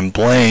to find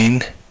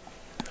Blaine.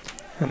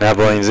 And now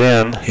Blaine's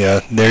in.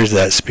 Yeah, there's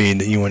that speed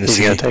that you want to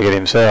see. He's going to take it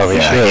himself. He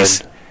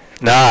should.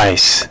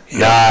 Nice. Yeah.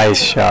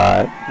 Nice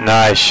shot.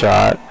 Nice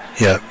shot.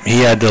 Yeah, he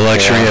had the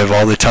luxury of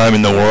all the time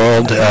in the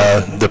world.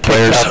 The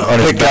players on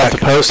his back. Picked out the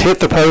post, hit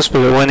the post,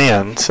 but it went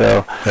in.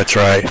 So that's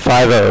right.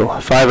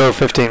 5-0. 5-0,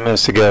 15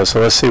 minutes to go. So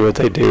let's see what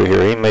they do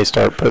here. He may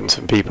start putting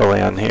some people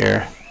in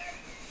here.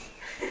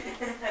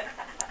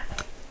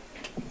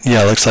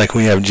 Yeah, looks like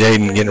we have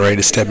Jaden getting ready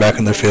to step back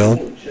on the field.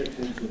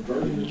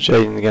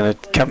 Jaden's going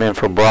to come in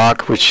for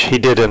Brock, which he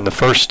did in the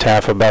first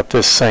half about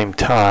this same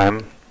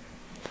time.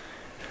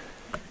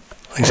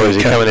 Or is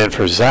he coming in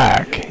for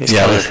Zach? He's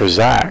coming in for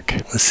Zach.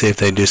 Let's see if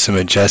they do some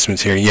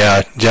adjustments here.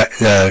 Yeah,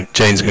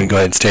 Jaden's going to go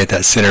ahead and stay at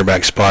that center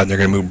back spot, and they're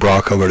going to move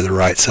Brock over to the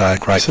right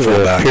side, right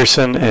fullback.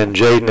 Pearson and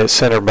Jaden at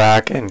center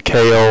back, and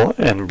Cale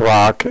and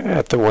Brock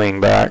at the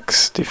wing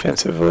backs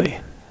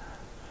defensively.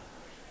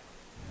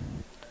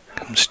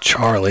 Comes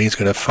Charlie. He's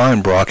going to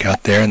find Brock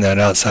out there in that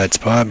outside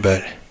spot,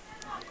 but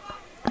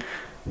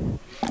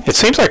it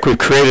seems like we've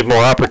created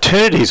more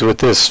opportunities with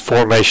this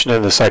formation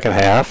in the second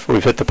half.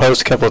 We've hit the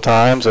post a couple of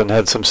times and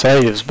had some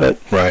saves, but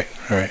right.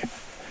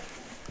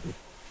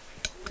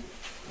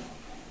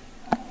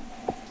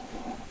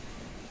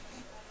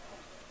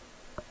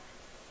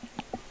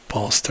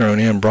 Ball's thrown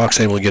in. Brock's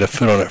able to get a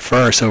foot on it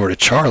first over to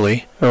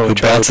Charlie, who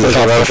bounces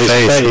off the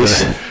face of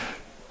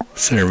the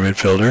center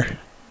midfielder.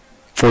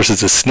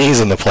 Forces a sneeze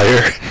on the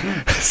player.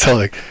 So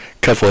like a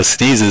couple of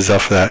sneezes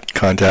off of that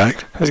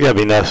contact. There's got to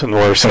be nothing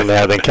worse than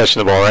that than catching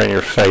the ball right in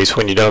your face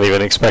when you don't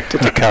even expect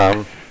it to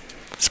come.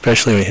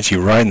 Especially when it hits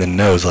you right in the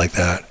nose like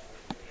that.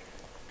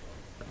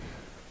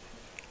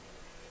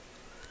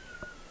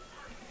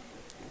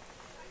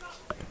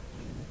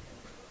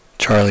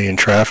 Charlie in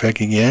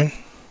traffic again.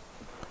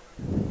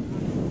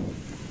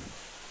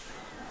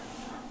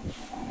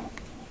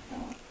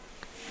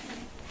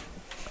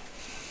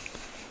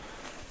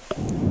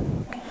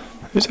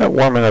 Who's that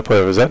warming up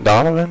with? Is that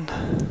Donovan?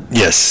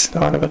 Yes.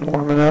 Donovan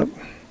warming up?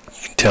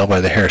 You can tell by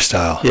the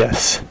hairstyle.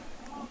 Yes.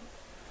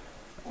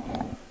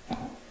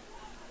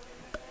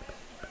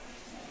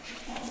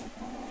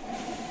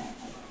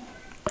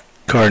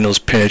 Cardinals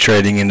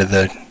penetrating into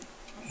the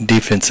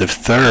defensive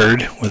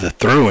third with a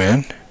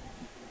throw-in.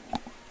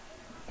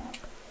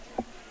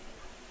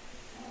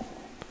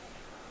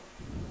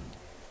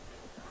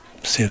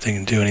 See if they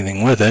can do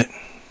anything with it.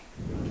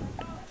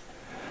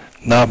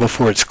 Not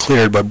before it's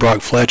cleared by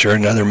Brock Fletcher.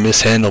 Another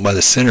mishandle by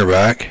the center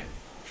back.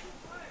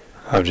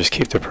 I'll just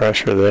keep the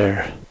pressure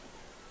there.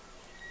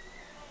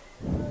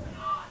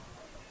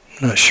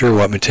 Not sure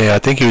what Mateo. I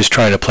think he was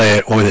trying to play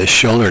it with his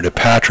shoulder to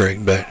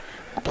Patrick, but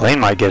Blaine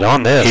might get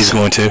on this. He's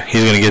going to.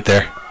 He's going to get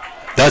there.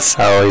 That's.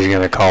 Oh, he's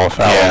going to call a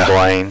foul on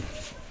Blaine.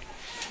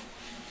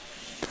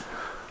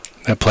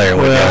 That player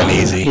went down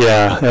easy.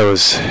 Yeah, that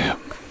was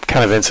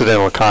kind of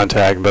incidental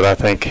contact, but I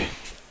think.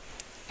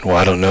 Well,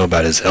 I don't know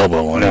about his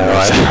elbow on it. No,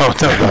 I don't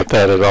know about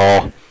that at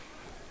all.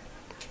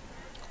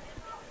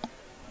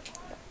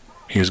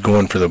 He was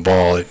going for the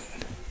ball.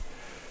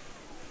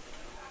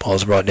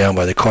 Ball's brought down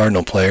by the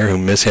Cardinal player who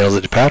mishandles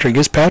it to Patrick.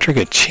 Gives Patrick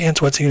a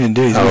chance. What's he going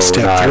to do? He's going to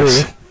step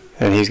through.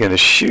 And he's going to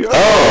shoot.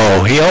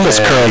 Oh, he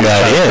almost curled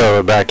that in.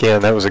 Throw it back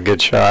in. That was a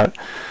good shot.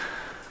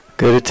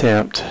 Good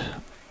attempt.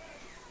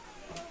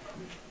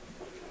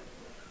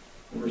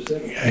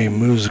 Yeah, he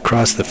moves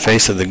across the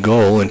face of the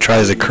goal and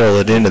tries to curl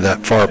it into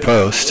that far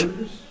post.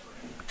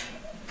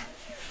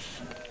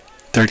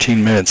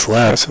 13 minutes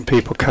left. Got some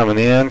people coming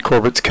in.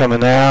 Corbett's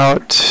coming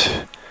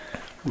out.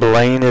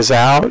 Blaine is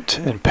out.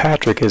 And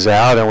Patrick is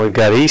out. And we've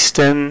got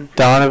Easton,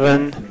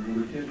 Donovan.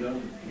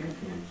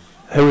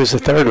 Who was the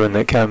third one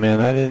that came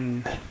in? I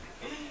didn't.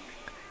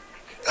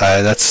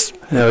 That's.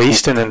 No,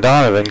 Easton and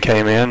Donovan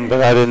came in,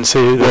 but I didn't see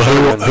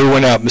who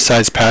went out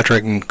besides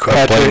Patrick and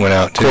Blaine went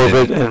out too.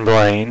 Corbett and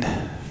Blaine.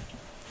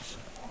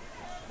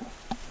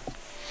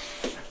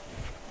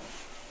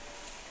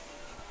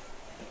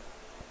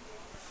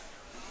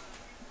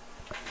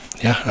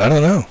 Yeah, I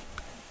don't know.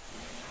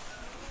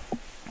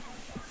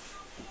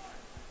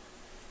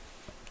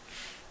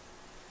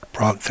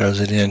 Brock throws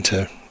it in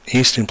to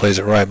Easton, plays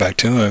it right back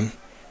to him.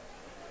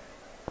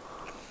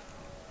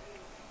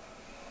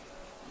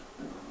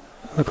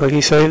 Looked like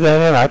he saved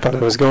that in. I thought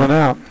it was going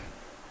out.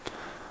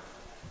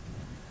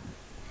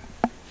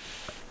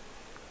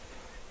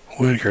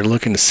 Whitaker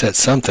looking to set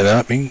something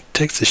up. He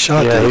takes the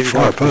shot to the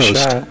far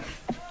post.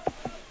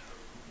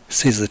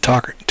 Sees the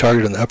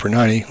target on the upper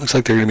 90. Looks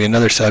like there's going to be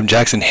another sub.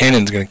 Jackson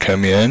Hannon's going to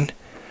come in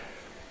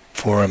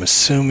for, I'm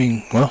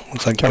assuming, well,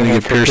 looks like he's going to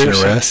give Pearson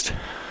a rest.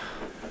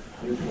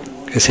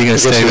 Is he going to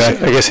stay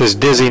back? I guess his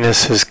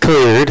dizziness is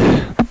cleared.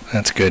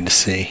 That's good to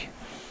see.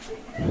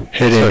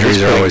 Head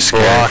injuries are always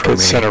scary for me.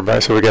 Center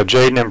back. So we got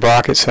Jaden and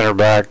Brock at center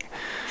back.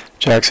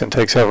 Jackson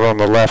takes over on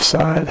the left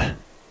side.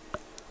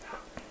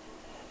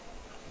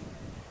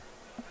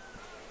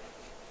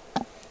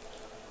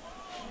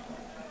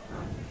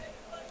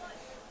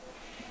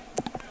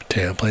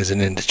 Taylor plays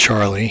it into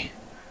Charlie.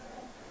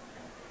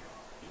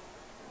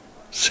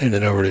 Send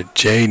it over to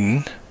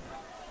Jaden.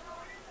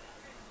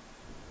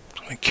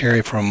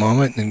 Carry for a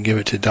moment and then give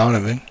it to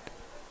Donovan.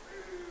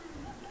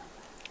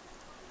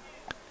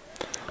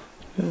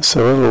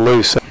 So a little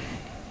loose.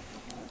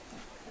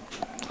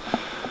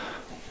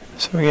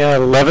 So we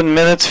got 11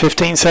 minutes,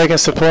 15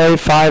 seconds to play,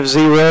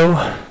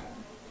 5-0.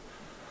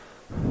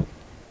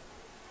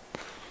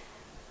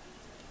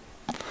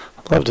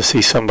 I'd love to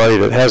see somebody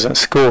that hasn't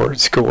scored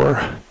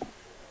score.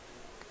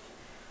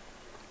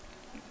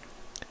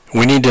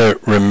 We need to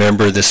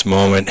remember this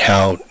moment,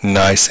 how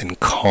nice and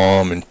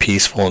calm and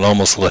peaceful and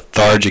almost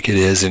lethargic it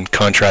is, and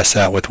contrast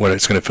that with what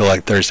it's going to feel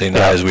like Thursday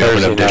night as we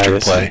open up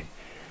district play.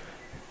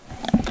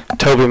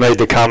 Toby made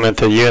the comment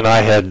that you and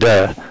I had,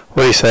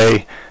 what do you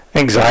say,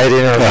 anxiety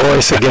in our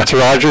voice against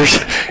Rogers.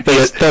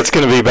 That's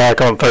going to be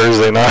back on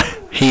Thursday night.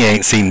 He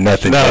ain't seen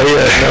nothing No,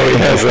 yet. he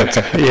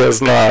hasn't. He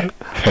has not.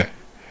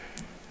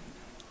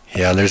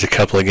 Yeah, there's a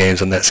couple of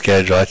games on that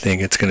schedule. I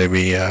think it's going to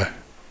be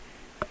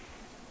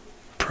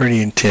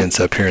pretty intense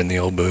up here in the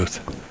old booth.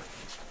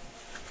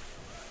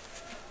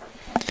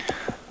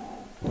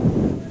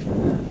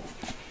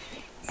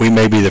 We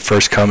may be the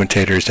first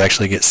commentators to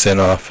actually get sent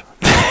off.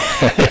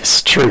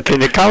 It's true. Can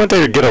the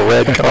commentator get a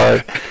red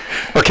card?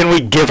 Or can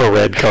we give a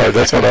red card?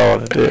 That's what I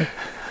want to do.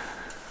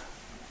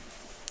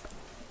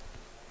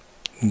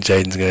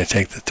 Jaden's going to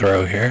take the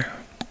throw here.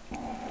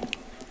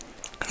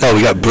 Oh,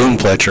 we got Boone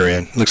Fletcher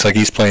in. Looks like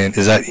he's playing.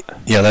 Is that?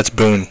 Yeah, that's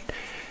Boone.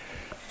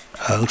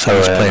 Looks like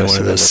he's playing one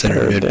of those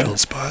center midfield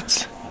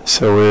spots.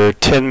 So we're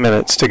 10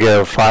 minutes to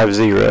go,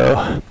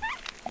 5-0.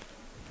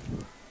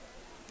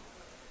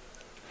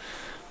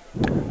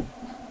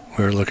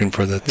 We're looking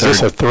for the Is third.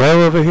 this a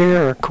throw over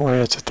here, or Corey?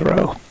 It's a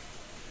throw.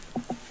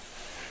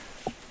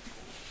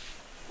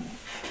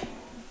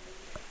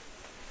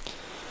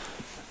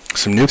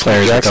 Some new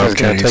players with Jackson's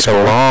going opportunity to to take a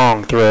score.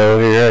 long throw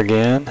here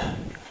again.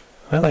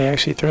 Well, he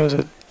actually throws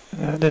it.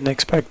 I didn't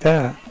expect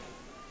that.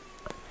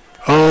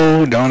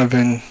 Oh,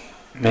 Donovan.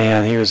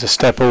 Man, he was a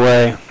step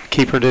away.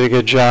 Keeper did a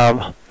good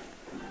job.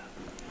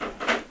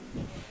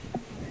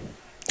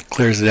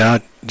 Clears it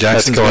out.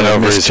 Jackson's That's going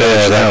over his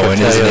head. that I one,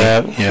 can tell you isn't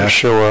that he? Yeah. for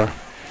sure.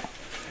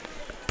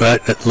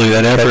 But look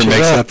at that effort. Catches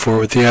Makes up. up for it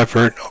with the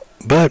effort.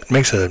 But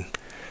makes one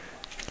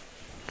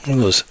of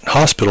those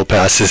hospital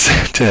passes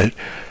to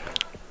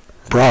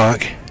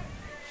Brock.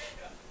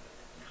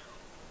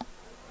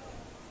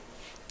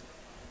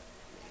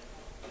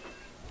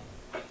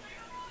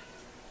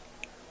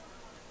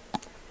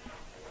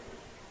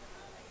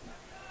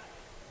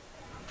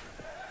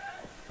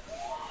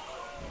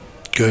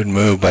 Good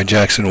move by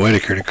Jackson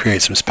Whitaker to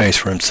create some space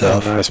for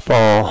himself. Nice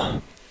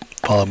ball.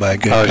 Followed by a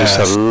good Oh, pass.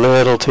 just a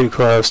little too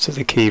close to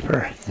the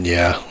keeper.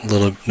 Yeah, a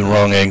little the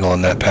wrong angle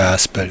on that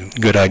pass, but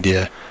good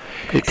idea.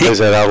 He plays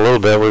that out a little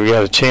bit. We've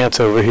got a chance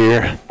over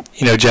here.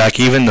 You know, Jack,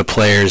 even the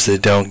players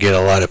that don't get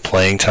a lot of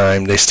playing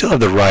time, they still have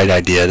the right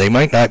idea. They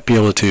might not be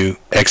able to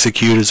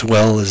execute as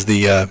well as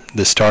the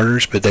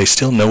starters, but they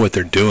still know what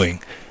they're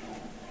doing.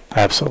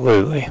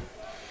 Absolutely.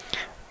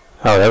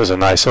 Oh, that was a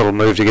nice little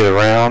move to get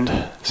around.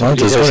 Well,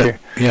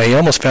 yeah, he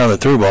almost found the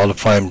through ball to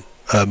find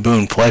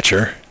Boone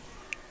Fletcher.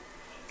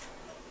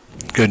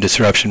 Good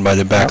disruption by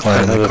the back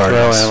line of the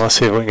Cardinals. Let's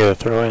see if we can get a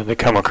throw in to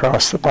come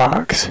across the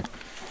box.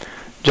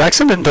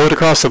 Jackson didn't throw it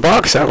across the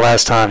box that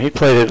last time. He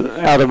played it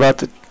out about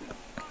the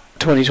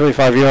 20,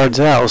 25 yards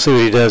out. We'll see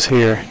what he does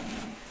here.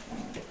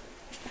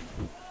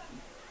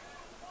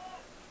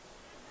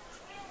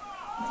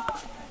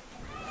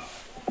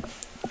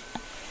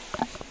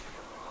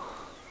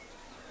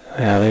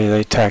 Yeah,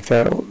 they tacked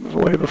that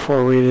way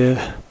before we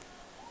did.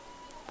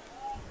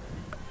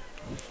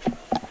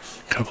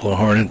 Couple of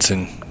Hornets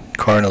and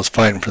Cardinals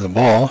fighting for the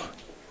ball.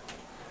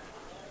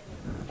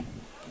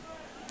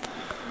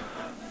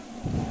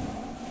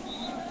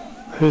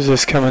 Who's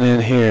this coming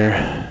in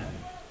here?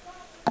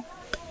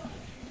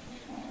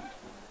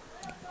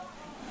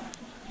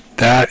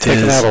 That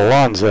Taking is, out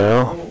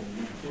Alonzo.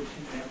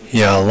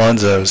 yeah,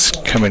 Alonzo's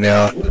coming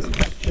out.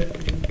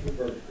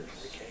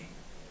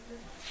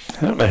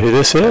 I don't know who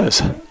this is.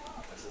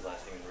 What's his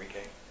last name, Enrique?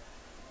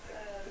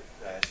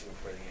 I asked him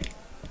before the game.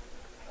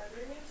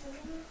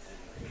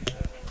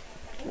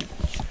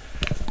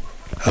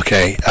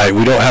 Okay,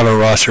 we don't have a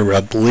roster, but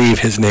I believe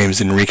his name's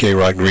Enrique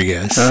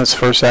Rodriguez. That's the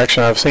first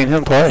action I've seen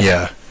him play.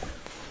 Yeah.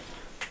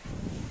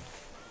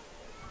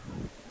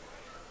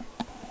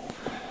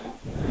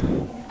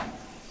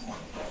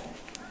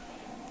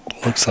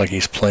 Looks like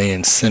he's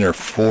playing center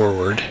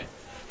forward.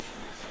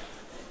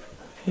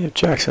 Yeah,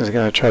 Jackson's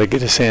going to try to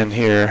get us in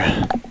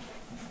here.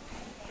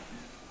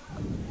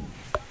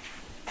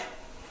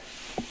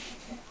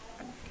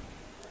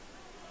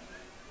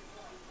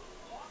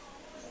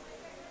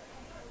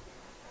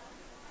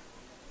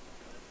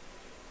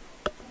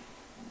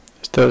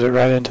 Just throws it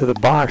right into the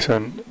box,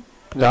 and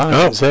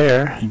Donovan's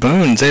there.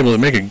 Boone's able to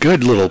make a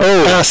good little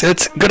pass.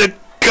 It's going to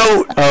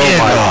go in. Oh,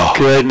 my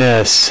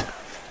goodness.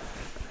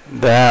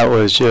 That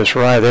was just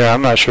right there.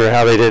 I'm not sure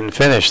how they didn't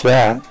finish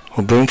that.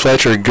 Well, Boone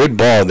Fletcher, a good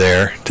ball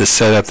there to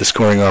set up the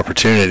scoring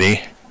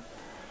opportunity.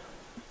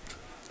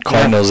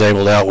 Cardinals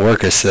able to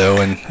outwork us, though.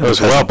 And It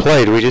was well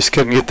played. We just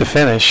couldn't get the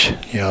finish.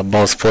 Yeah,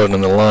 ball's floating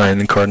on the line,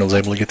 and Cardinals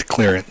able to get the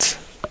clearance.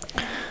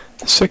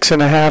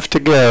 6.5 to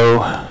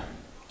go.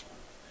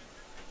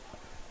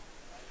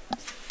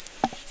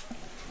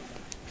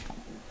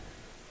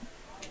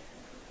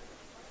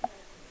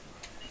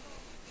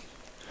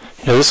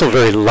 Yeah, this will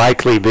very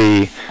likely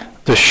be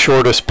the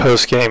shortest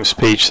post-game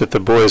speech that the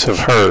boys have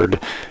heard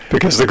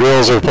because the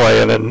girls are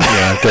playing. And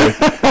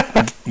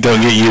Yeah,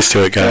 don't get used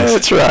to it, guys.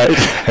 That's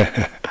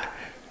right.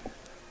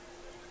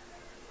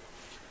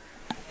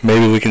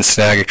 Maybe we can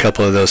snag a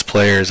couple of those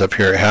players up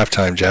here at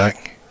halftime,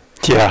 Jack.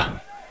 Yeah.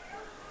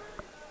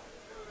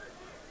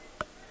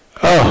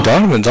 Oh, Oh,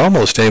 Donovan's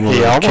almost able he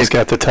to almost kick.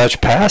 got the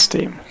touch past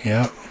him.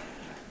 Yeah.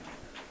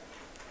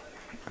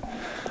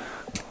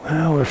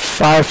 Well, we're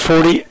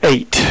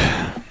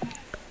 5:48.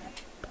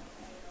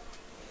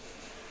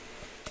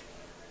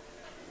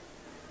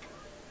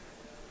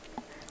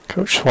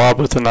 Coach Schwab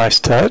with a nice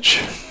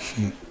touch.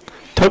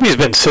 Toby's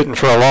been sitting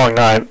for a long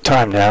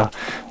time now.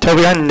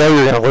 Toby, I know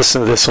you're going to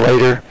listen to this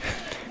later.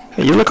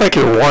 You look like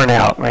you're worn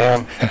out,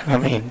 man. I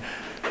mean,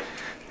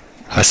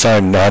 I saw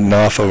him nodding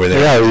off over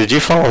there. yeah, did you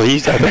fall? I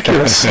think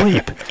you're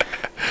asleep.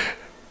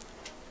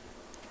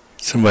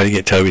 Somebody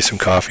get Toby some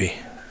coffee.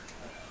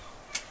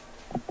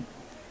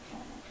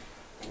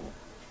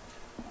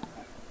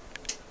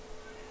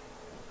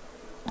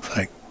 Looks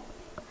like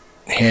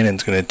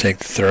Hannon's going to take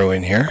the throw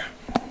in here.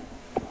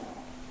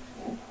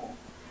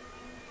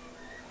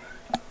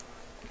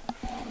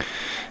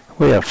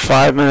 We have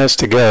 5 minutes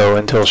to go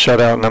until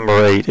shutout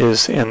number 8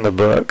 is in the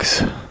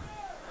books.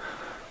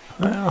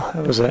 Well,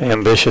 it was an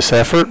ambitious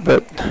effort,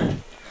 but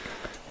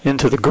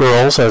into the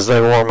girls as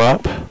they warm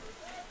up.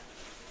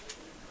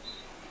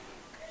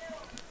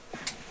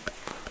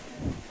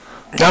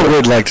 I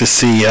would like to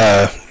see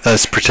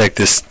us protect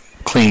this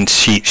clean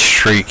sheet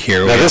streak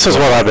here. Now, this is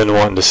what I've been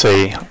wanting to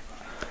see.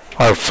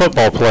 Our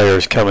football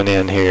players coming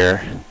in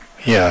here.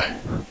 Yeah.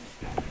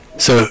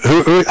 So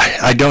who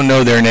I don't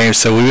know their names,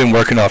 so we've been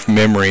working off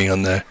memory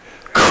on the.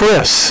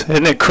 Chris,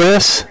 isn't it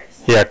Chris?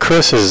 Yeah,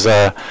 Chris is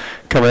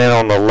coming in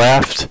on the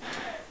left,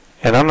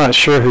 and I'm not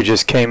sure who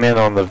just came in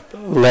on the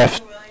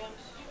left.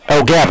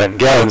 Oh, Gavin.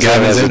 Gavin's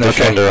in as a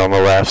defender on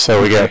the left,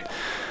 so we got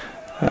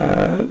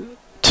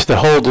the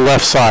whole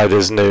left side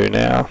is new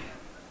now.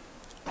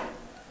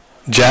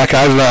 Jack,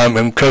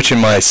 I'm coaching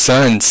my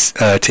son's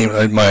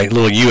team, my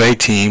little UA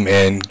team,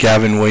 and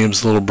Gavin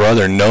Williams' little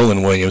brother,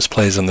 Nolan Williams,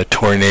 plays on the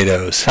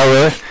Tornadoes. Oh,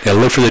 really? Yeah,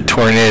 look for the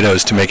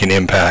Tornadoes to make an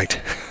impact.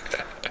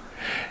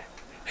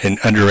 And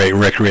underrate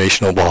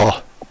recreational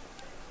ball.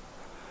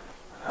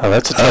 Oh,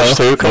 that's a touch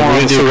too. Come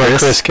on, see what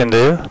Chris can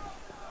do.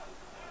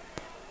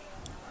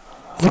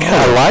 Look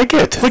at I like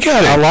it. Look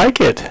at it. I like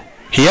it.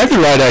 He had the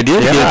right idea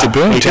to get it to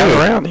Boone, he too. got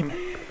around him.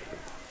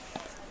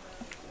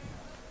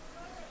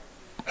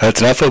 That's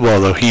not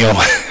football, though. He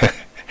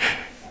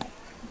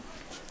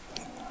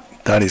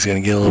thought he's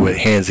going to get a little bit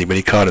handsy, but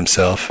he caught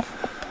himself.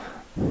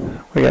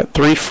 We got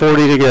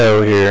 3:40 to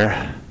go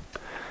here.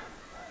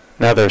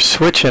 Now they're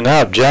switching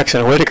up.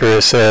 Jackson Whitaker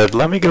has said,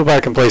 let me go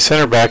back and play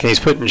center back, and he's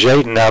putting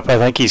Jaden up. I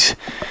think he's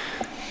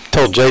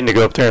told Jaden to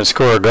go up there and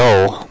score a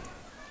goal.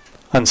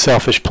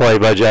 Unselfish play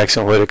by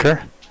Jackson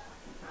Whitaker.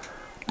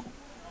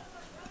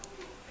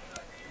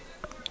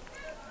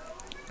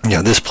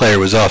 Yeah, this player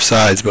was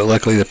offsides, but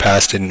luckily the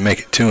pass didn't make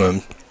it to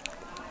him.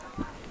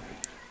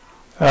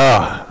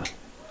 Oh.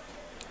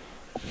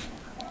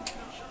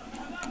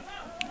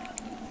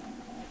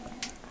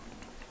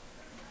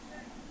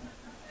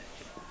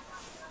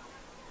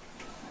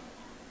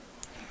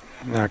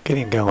 Now get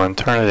him going.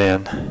 Turn it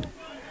in.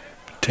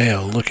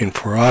 Dale looking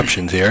for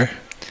options here.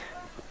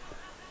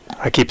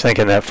 I keep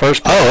thinking that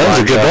first. Oh, that was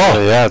a good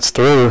ball. Yeah, it's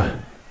through.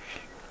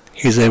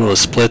 He's able to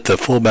split the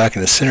fullback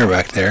and the center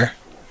back there.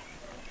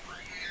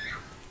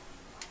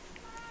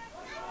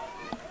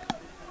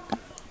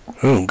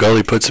 Ooh,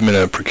 goalie puts him in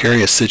a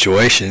precarious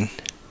situation.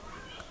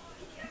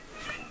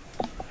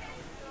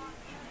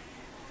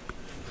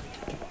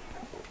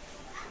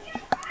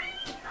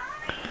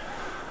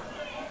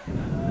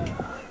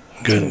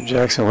 Good.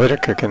 Jackson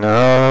Whitaker can.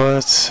 Oh,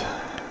 that's.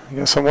 You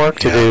got some work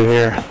to do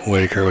here.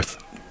 Whitaker with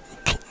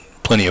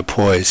plenty of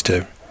poise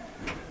to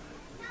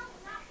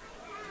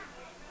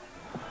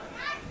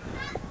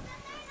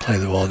play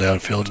the ball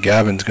downfield.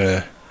 Gavin's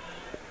gonna.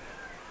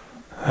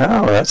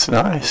 Oh, that's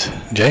nice.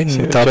 Jaden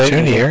with the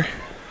opportunity here.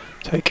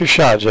 Take your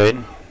shot,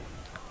 Jaden.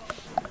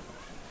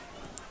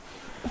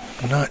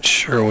 I'm not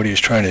sure what he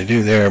was trying to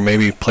do there.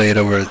 Maybe play it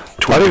over I toward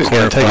thought he the was corner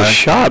going to take flag. a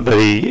shot, but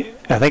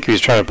I think he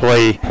was trying to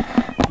play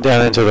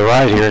down into the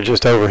right here and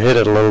just overhit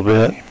it a little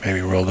bit.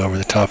 Maybe rolled over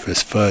the top of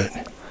his foot.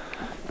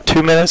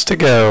 2 minutes to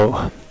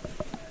go.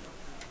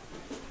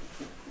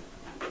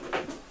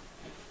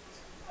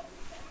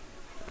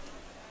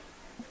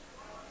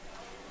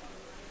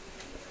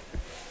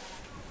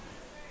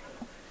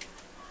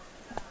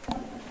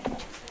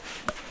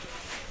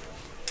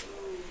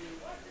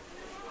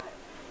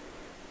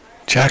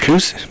 Jack,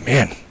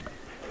 man,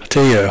 I'll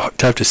tell you a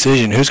tough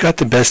decision. Who's got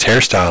the best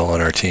hairstyle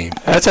on our team?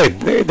 That's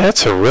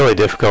a really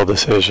difficult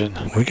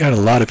decision. We got a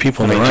lot of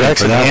people in the running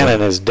Jackson for that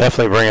Hannon one. is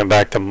definitely bringing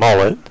back the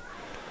mullet.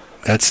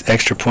 That's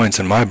extra points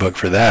in my book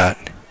for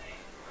that.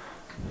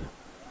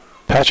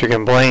 Patrick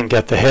and Blaine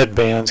got the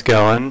headbands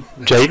going.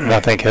 Jaden, I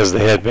think, has the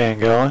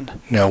headband going.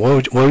 Now,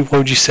 what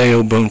would you say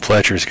old Boone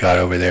Fletcher's got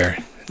over there?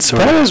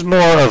 That is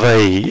more of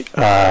a,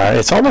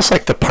 it's almost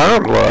like the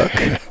perm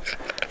look.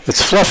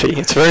 It's fluffy.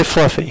 It's very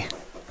fluffy.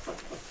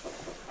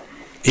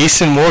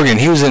 Easton Morgan,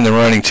 he was in the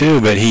running too,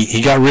 but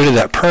he got rid of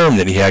that perm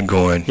that he had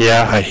going.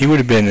 Yeah. He would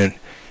have been in.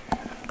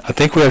 I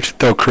think we have to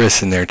throw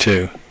Chris in there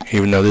too,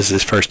 even though this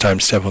is his first time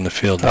step on the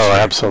field. Oh,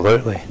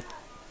 absolutely.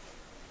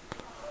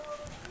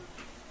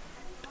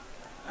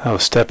 Oh,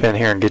 step in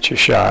here and get your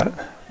shot.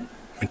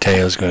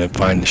 Mateo's going to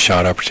find the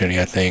shot opportunity,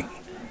 I think.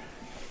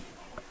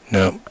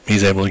 No,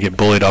 he's able to get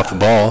bullied off the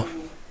ball.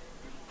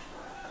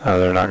 Oh,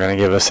 they're not going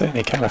to give us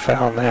any kind of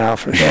foul now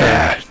for sure.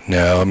 Yeah,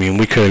 no, I mean,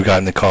 we could have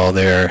gotten the call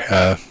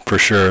there for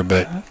sure,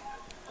 but...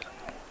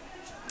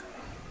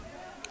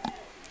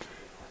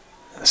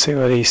 Let's see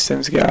what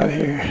Easton's got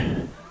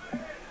here.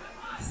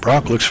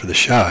 Brock looks for the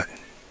shot.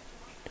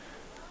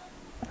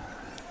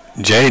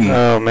 Jaden.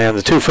 Oh, man,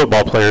 the two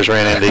football players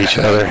ran into each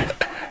other.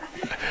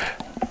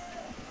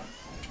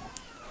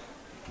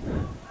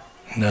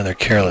 Another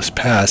careless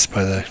pass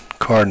by the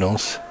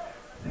Cardinals.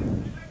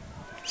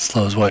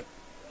 Slows what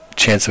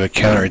chance of a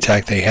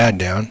counterattack they had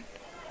down.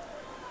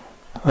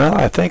 Well,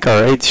 I think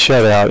our 8th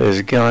shutout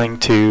is going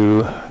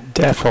to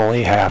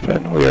definitely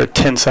happen. We are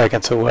 10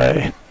 seconds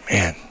away.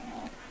 Man.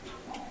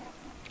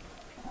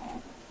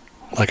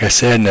 Like I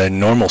said, in a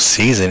normal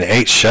season,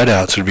 8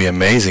 shutouts would be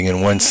amazing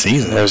in one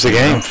season. There's the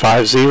game,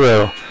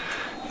 5-0.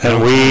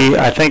 And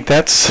I think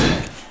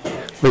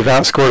we've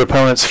outscored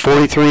opponents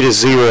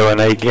 43-0 in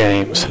 8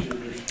 games.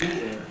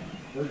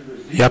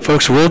 Yeah,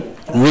 folks, we'll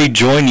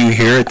rejoin you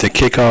here at the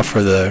kickoff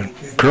for the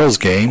girls'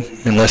 game,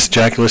 unless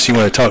you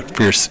want to talk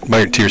to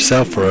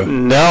yourself for a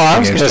No, I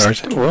was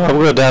just, well,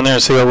 we'll go down there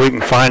and see what we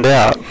can find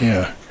out.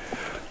 Yeah.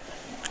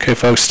 Okay,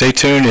 folks, stay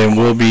tuned, and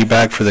we'll be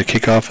back for the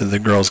kickoff of the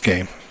girls'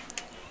 game.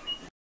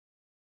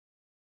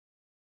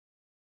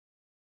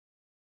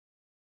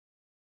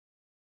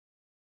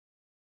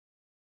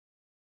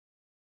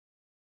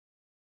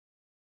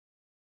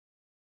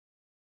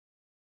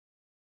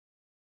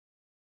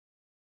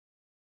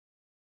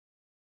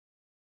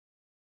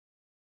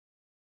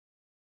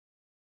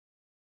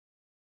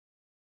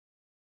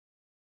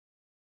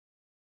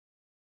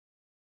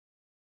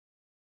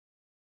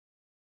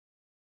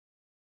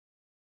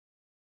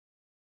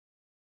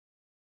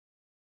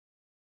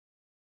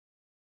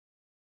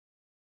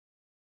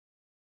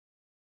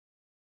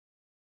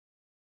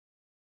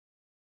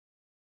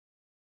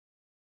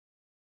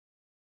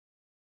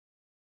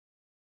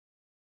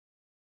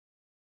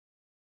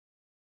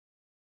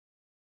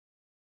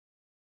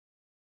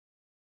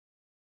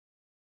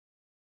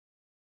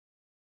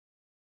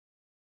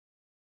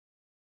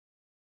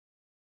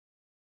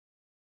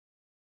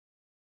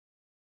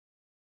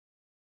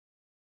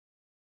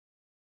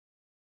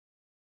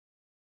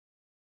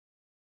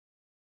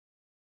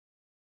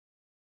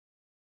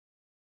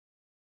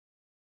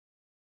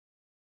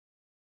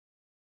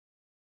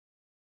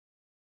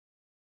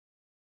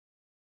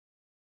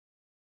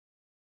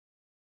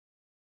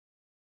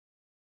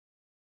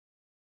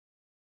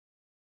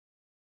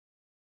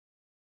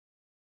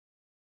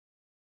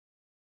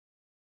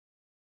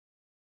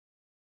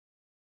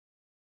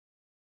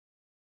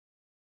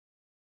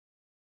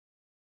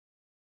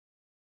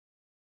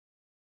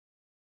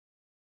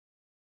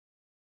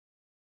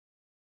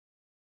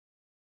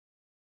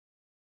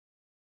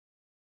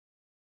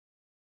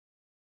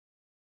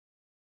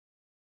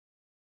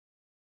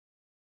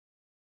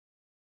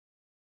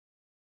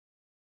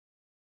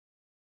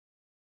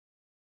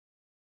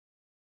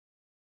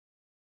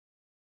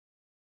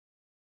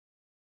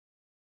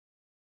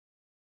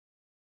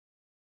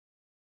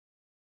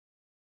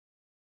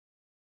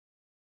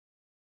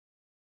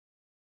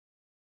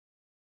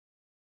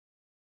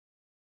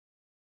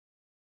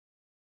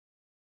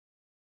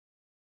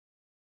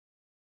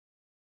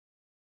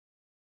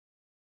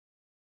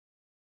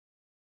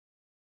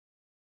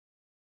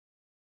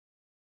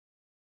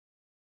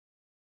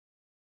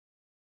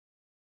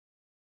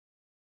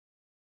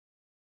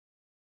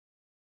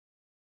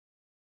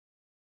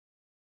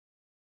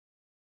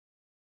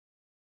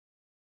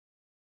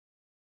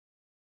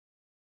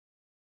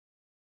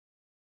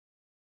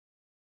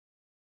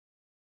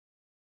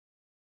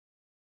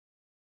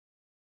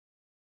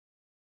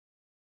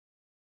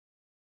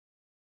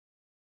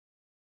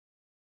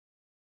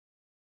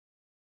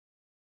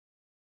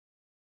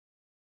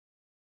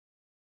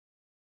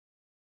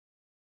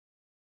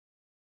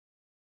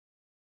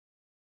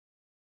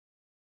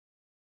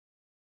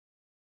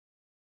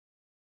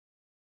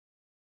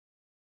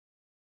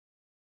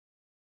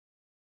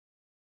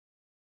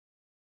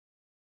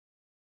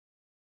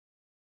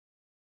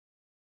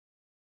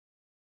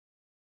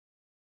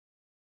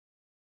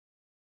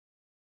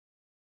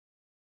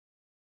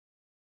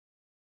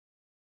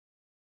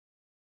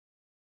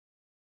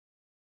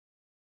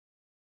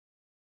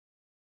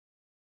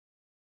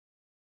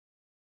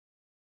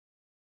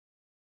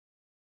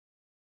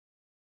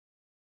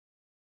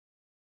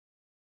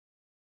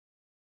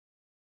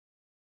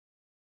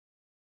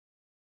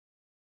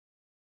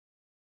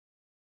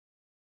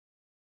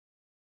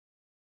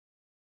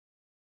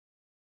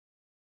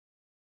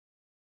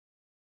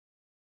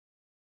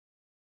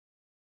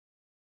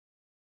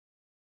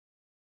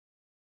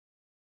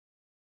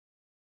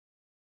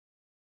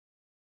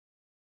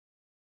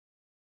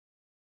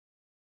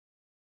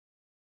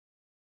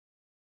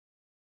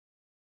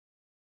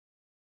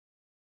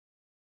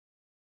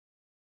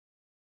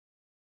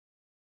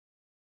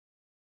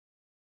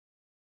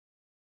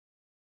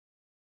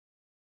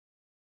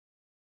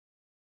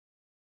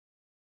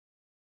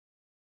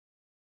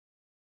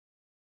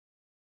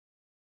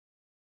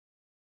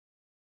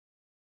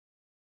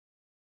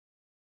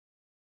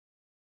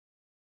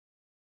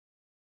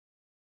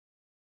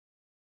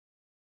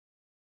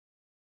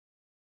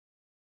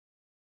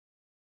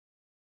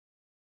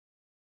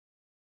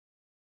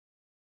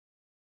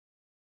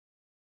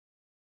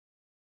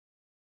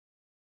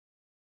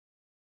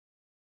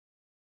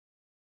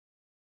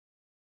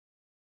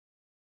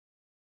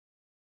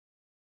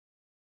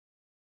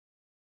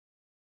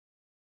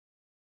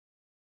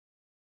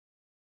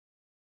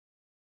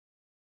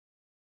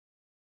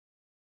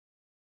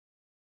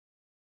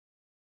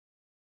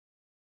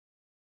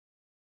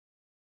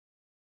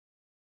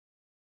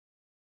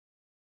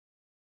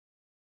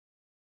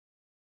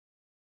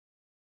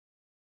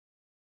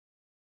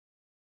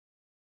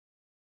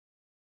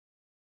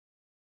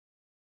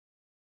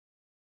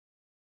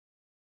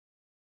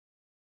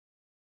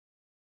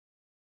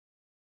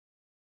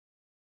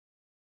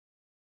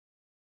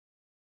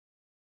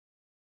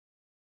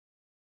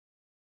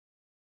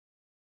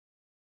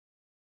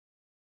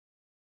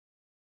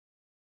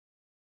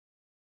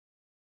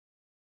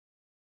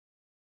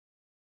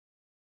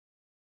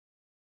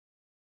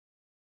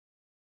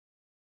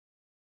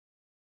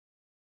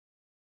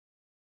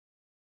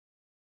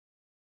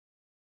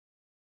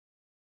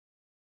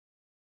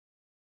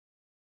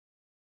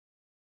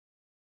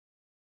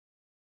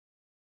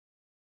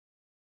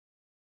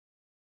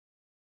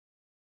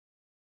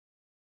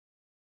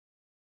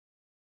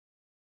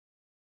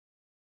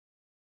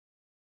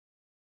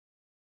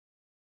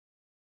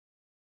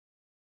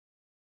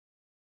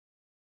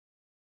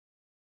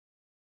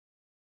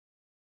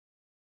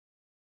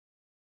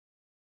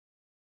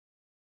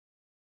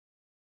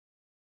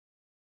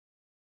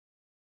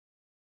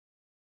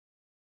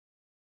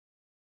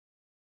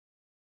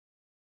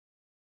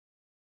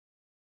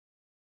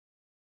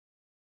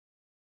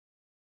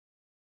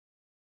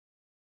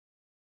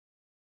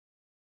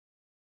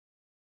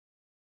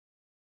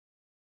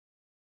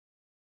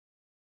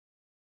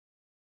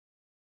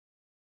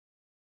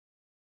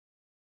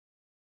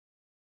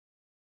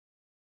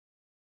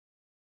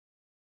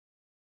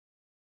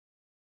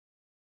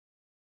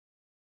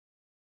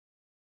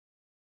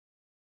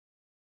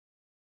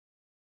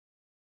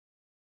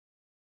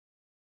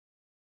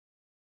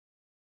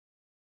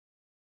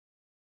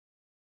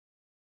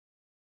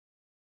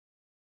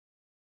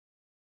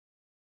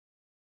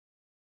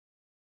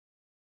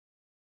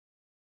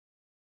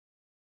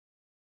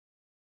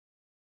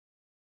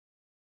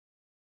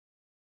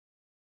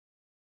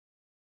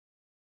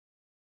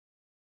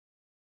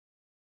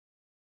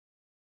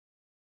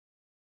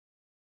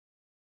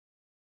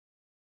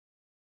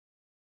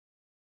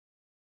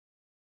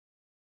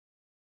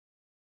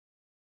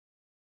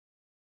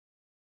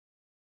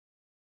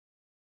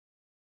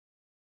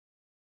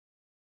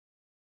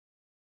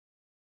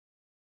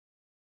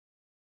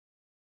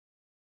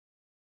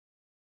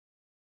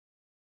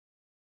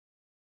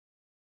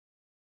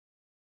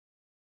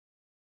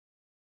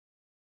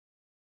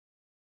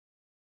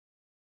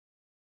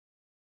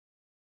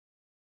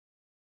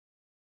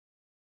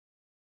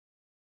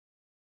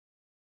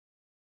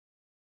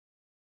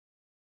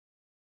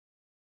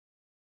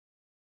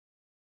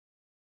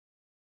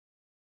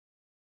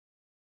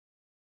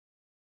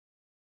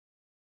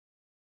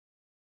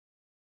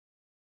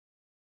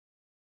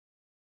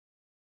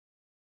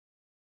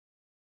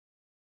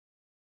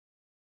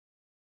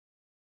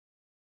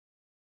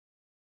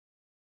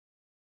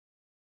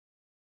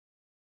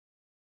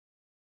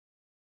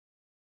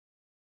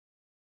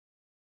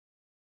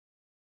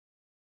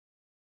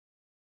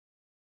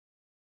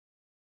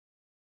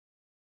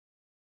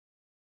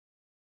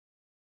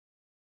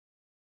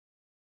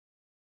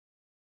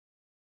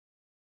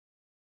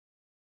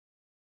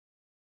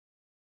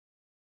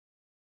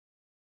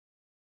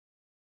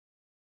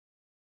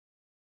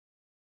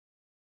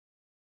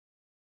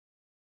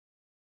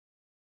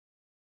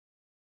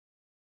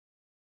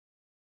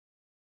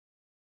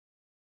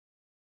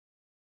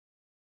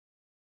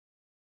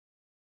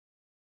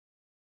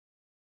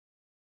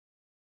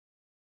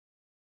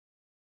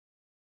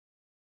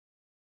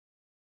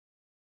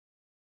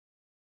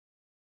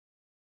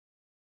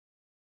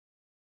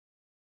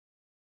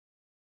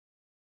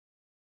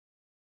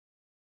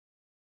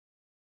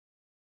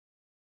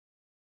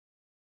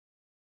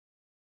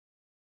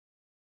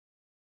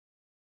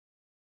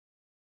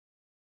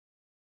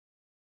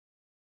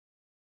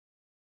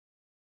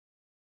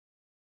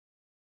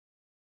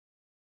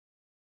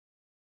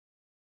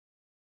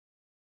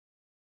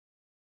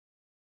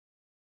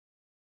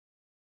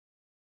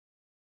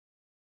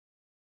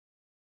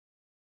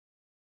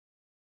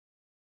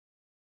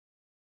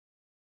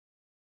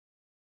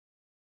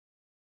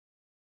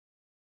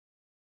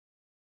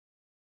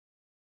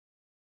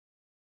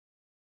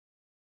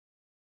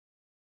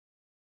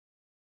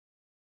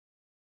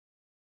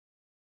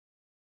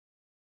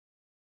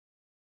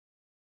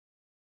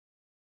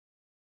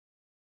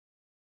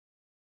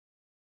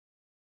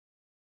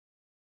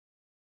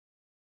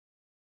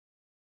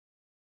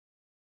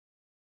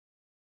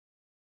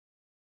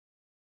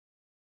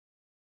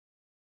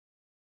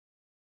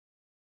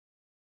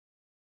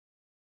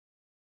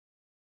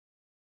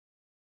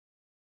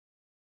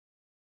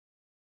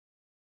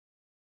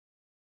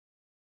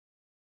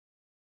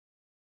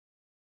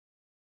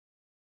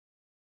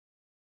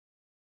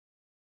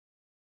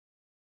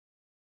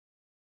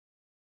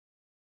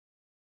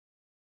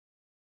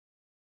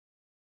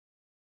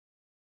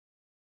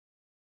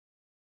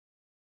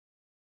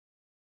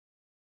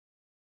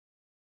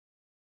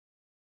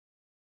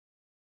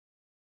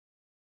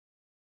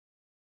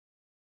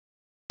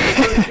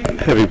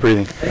 Heavy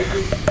breathing.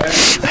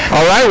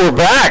 All right, we're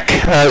back.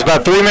 It was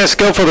about 3 minutes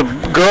ago for the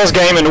girls'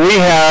 game, and we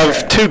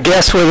have two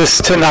guests with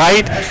us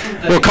tonight.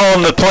 We'll call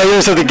them the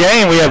players of the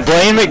game. We have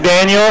Blaine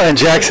McDaniel and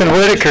Jackson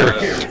Whitaker.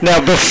 Now,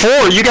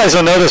 before, you guys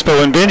don't know this, but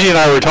when Benji and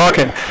I were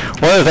talking,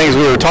 one of the things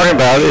we were talking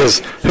about is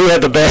who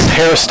had the best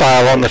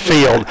hairstyle on the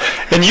field.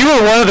 And you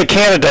were one of the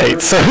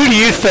candidates. So who do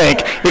you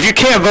think, if you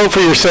can't vote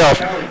for yourself,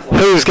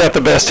 who's got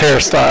the best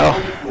hairstyle?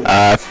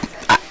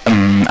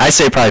 I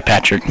say probably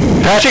Patrick.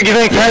 Patrick, you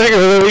think Patrick?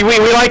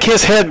 We like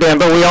his headband,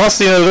 but we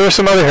also, there were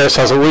some other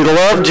hairstyles. We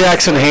love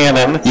Jackson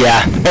Hannon.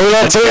 Yeah. And we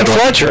love Boone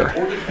Fletcher.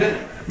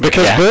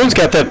 Because Boone's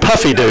got that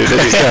puffy dude that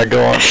he's got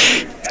going.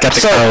 He's got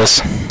the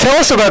curls. Tell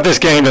us about this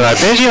game tonight.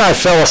 Benji and I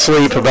fell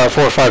asleep about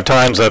 4 or 5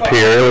 times up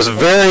here. It was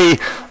very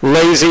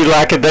lazy,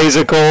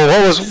 lackadaisical.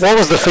 What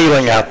was the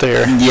feeling out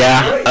there?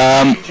 Yeah.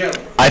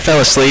 I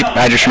fell asleep.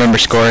 I just remember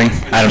scoring.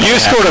 I don't know. You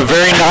scored a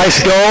very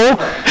nice goal.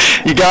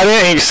 You got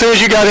in, and as soon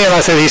as you got in, I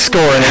said, he's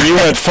scoring. And you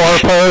went far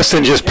post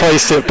and just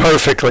placed it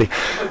perfectly.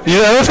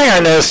 The other thing I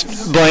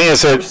noticed, Blaine,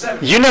 is that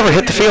you never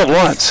hit the field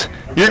once.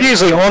 You're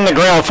usually on the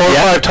ground 4 or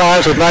 5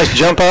 times with nice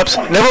jump ups.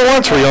 Never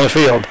once were you on the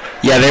field.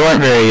 Yeah, they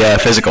weren't very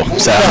physical.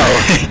 So.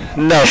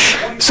 No.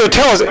 So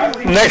tell us,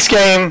 next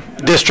game,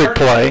 district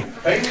play.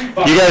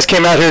 You guys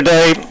came out here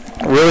today,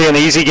 really an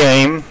easy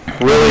game.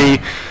 Really,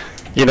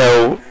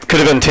 could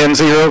have been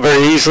 10-0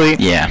 very easily.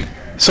 Yeah.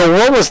 So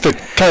what was the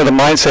kind of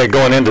the mindset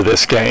going into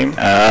this game?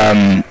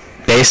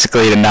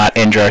 Basically to not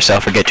injure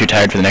ourselves or get too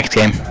tired for the next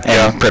game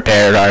and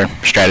prepare our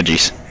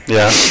strategies.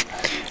 Yeah.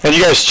 And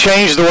you guys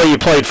changed the way you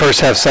played first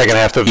half, second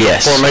half. The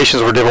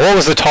formations were different. What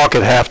was the talk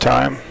at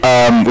halftime?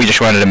 We just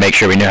wanted to make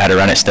sure we knew how to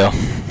run it still.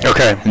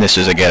 Okay. And this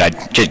was a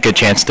good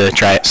chance to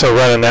try it. So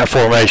running that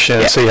formation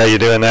and see how you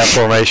do in that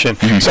formation.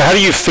 Mm-hmm. So how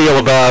do you feel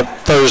about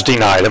Thursday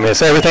night? I mean,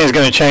 everything's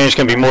going to change. It's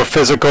going to be more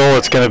physical.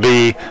 It's going to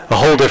be a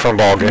whole different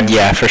ball game.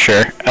 Yeah, for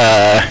sure.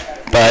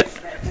 But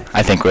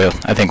I think we'll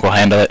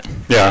handle it.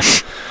 Yeah.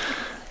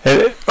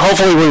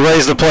 Hopefully we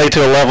raise the play to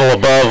a level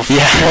above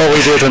what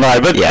we did tonight.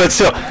 But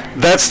still,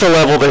 that's the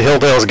level that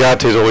Hilldale's got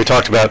to, is what we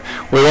talked about.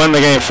 We won the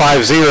game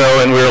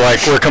 5-0, and we're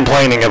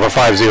complaining of a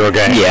 5-0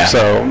 game. Yeah.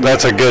 So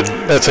that's a good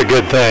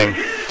thing.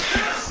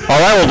 All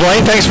right, well,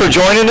 Blaine, thanks for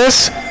joining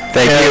us.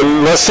 Thank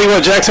you. Let's see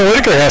what Jackson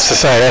Whitaker has to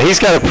say. He's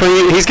got a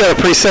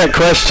preset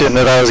question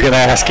that I was going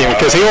to ask him,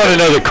 because he wanted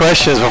to know the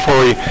questions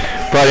before we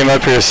brought him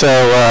up here. So,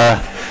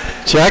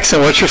 Jackson,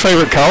 what's your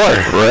favorite color?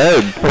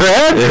 Red.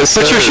 Red? Yes,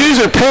 but sir. your shoes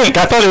are pink.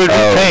 I thought it would be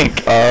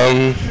pink.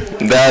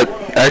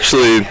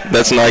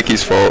 That's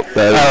Nike's fault.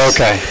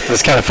 Okay.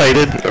 That's kind of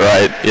faded?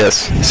 Right,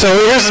 yes. So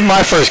here's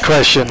my first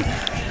question.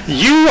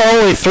 You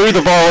only threw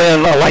the ball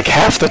in like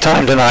half the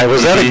time tonight.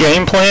 Was that a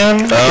game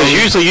plan? Because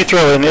usually you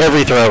throw in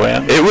every throw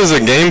in. It was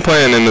a game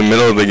plan in the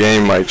middle of the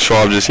game. Like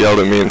Schwab just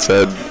yelled at me and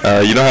said,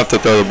 you don't have to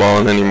throw the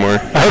ball in anymore.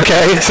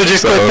 Okay, so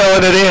just quit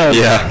throwing it in.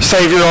 Yeah.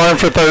 Save your arm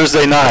for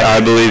Thursday night. I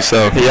believe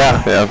so.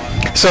 Yeah.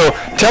 So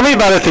tell me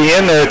about at the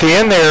end there. At the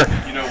end there,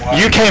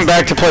 you came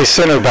back to play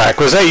center back.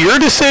 Was that your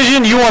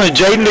decision? You wanted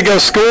Jaden to go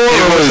score?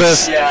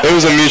 It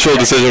was a mutual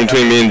decision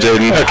between me and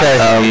Jaden. Okay.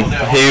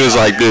 He was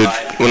like, dude,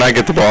 when I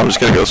get the ball, I'm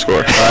just going to go score.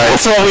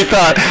 That's what we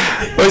thought.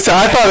 Listen,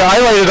 I thought I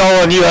laid it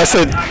all on you. I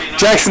said,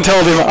 Jackson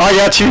told him, I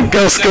got you,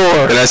 go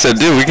score. And I said,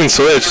 dude, we can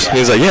switch.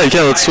 He was like, yeah,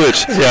 let's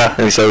switch. Yeah.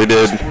 And so we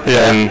did.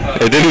 Yeah. And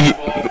it didn't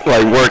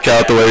work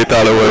out the way we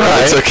thought it would. Right.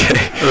 But it's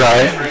okay.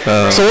 Right.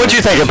 So what did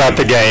you think about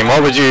the game? What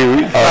would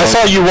you? I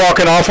saw you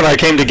walking off when I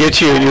came to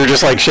get you, and you were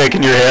just like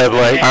shaking your head,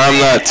 like. I'm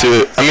not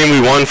too. I mean,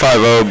 we won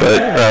 5-0,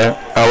 but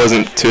I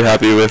wasn't too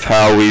happy with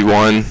how we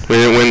won.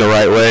 We didn't win the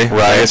right way.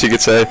 Right. I guess you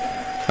could say.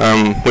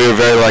 We were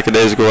very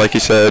lackadaisical, like you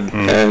said,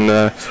 and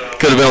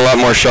could have been a lot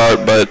more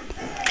sharp. But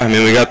I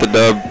mean, we got the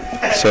dub.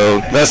 So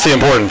that's the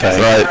important thing,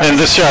 right? And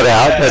the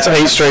shutout. That's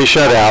 8 straight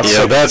shutouts. Yep.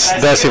 So that's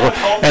the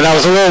important. And I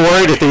was a little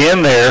worried at the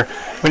end there.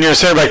 When you were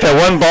center back, that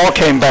one ball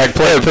came back,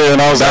 played through,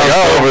 and I was like,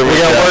 we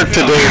got work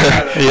to do.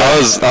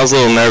 I was a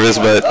little nervous,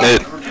 but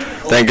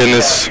thank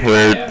goodness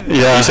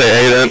you say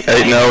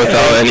 8-0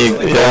 without any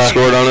goals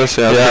scored on us.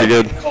 Yeah, pretty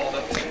good.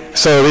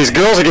 So these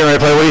girls are getting ready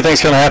to play. What do you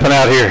think's going to happen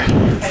out here?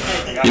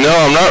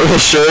 I'm not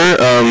real sure.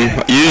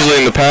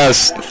 Usually in the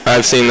past,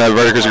 I've seen that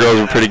Verdigris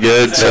girls were pretty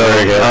good, so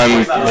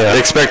I'm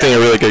expecting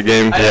a really good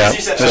game. Yeah,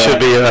 this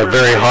should be a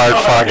very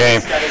hard-fought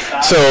game.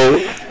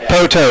 So,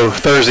 Poto,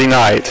 Thursday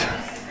night.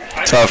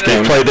 Tough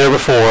game. You played there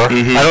before.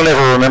 I don't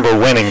ever remember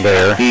winning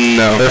there.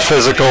 No. They're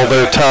physical.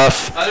 They're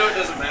tough.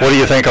 What do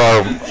you think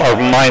our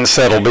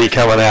mindset will be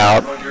coming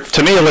out?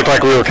 To me, it looked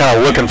like we were kind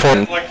of looking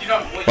for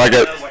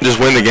just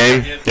win the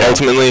game,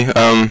 ultimately.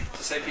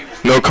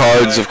 No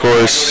cards, of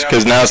course,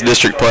 because now it's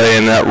district play,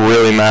 and that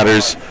really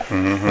matters.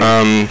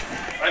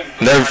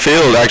 Their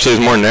field actually is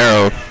more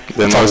narrow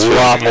than most. It's a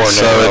lot more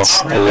narrow.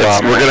 So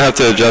we're going to have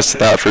to adjust to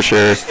that for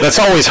sure. That's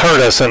always hurt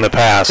us in the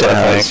past,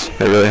 I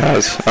think. It really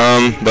has.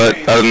 But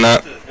other than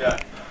that,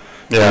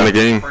 in the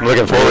game. I'm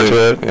looking forward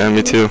to it. Yeah,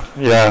 me too.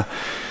 Yeah.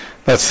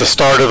 That's the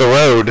start of the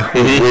road.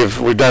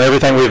 We've done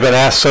everything we've been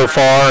asked so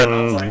far,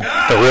 and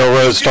the real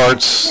road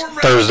starts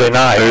Thursday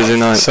night. Thursday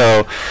night.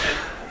 So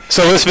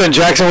So this has been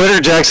Jackson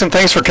Witter. Jackson,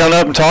 thanks for coming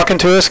up and talking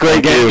to us.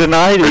 Great game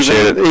tonight.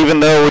 Appreciate it. Even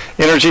though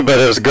energy, but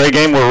it was a great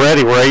game. We're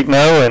ready. We're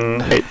 8-0.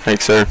 And Hey,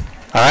 thanks, sir.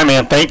 all right,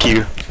 man. Thank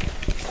you.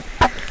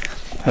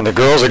 And the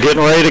girls are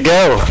getting ready to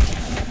go.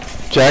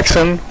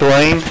 Jackson,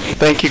 Blaine,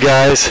 thank you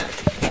guys.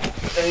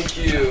 Thank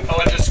you.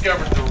 Oh, I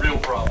discovered the real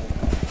problem.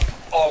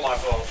 All my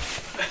fault.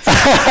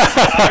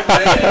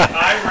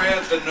 I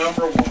read their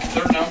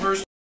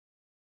numbers.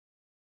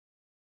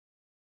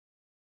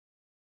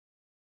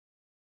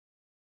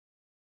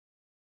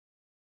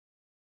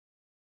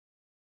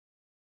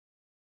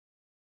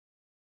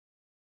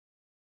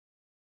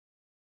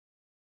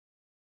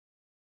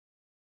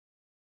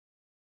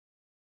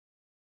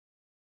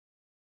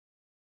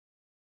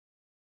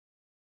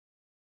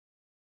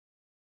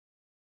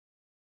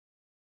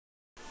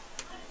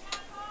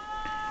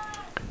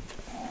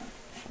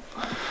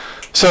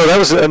 So that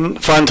was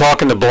fun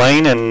talking to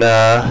Blaine and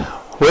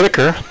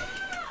Whitaker.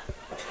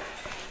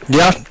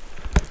 Yeah.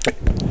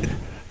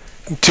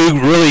 Two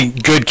really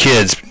good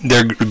kids.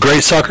 They're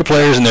great soccer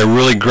players, and they're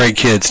really great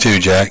kids too,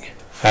 Jack.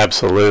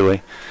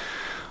 Absolutely.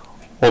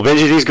 Well,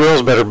 Benji, these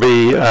girls better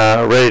be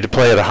ready to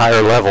play at a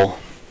higher level.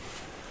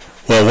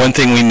 Well, one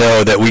thing we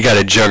know that we got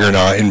a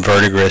juggernaut in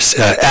Verdigris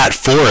at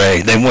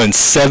 4A. They won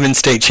 7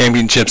 state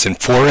championships in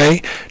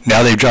 4A.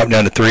 Now they've dropped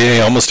down to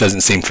 3A. Almost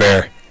doesn't seem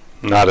fair.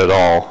 Not at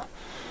all.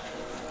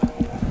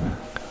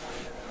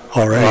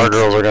 All right. Our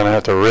girls are going to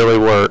have to really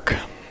work.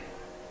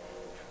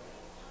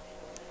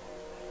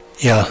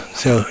 Yeah,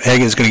 so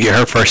Hagen's going to get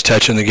her first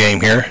touch in the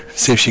game here.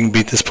 See if she can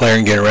beat this player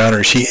and get around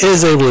her. She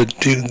is able to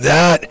do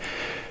that.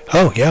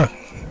 Oh, yeah.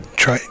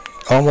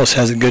 Almost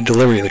has a good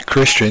delivery to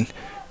Christian,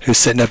 who's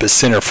sitting up at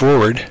center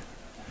forward.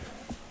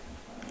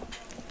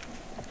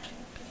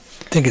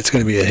 I think it's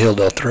going to be a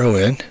Hilldale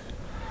throw-in.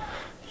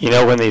 You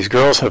know, when these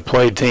girls have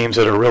played teams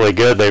that are really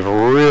good, they've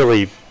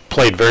really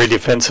played very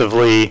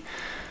defensively,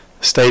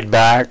 stayed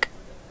back.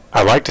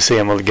 I'd like to see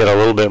them get a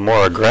little bit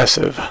more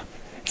aggressive.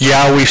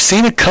 Yeah, we've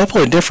seen a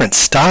couple of different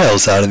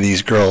styles out of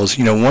these girls.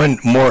 You know, one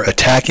more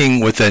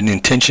attacking with an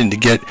intention to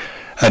get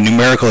a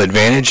numerical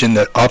advantage in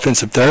the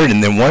offensive third,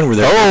 and then one where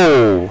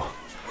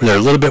they're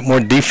a little bit more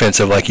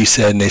defensive, like you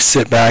said, and they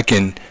sit back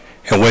and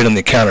wait on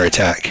the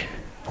counterattack.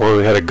 Boy,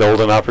 we had a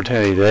golden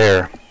opportunity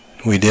there.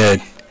 We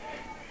did.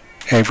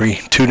 Every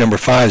 2 number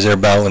 5s there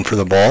battling for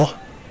the ball.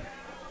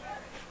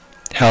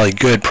 Hallie,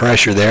 good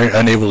pressure there,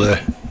 unable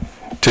to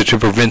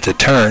prevent the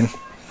turn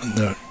on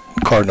the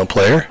Cardinal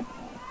player.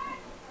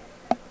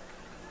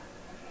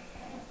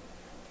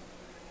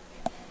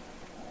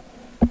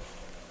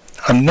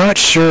 I'm not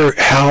sure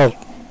how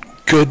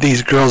good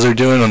these girls are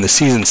doing on the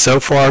season so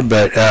far,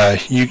 but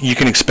you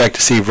can expect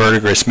to see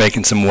Verdigris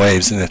making some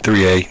waves in the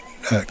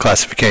 3A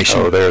classification.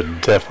 Oh, they're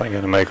definitely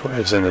going to make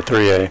waves in the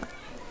 3A.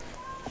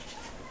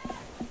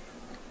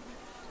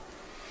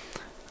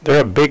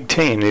 They're a big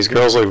team. These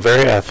girls look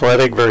very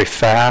athletic, very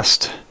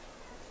fast.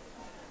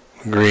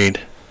 Agreed.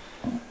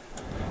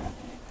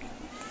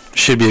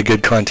 Should be a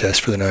good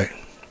contest for the night.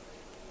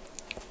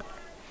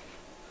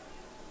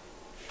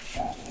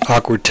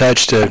 Awkward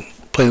touch to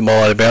play the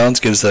ball out of bounds,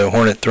 gives the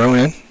Hornet throw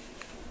in.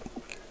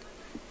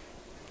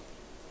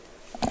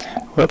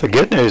 Well, the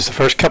good news, the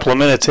first couple of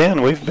minutes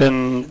in, we've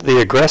been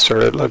the aggressor,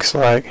 it looks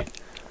like.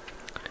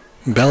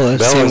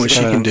 Bella's seeing what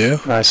she can do.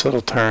 Nice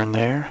little turn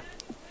there.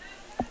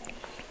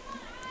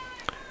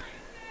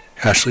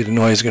 Ashley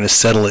Denoy is going to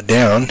settle it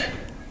down.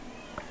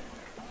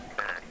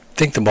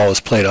 I think the ball was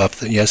played off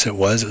the, yes it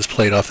was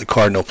played off the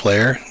Cardinal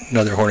player.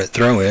 Another Hornet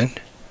throw in.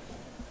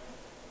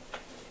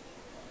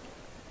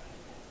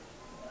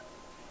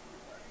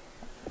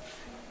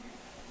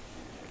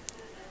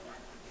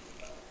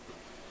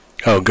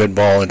 Oh, good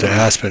ball into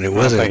Aspen. It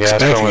wasn't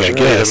expecting, I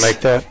guess. To make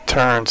that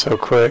turn so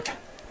quick.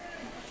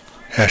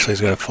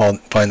 Ashley's going to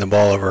find the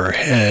ball over her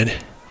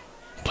head.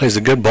 Plays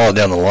a good ball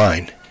down the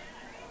line.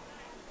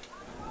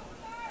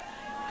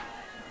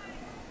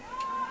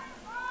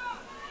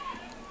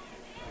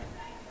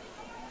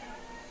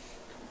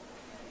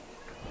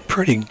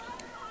 Pretty.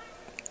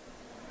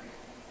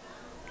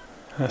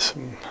 That's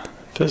some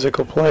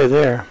physical play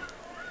there.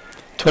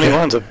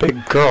 21's a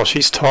big girl.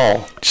 She's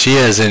tall. She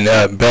is, and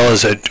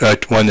Bella's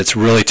one that's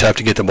really tough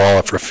to get the ball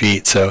off her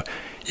feet, so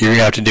you're going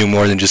to have to do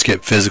more than just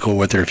get physical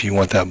with her if you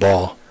want that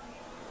ball.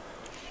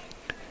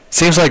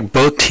 Seems like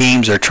both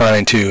teams are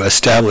trying to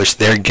establish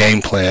their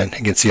game plan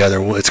against the other.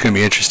 It's going to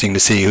be interesting to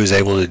see who's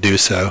able to do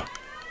so.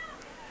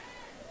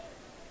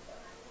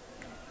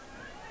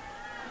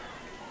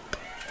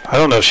 I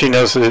don't know if she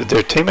knows that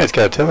their teammates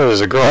got to tell her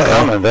there's a girl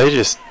coming. They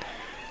just...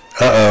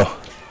 Uh-oh.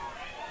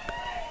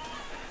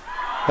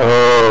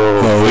 Oh,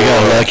 well, we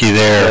got lucky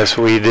there. Yes,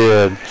 we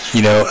did.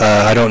 You know,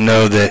 I don't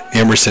know that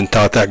Emerson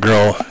thought that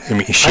girl. I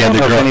mean, she had the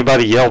girl. I don't know if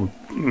anybody yelled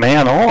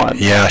man on.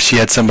 Yeah, she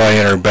had somebody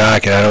in her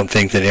back, and I don't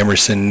think that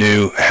Emerson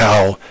knew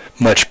how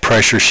much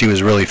pressure she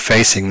was really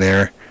facing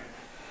there.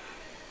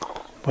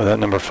 Well, that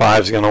number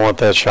 5 is going to want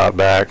that shot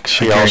back.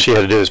 All she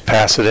had to do is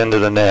pass it into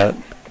the net.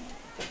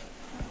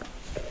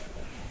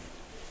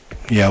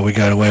 Yeah, we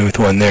got away with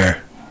one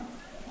there.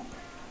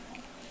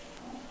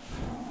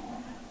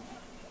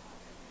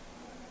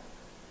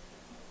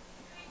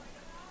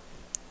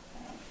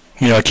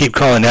 You know, I keep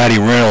calling Addie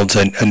Reynolds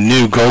a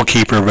new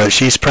goalkeeper, but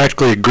she's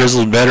practically a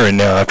grizzled veteran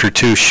now after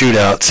 2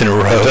 shootouts in a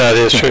row. That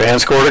is true, and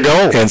scored a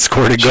goal. And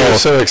scored a She goal.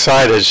 was so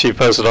excited. She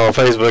posted on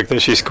Facebook that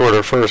she scored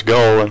her first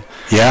goal, and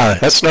Yeah.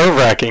 that's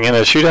nerve-wracking in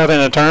a shootout in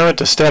a tournament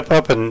to step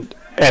up and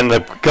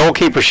the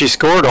goalkeeper she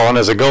scored on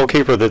is a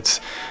goalkeeper that's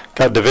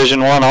got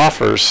Division I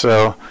offers.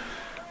 So,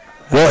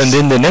 Well, and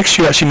then the next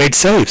shootout she made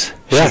saves.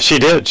 yeah, she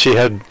did. She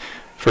had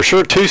for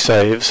sure 2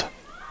 saves.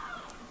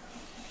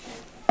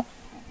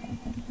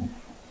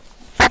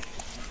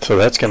 So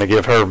that's going to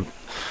give her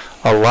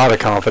a lot of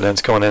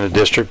confidence going into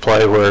district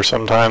play, where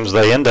sometimes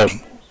they end up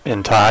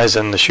in ties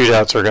and the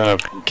shootouts are going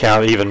to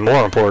count even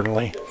more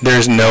importantly.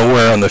 There's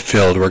nowhere on the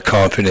field where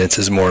confidence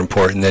is more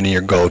important than in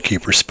your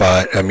goalkeeper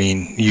spot. I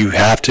mean, you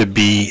have to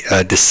be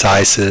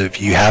decisive,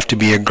 you have to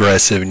be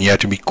aggressive, and you have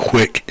to be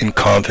quick and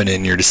confident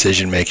in your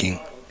decision making.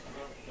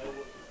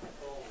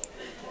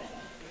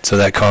 So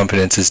that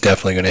confidence is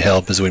definitely going to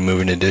help as we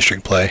move into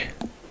district play.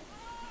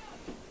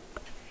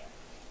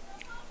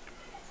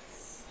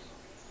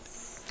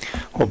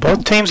 Well,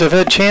 both teams have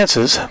had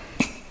chances.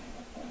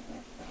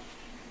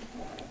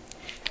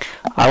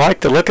 I like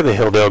the look of the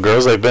Hilldale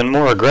girls. They've been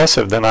more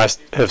aggressive than I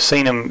have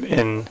seen them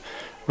in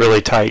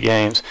really tight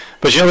games.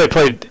 But, you know, they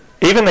played,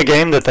 even the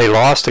game that they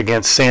lost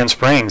against Sand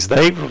Springs,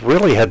 they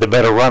really had the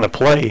better run of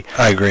play.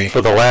 I agree.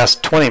 For the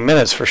last 20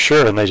 minutes for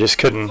sure, and they just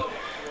couldn't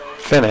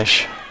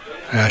finish.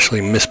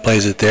 Ashley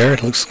misplays it there.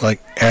 It looks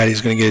like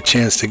Addie's going to get a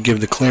chance to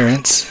give the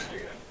clearance.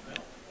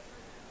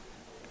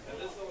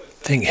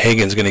 I think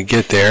Hagen's going to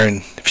get there,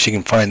 and if she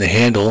can find the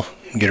handle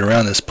and get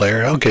around this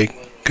player. Okay,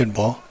 good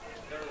ball.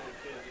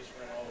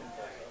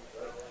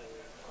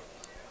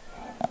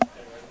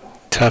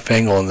 Tough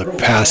angle on the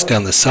pass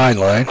down the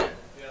sideline.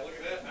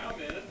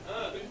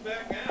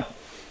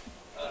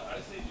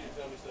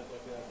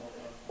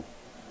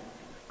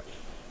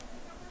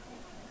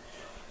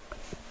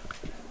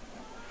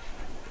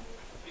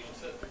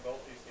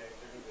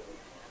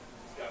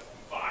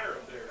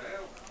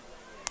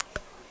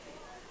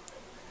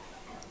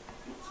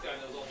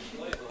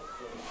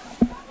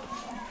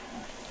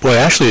 Boy,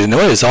 Ashley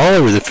Denoy is all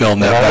over the field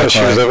now. She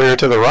was over here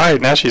to the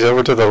right. Now she's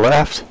over to the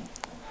left.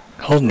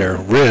 Holding her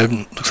rib.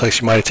 Looks like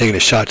she might have taken a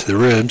shot to the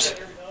ribs.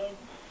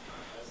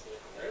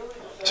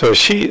 So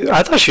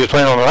I thought she was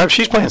playing on the right.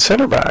 She's playing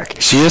center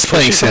back. She is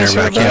playing center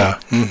back, yeah.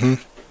 Mm-hmm.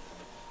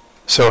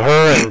 So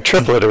her and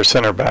Triplet are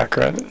center back,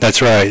 right?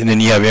 That's right. And then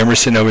you have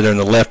Emerson over there in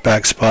the left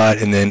back spot,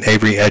 and then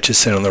Avery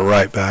Etchison on the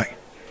right back.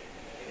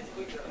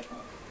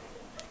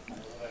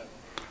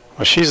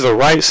 Well, she's the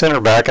right center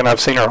back, and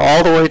I've seen her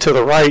all the way to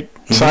the right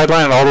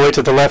sideline and all the way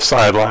to the left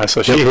sideline.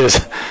 So she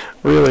is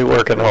really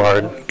working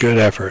hard. Good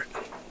effort.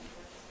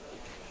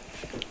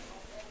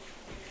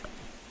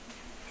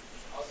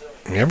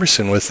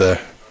 Emerson with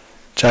a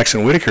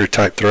Jackson Whitaker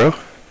type throw.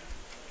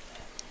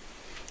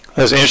 It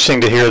was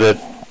interesting to hear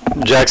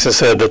that Jackson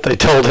said that they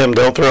told him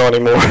don't throw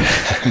anymore.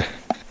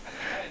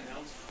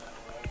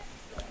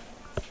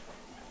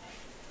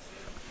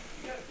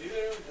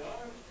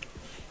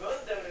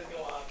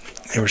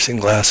 Emerson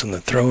Glass on the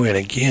throw in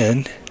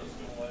again.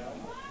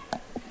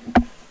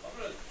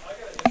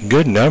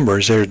 Good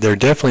numbers. They're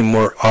definitely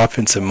more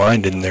offensive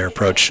minded in their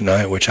approach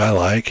tonight, which I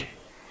like.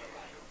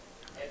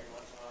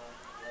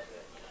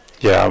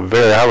 Yeah,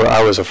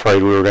 I was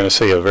afraid we were going to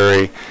see a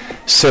very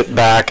sit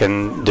back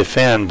and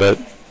defend, but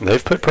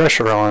they've put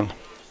pressure on.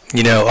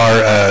 You know,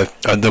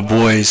 the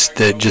boys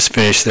that just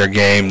finished their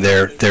game,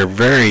 they're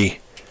very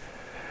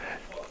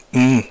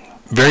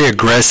very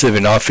aggressive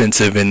and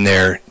offensive in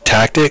their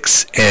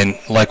tactics, and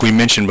like we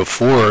mentioned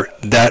before,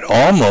 that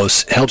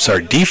almost helps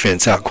our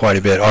defense out quite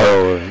a bit.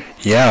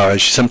 Yeah,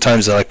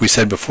 sometimes, like we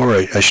said before,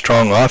 a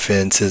strong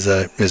offense is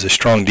a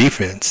strong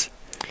defense.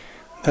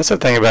 That's the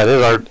thing about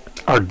it.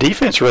 Our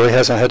defense really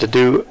hasn't had to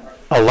do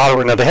a lot of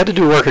work. Now, they had to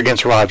do work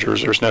against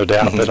Rogers, there's no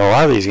doubt, but in a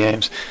lot of these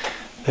games,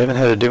 they haven't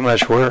had to do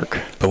much work.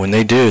 But when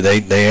they do,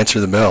 they answer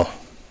the bell.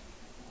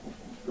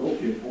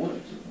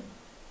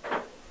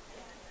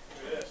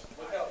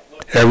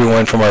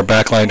 Everyone from our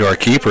back line to our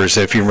keepers.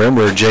 If you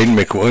remember,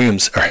 Jaden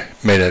McWilliams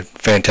made a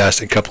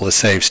fantastic couple of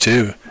saves,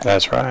 too.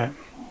 That's right.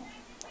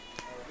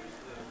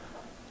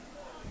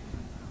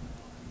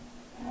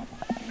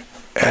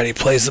 Addie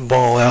plays the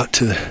ball out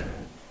to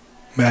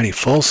Maddie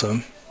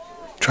Folsom.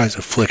 Tries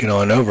to flick it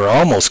on over.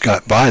 Almost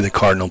got by the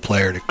Cardinal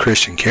player to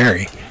Christian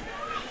Carey.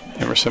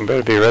 Emerson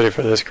better be ready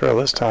for this girl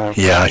this time.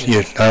 Yeah,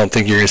 I don't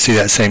think you're going to see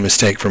that same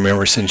mistake from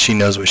Emerson. She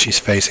knows what she's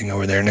facing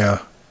over there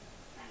now.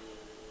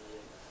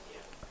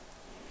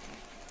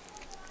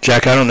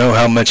 Jack, I don't know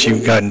how much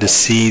you've gotten to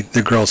see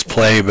the girls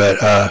play,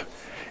 but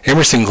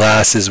Emerson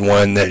Glass is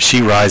one that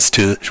she rises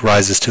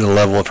to the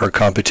level of her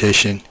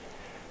competition.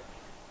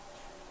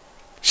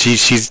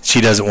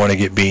 She doesn't want to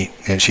get beat,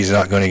 and she's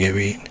not going to get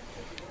beat.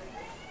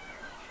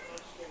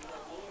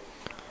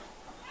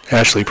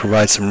 Ashley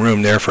provides some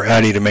room there for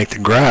Addie to make the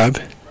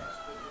grab.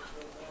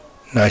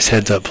 Nice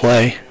heads-up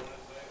play.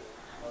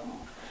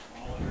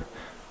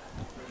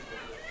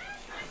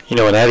 You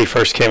know, when Addie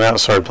first came out and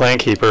started playing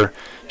keeper,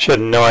 she had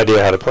no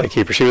idea how to play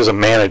keeper. She was a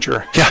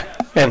manager. Yeah.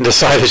 and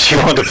decided she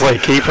wanted to play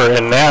keeper,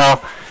 and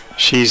now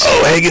she's...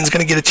 Oh, Hagen's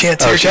going to get a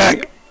chance here,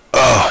 Jack.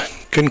 Oh,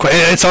 couldn't quite.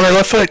 It's on her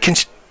left foot. Can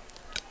she...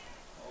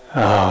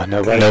 Oh,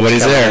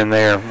 nobody's there. In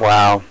there.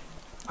 Wow.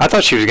 I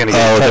thought she was going to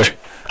get a touch.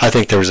 I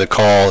think there was a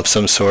call of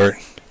some sort.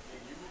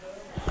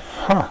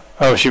 Huh.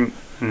 Oh,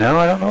 no,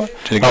 I don't know.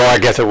 Oh, I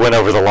guess it went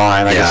over the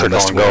line. I guess they're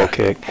going goal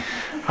kick.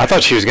 I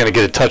thought she was going to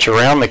get a touch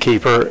around the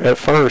keeper at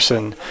first,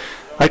 and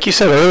like you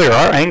said earlier,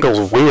 our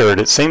angle's weird.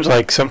 It seems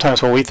like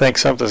sometimes when we think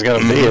something's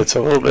going to be, it's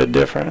a little bit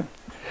different.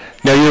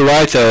 No, you're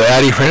right, though.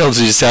 Addie Reynolds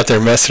is just out there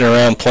messing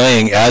around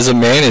playing as a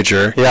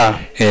manager. Yeah.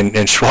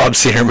 And Schwab's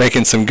seen her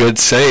making some good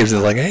saves.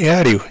 It's like, hey,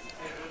 Addie,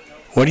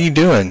 what are you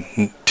doing?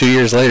 And 2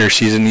 years later,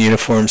 she's in the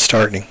uniform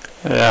starting.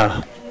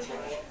 Yeah.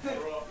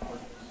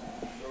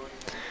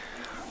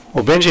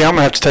 Well, Benji, I'm going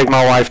to have to take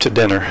my wife to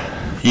dinner.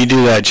 You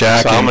do that,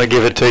 Jack. So I'm going to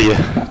give it to you.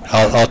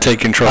 I'll take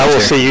control. I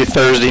will see you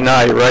Thursday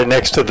night right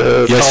next to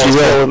the tallest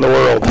pool in the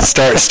world.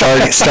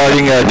 Starting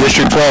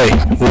district play.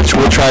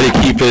 We'll try to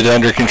keep it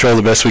under control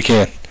the best we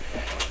can.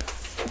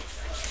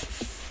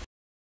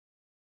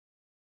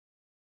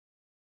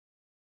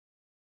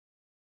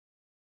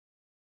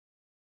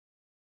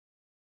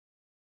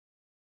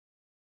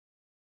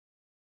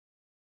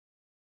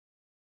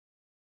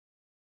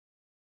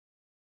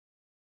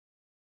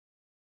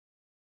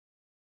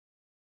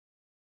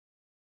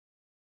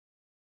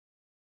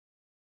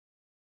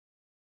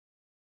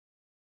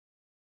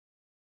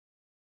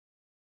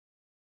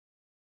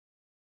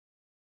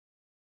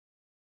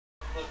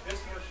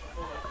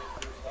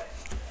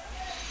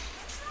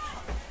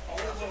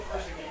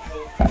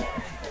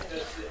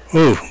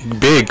 Ooh,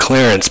 big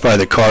clearance by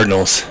the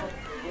Cardinals.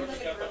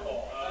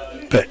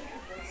 But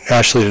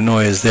Ashley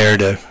Denoy is there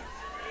to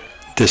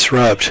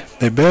disrupt.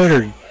 They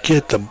better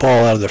get the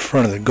ball out of the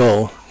front of the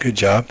goal. Good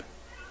job.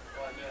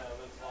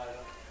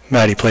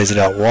 Maddie plays it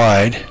out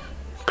wide.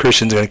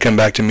 Christian's going to come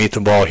back to meet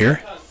the ball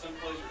here.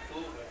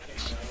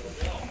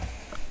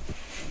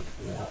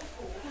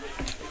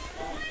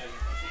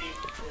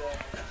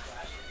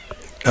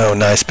 Oh,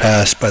 nice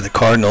pass by the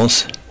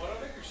Cardinals.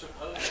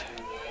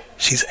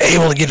 She's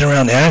able to get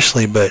around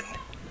Ashley, but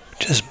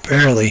just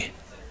barely.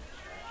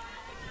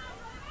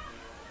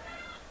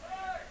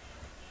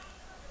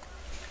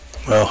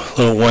 Well, a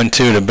little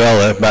 1-2 to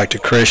Bella, back to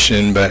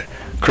Christian, but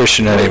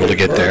Christian not able to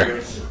get there.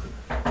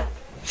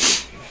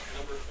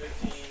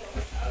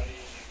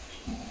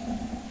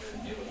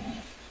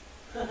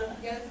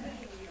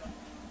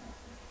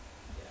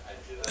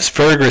 This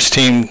Verdigris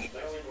team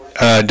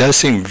does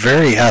seem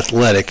very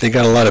athletic. They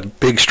got a lot of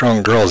big,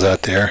 strong girls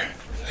out there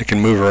that can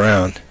move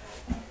around.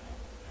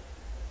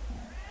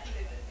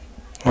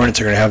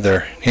 Hornets are going to have their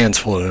hands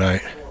full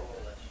tonight.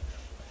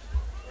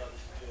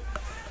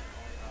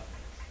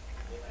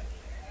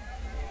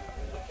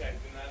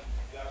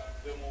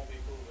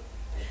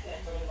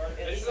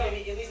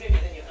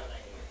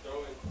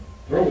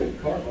 Throwing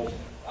Cardinals.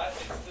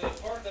 The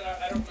part that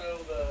I don't know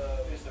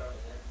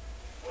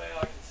well,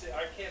 I can see,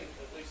 I can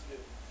at least do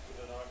with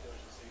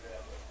binoculars to see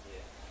that, but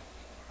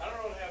I don't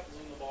know what happens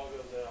when the ball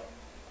goes out.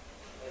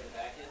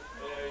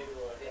 Yeah, either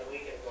way.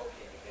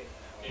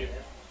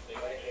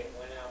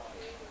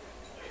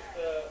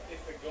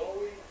 If the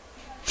goalie...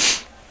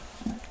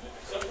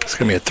 It's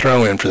going to be a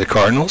throw in for the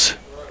Cardinals.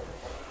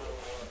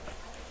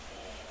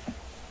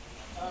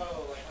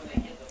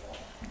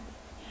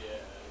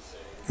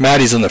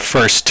 Maddie's on the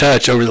first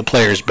touch over the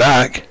player's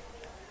back.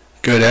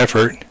 Good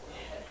effort.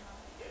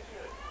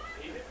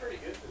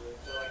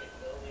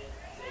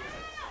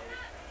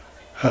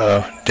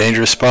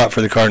 Dangerous spot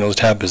for the Cardinals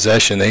to have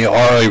possession. They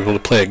are able to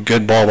play a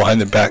good ball behind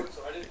the back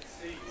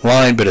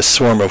line, but a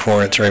swarm of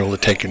Hornets are able to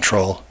take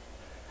control.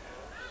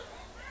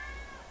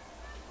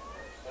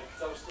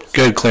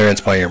 Good clearance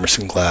by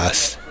Emerson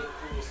Glass.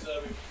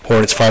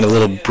 Hornets find a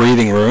little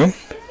breathing room.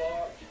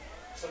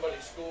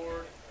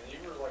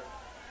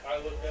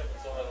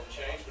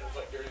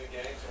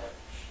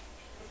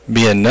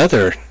 Be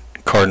another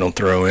Cardinal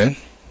throw in.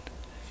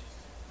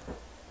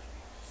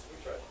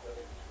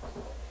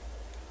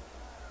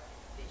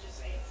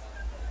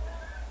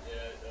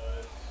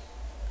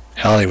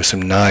 Hallie with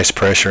some nice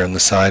pressure on the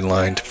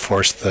sideline to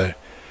force the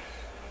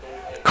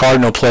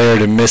Cardinal player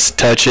to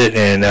mistouch it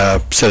and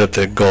set up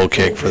the goal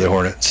kick for the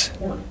Hornets.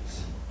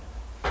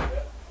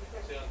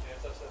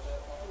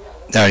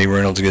 Addie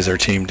Reynolds gives our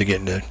team to get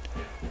into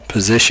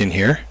position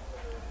here.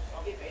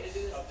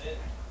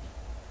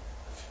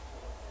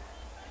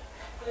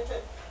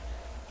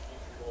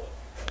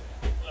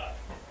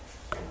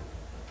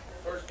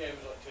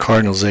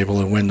 Cardinals able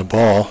to win the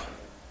ball.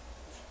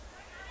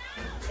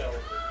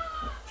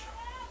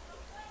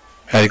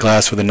 Addie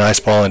Glass with a nice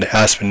ball into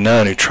Aspen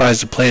Nunn, who tries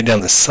to play it down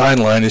the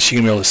sideline. Is she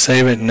going to be able to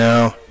save it?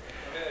 No.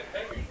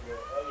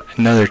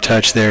 Another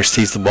touch there,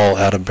 sees the ball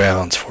out of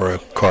bounds for a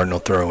Cardinal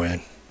throw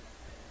in.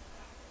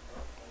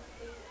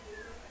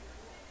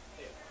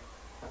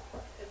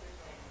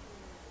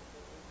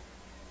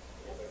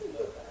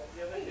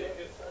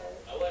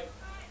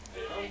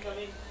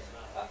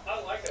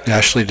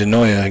 Ashley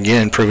Denoya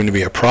again proving to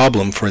be a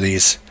problem for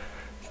these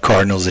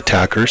Cardinals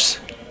attackers.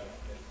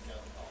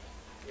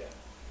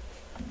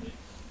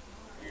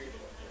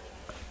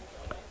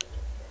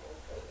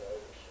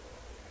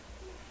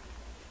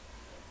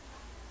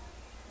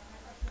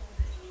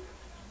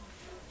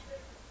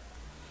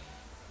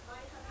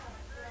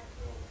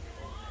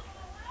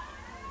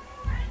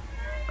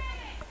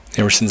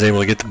 Emerson's able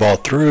to get the ball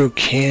through.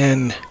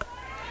 Can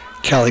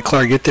Callie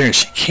Clark get there? And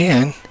she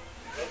can.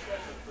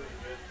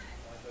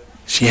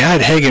 She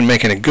had Hagan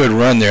making a good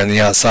run there on the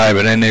outside,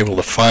 but unable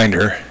to find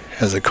her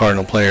as the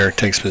Cardinal player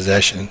takes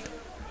possession.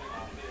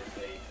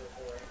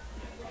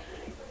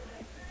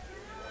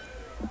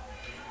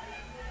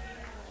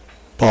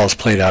 Ball's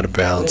played out of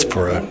bounds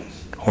for a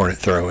Hornet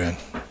throw-in.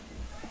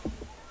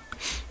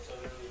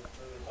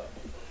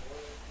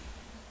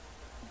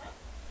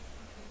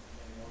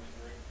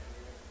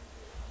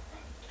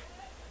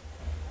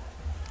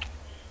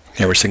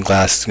 Emerson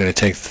Glass is going to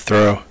take the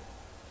throw.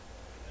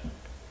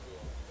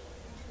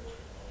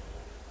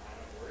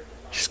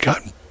 She's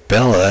got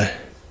Bella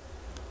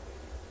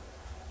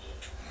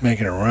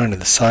making a run to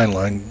the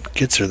sideline,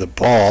 gets her the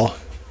ball.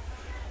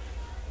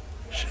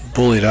 She's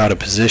bullied out of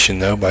position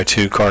though by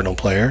two Cardinal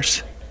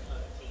players.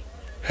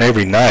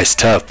 Avery, nice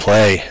tough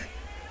play.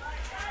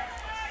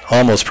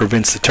 Almost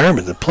prevents the turn,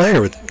 but the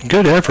player with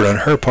good effort on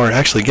her part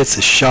actually gets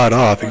the shot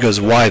off. It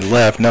goes wide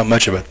left, not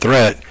much of a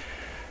threat,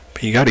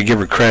 but you got to give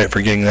her credit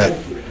for getting that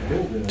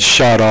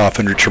shot off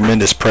under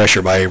tremendous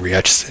pressure by Avery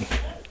Hutchison.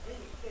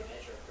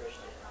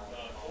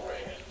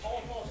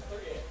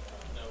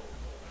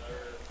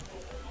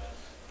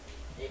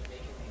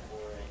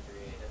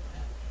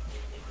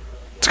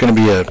 It's going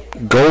to be a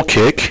goal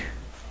kick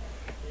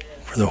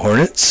for the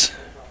Hornets.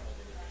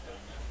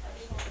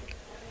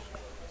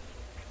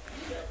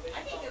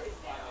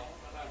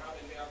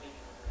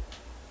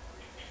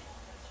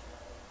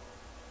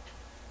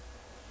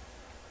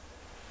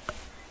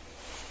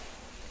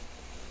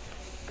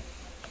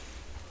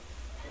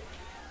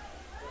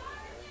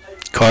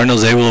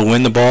 Cardinals able to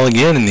win the ball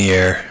again in the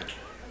air.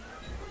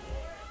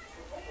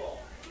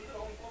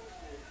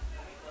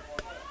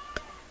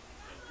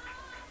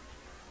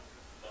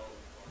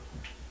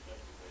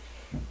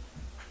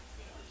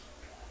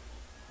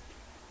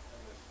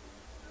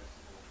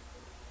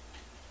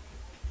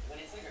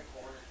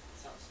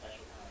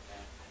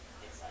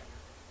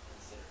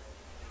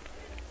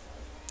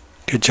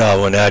 Good job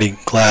on Addie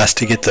Glass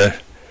to get the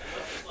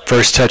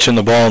first touch on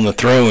the ball on the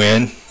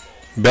throw-in.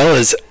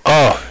 Bella's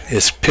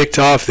is picked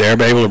off there,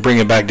 but able to bring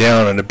it back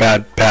down on a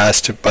bad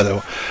pass by the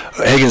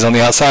Higgins on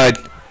the outside.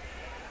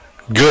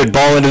 Good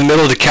ball into the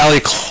middle to Callie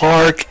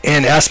Clark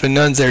and Aspen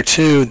Nunn's there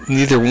too.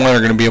 Neither one are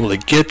going to be able to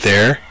get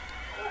there.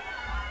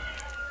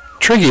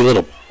 Tricky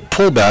little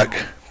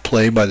pullback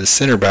play by the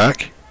center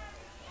back.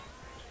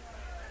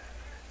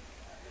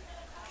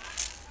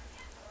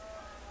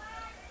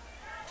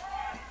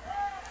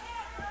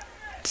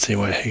 Let's see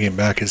what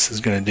Higginbackus is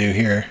going to do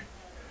here.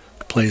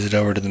 Plays it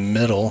over to the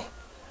middle.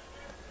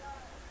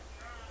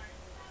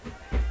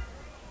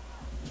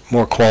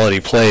 More quality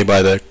play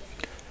by the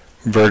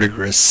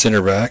Verdigris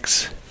center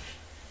backs.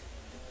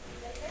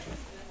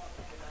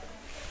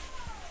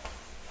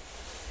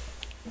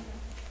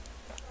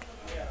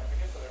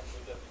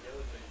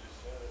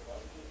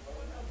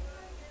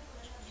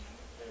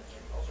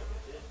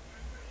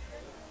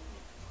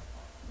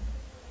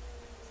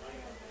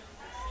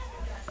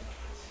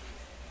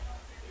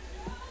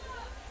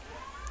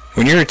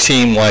 When you're a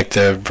team like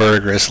the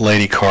Verdigris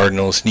Lady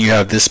Cardinals and you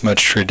have this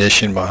much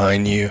tradition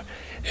behind you,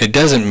 it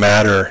doesn't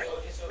matter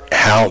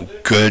how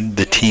good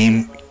the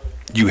team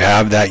you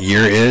have that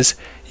year is,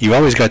 you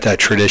always got that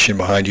tradition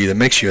behind you that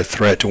makes you a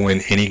threat to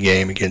win any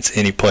game against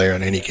any player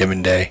on any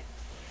given day.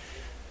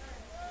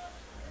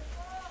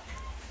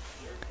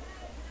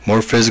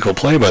 More physical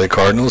play by the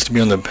Cardinals to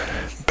be on the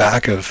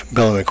back of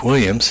Bella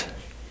McWilliams.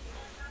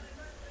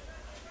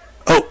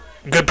 Oh,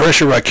 good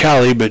pressure by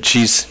Callie, but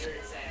she's...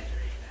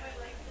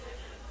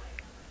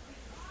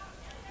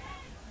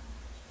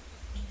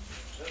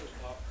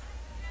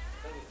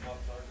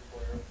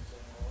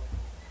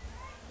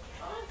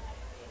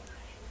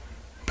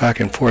 back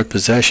and forth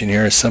possession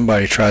here as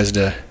somebody tries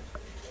to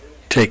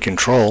take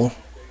control.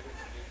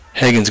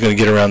 Hagen's going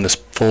to get around this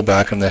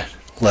fullback on the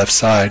left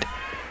side.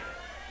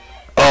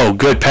 Oh,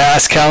 good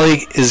pass.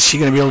 Callie, is she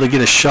going to be able to get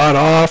a shot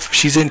off?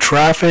 She's in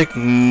traffic.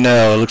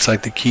 No, it looks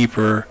like the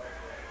keeper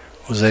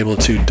was able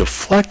to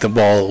deflect the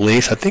ball at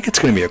least. I think it's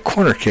going to be a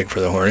corner kick for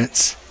the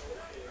Hornets.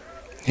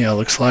 Yeah, it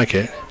looks like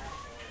it.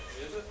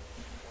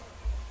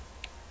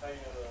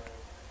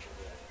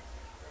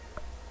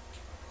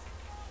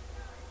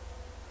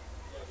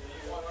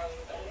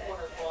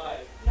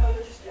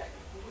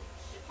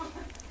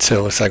 So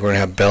it looks like we're going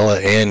to have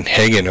Bella and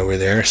Hagen over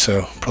there,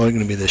 so probably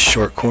going to be this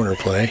short corner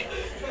play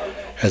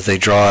as they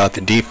draw out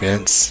the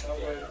defense.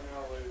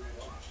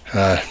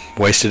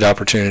 Wasted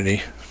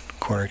opportunity,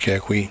 corner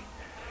kick. We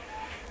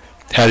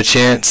had a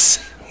chance,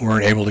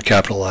 weren't able to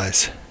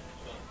capitalize.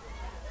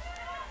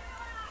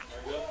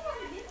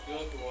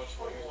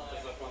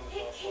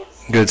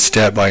 Good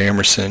step by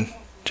Emerson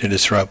to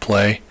disrupt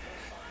play.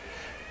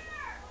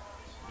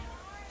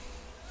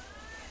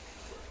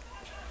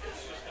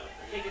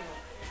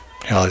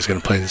 Hallie's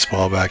going to play this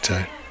ball back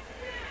to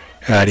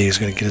Addie. He's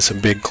going to get us a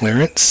big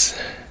clearance.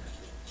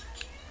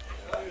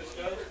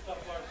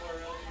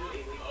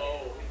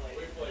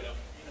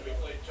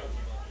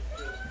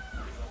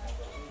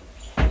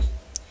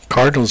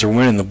 Cardinals are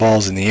winning the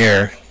balls in the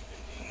air.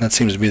 That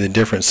seems to be the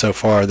difference so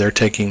far. They're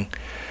taking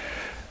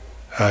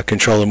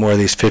control of more of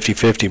these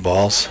 50-50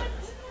 balls.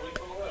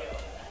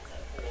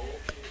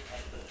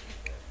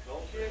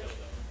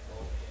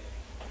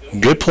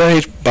 Good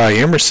play by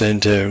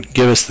Emerson to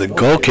give us the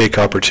goal kick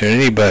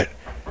opportunity, but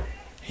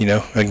you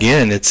know,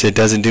 again, it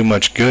doesn't do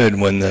much good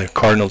when the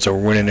Cardinals are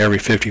winning every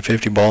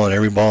 50-50 ball and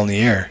every ball in the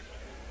air.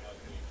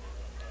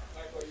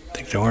 I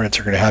think the Hornets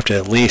are going to have to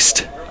at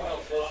least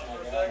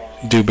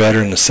do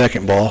better in the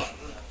second ball.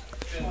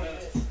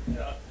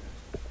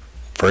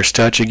 First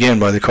touch again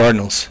by the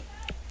Cardinals.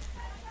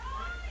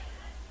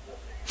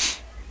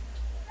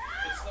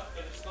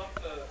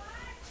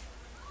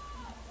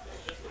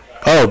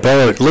 Oh,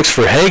 Bella looks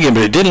for Hagan,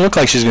 but it didn't look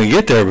like she's going to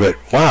get there. But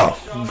wow,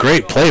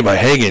 great play by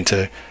Hagan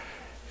to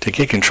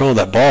get control of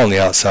that ball on the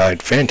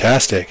outside.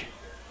 Fantastic.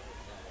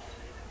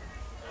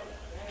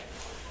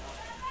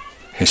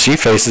 And she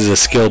faces a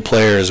skilled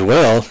player as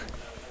well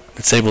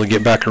that's able to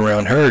get back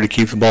around her to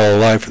keep the ball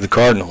alive for the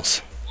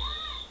Cardinals.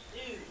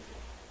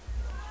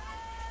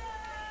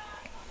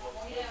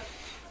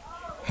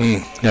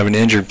 You have an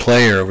injured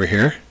player over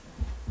here.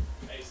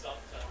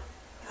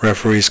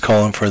 Referee's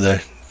calling for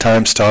the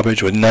time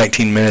stoppage with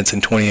 19 minutes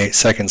and 28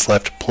 seconds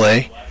left to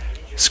play.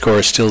 Score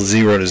is still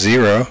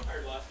 0-0.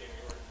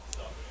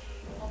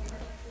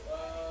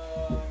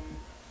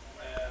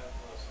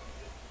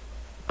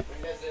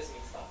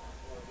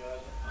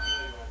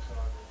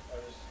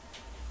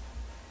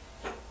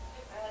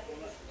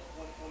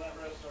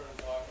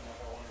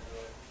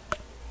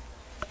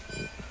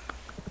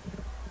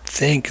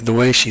 I think the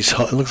way she's,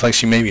 it looks like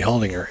she may be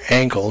holding her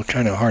ankle.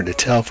 Kind of hard to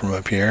tell from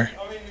up here.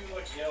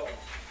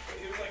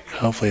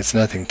 Hopefully it's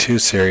nothing too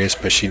serious,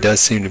 but she does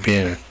seem to be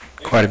in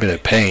quite a bit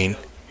of pain.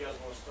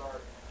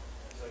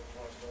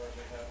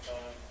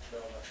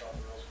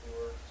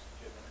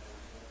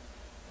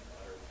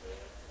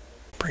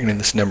 Bringing in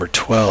this number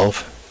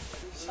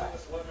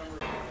 12.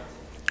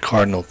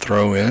 Cardinal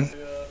throw in.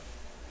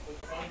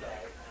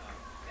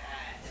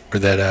 Or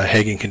that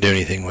Hagan can do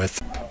anything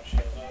with.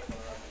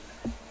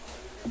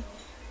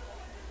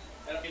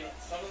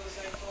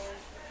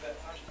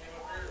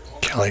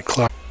 Kelly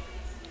Clark.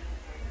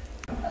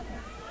 A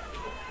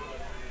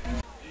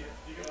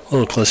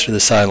little closer to the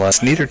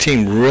sidelines. Neither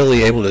team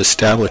really able to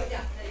establish.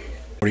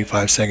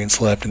 45 seconds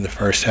left in the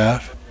first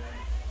half.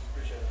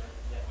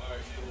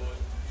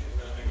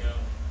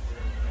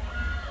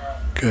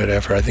 Good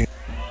effort, I think.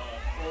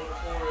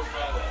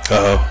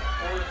 Uh-oh.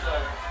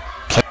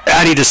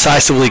 Patty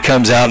decisively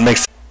comes out and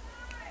makes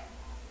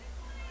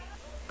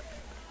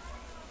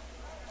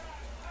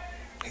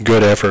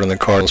good effort on the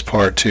Cardinals'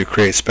 part to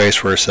create space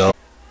for herself.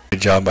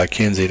 Good job by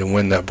Kinsey to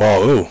win that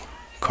ball. Ooh,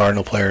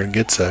 Cardinal player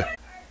gets a...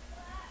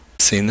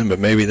 Seen them, but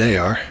maybe they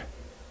are.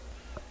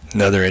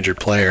 Another injured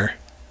player.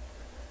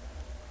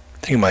 I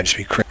think it might just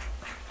be Chris.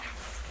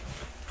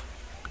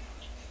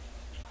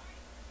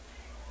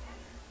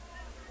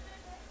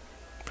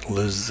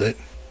 Loses it.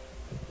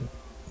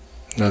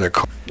 Another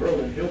call.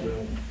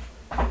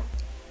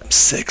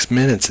 6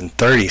 minutes and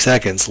 30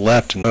 seconds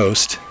left in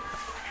most.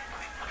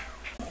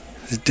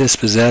 It's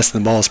dispossessed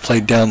and the ball is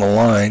played down the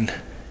line.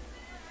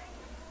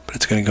 But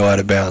it's going to go out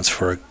of bounds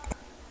for a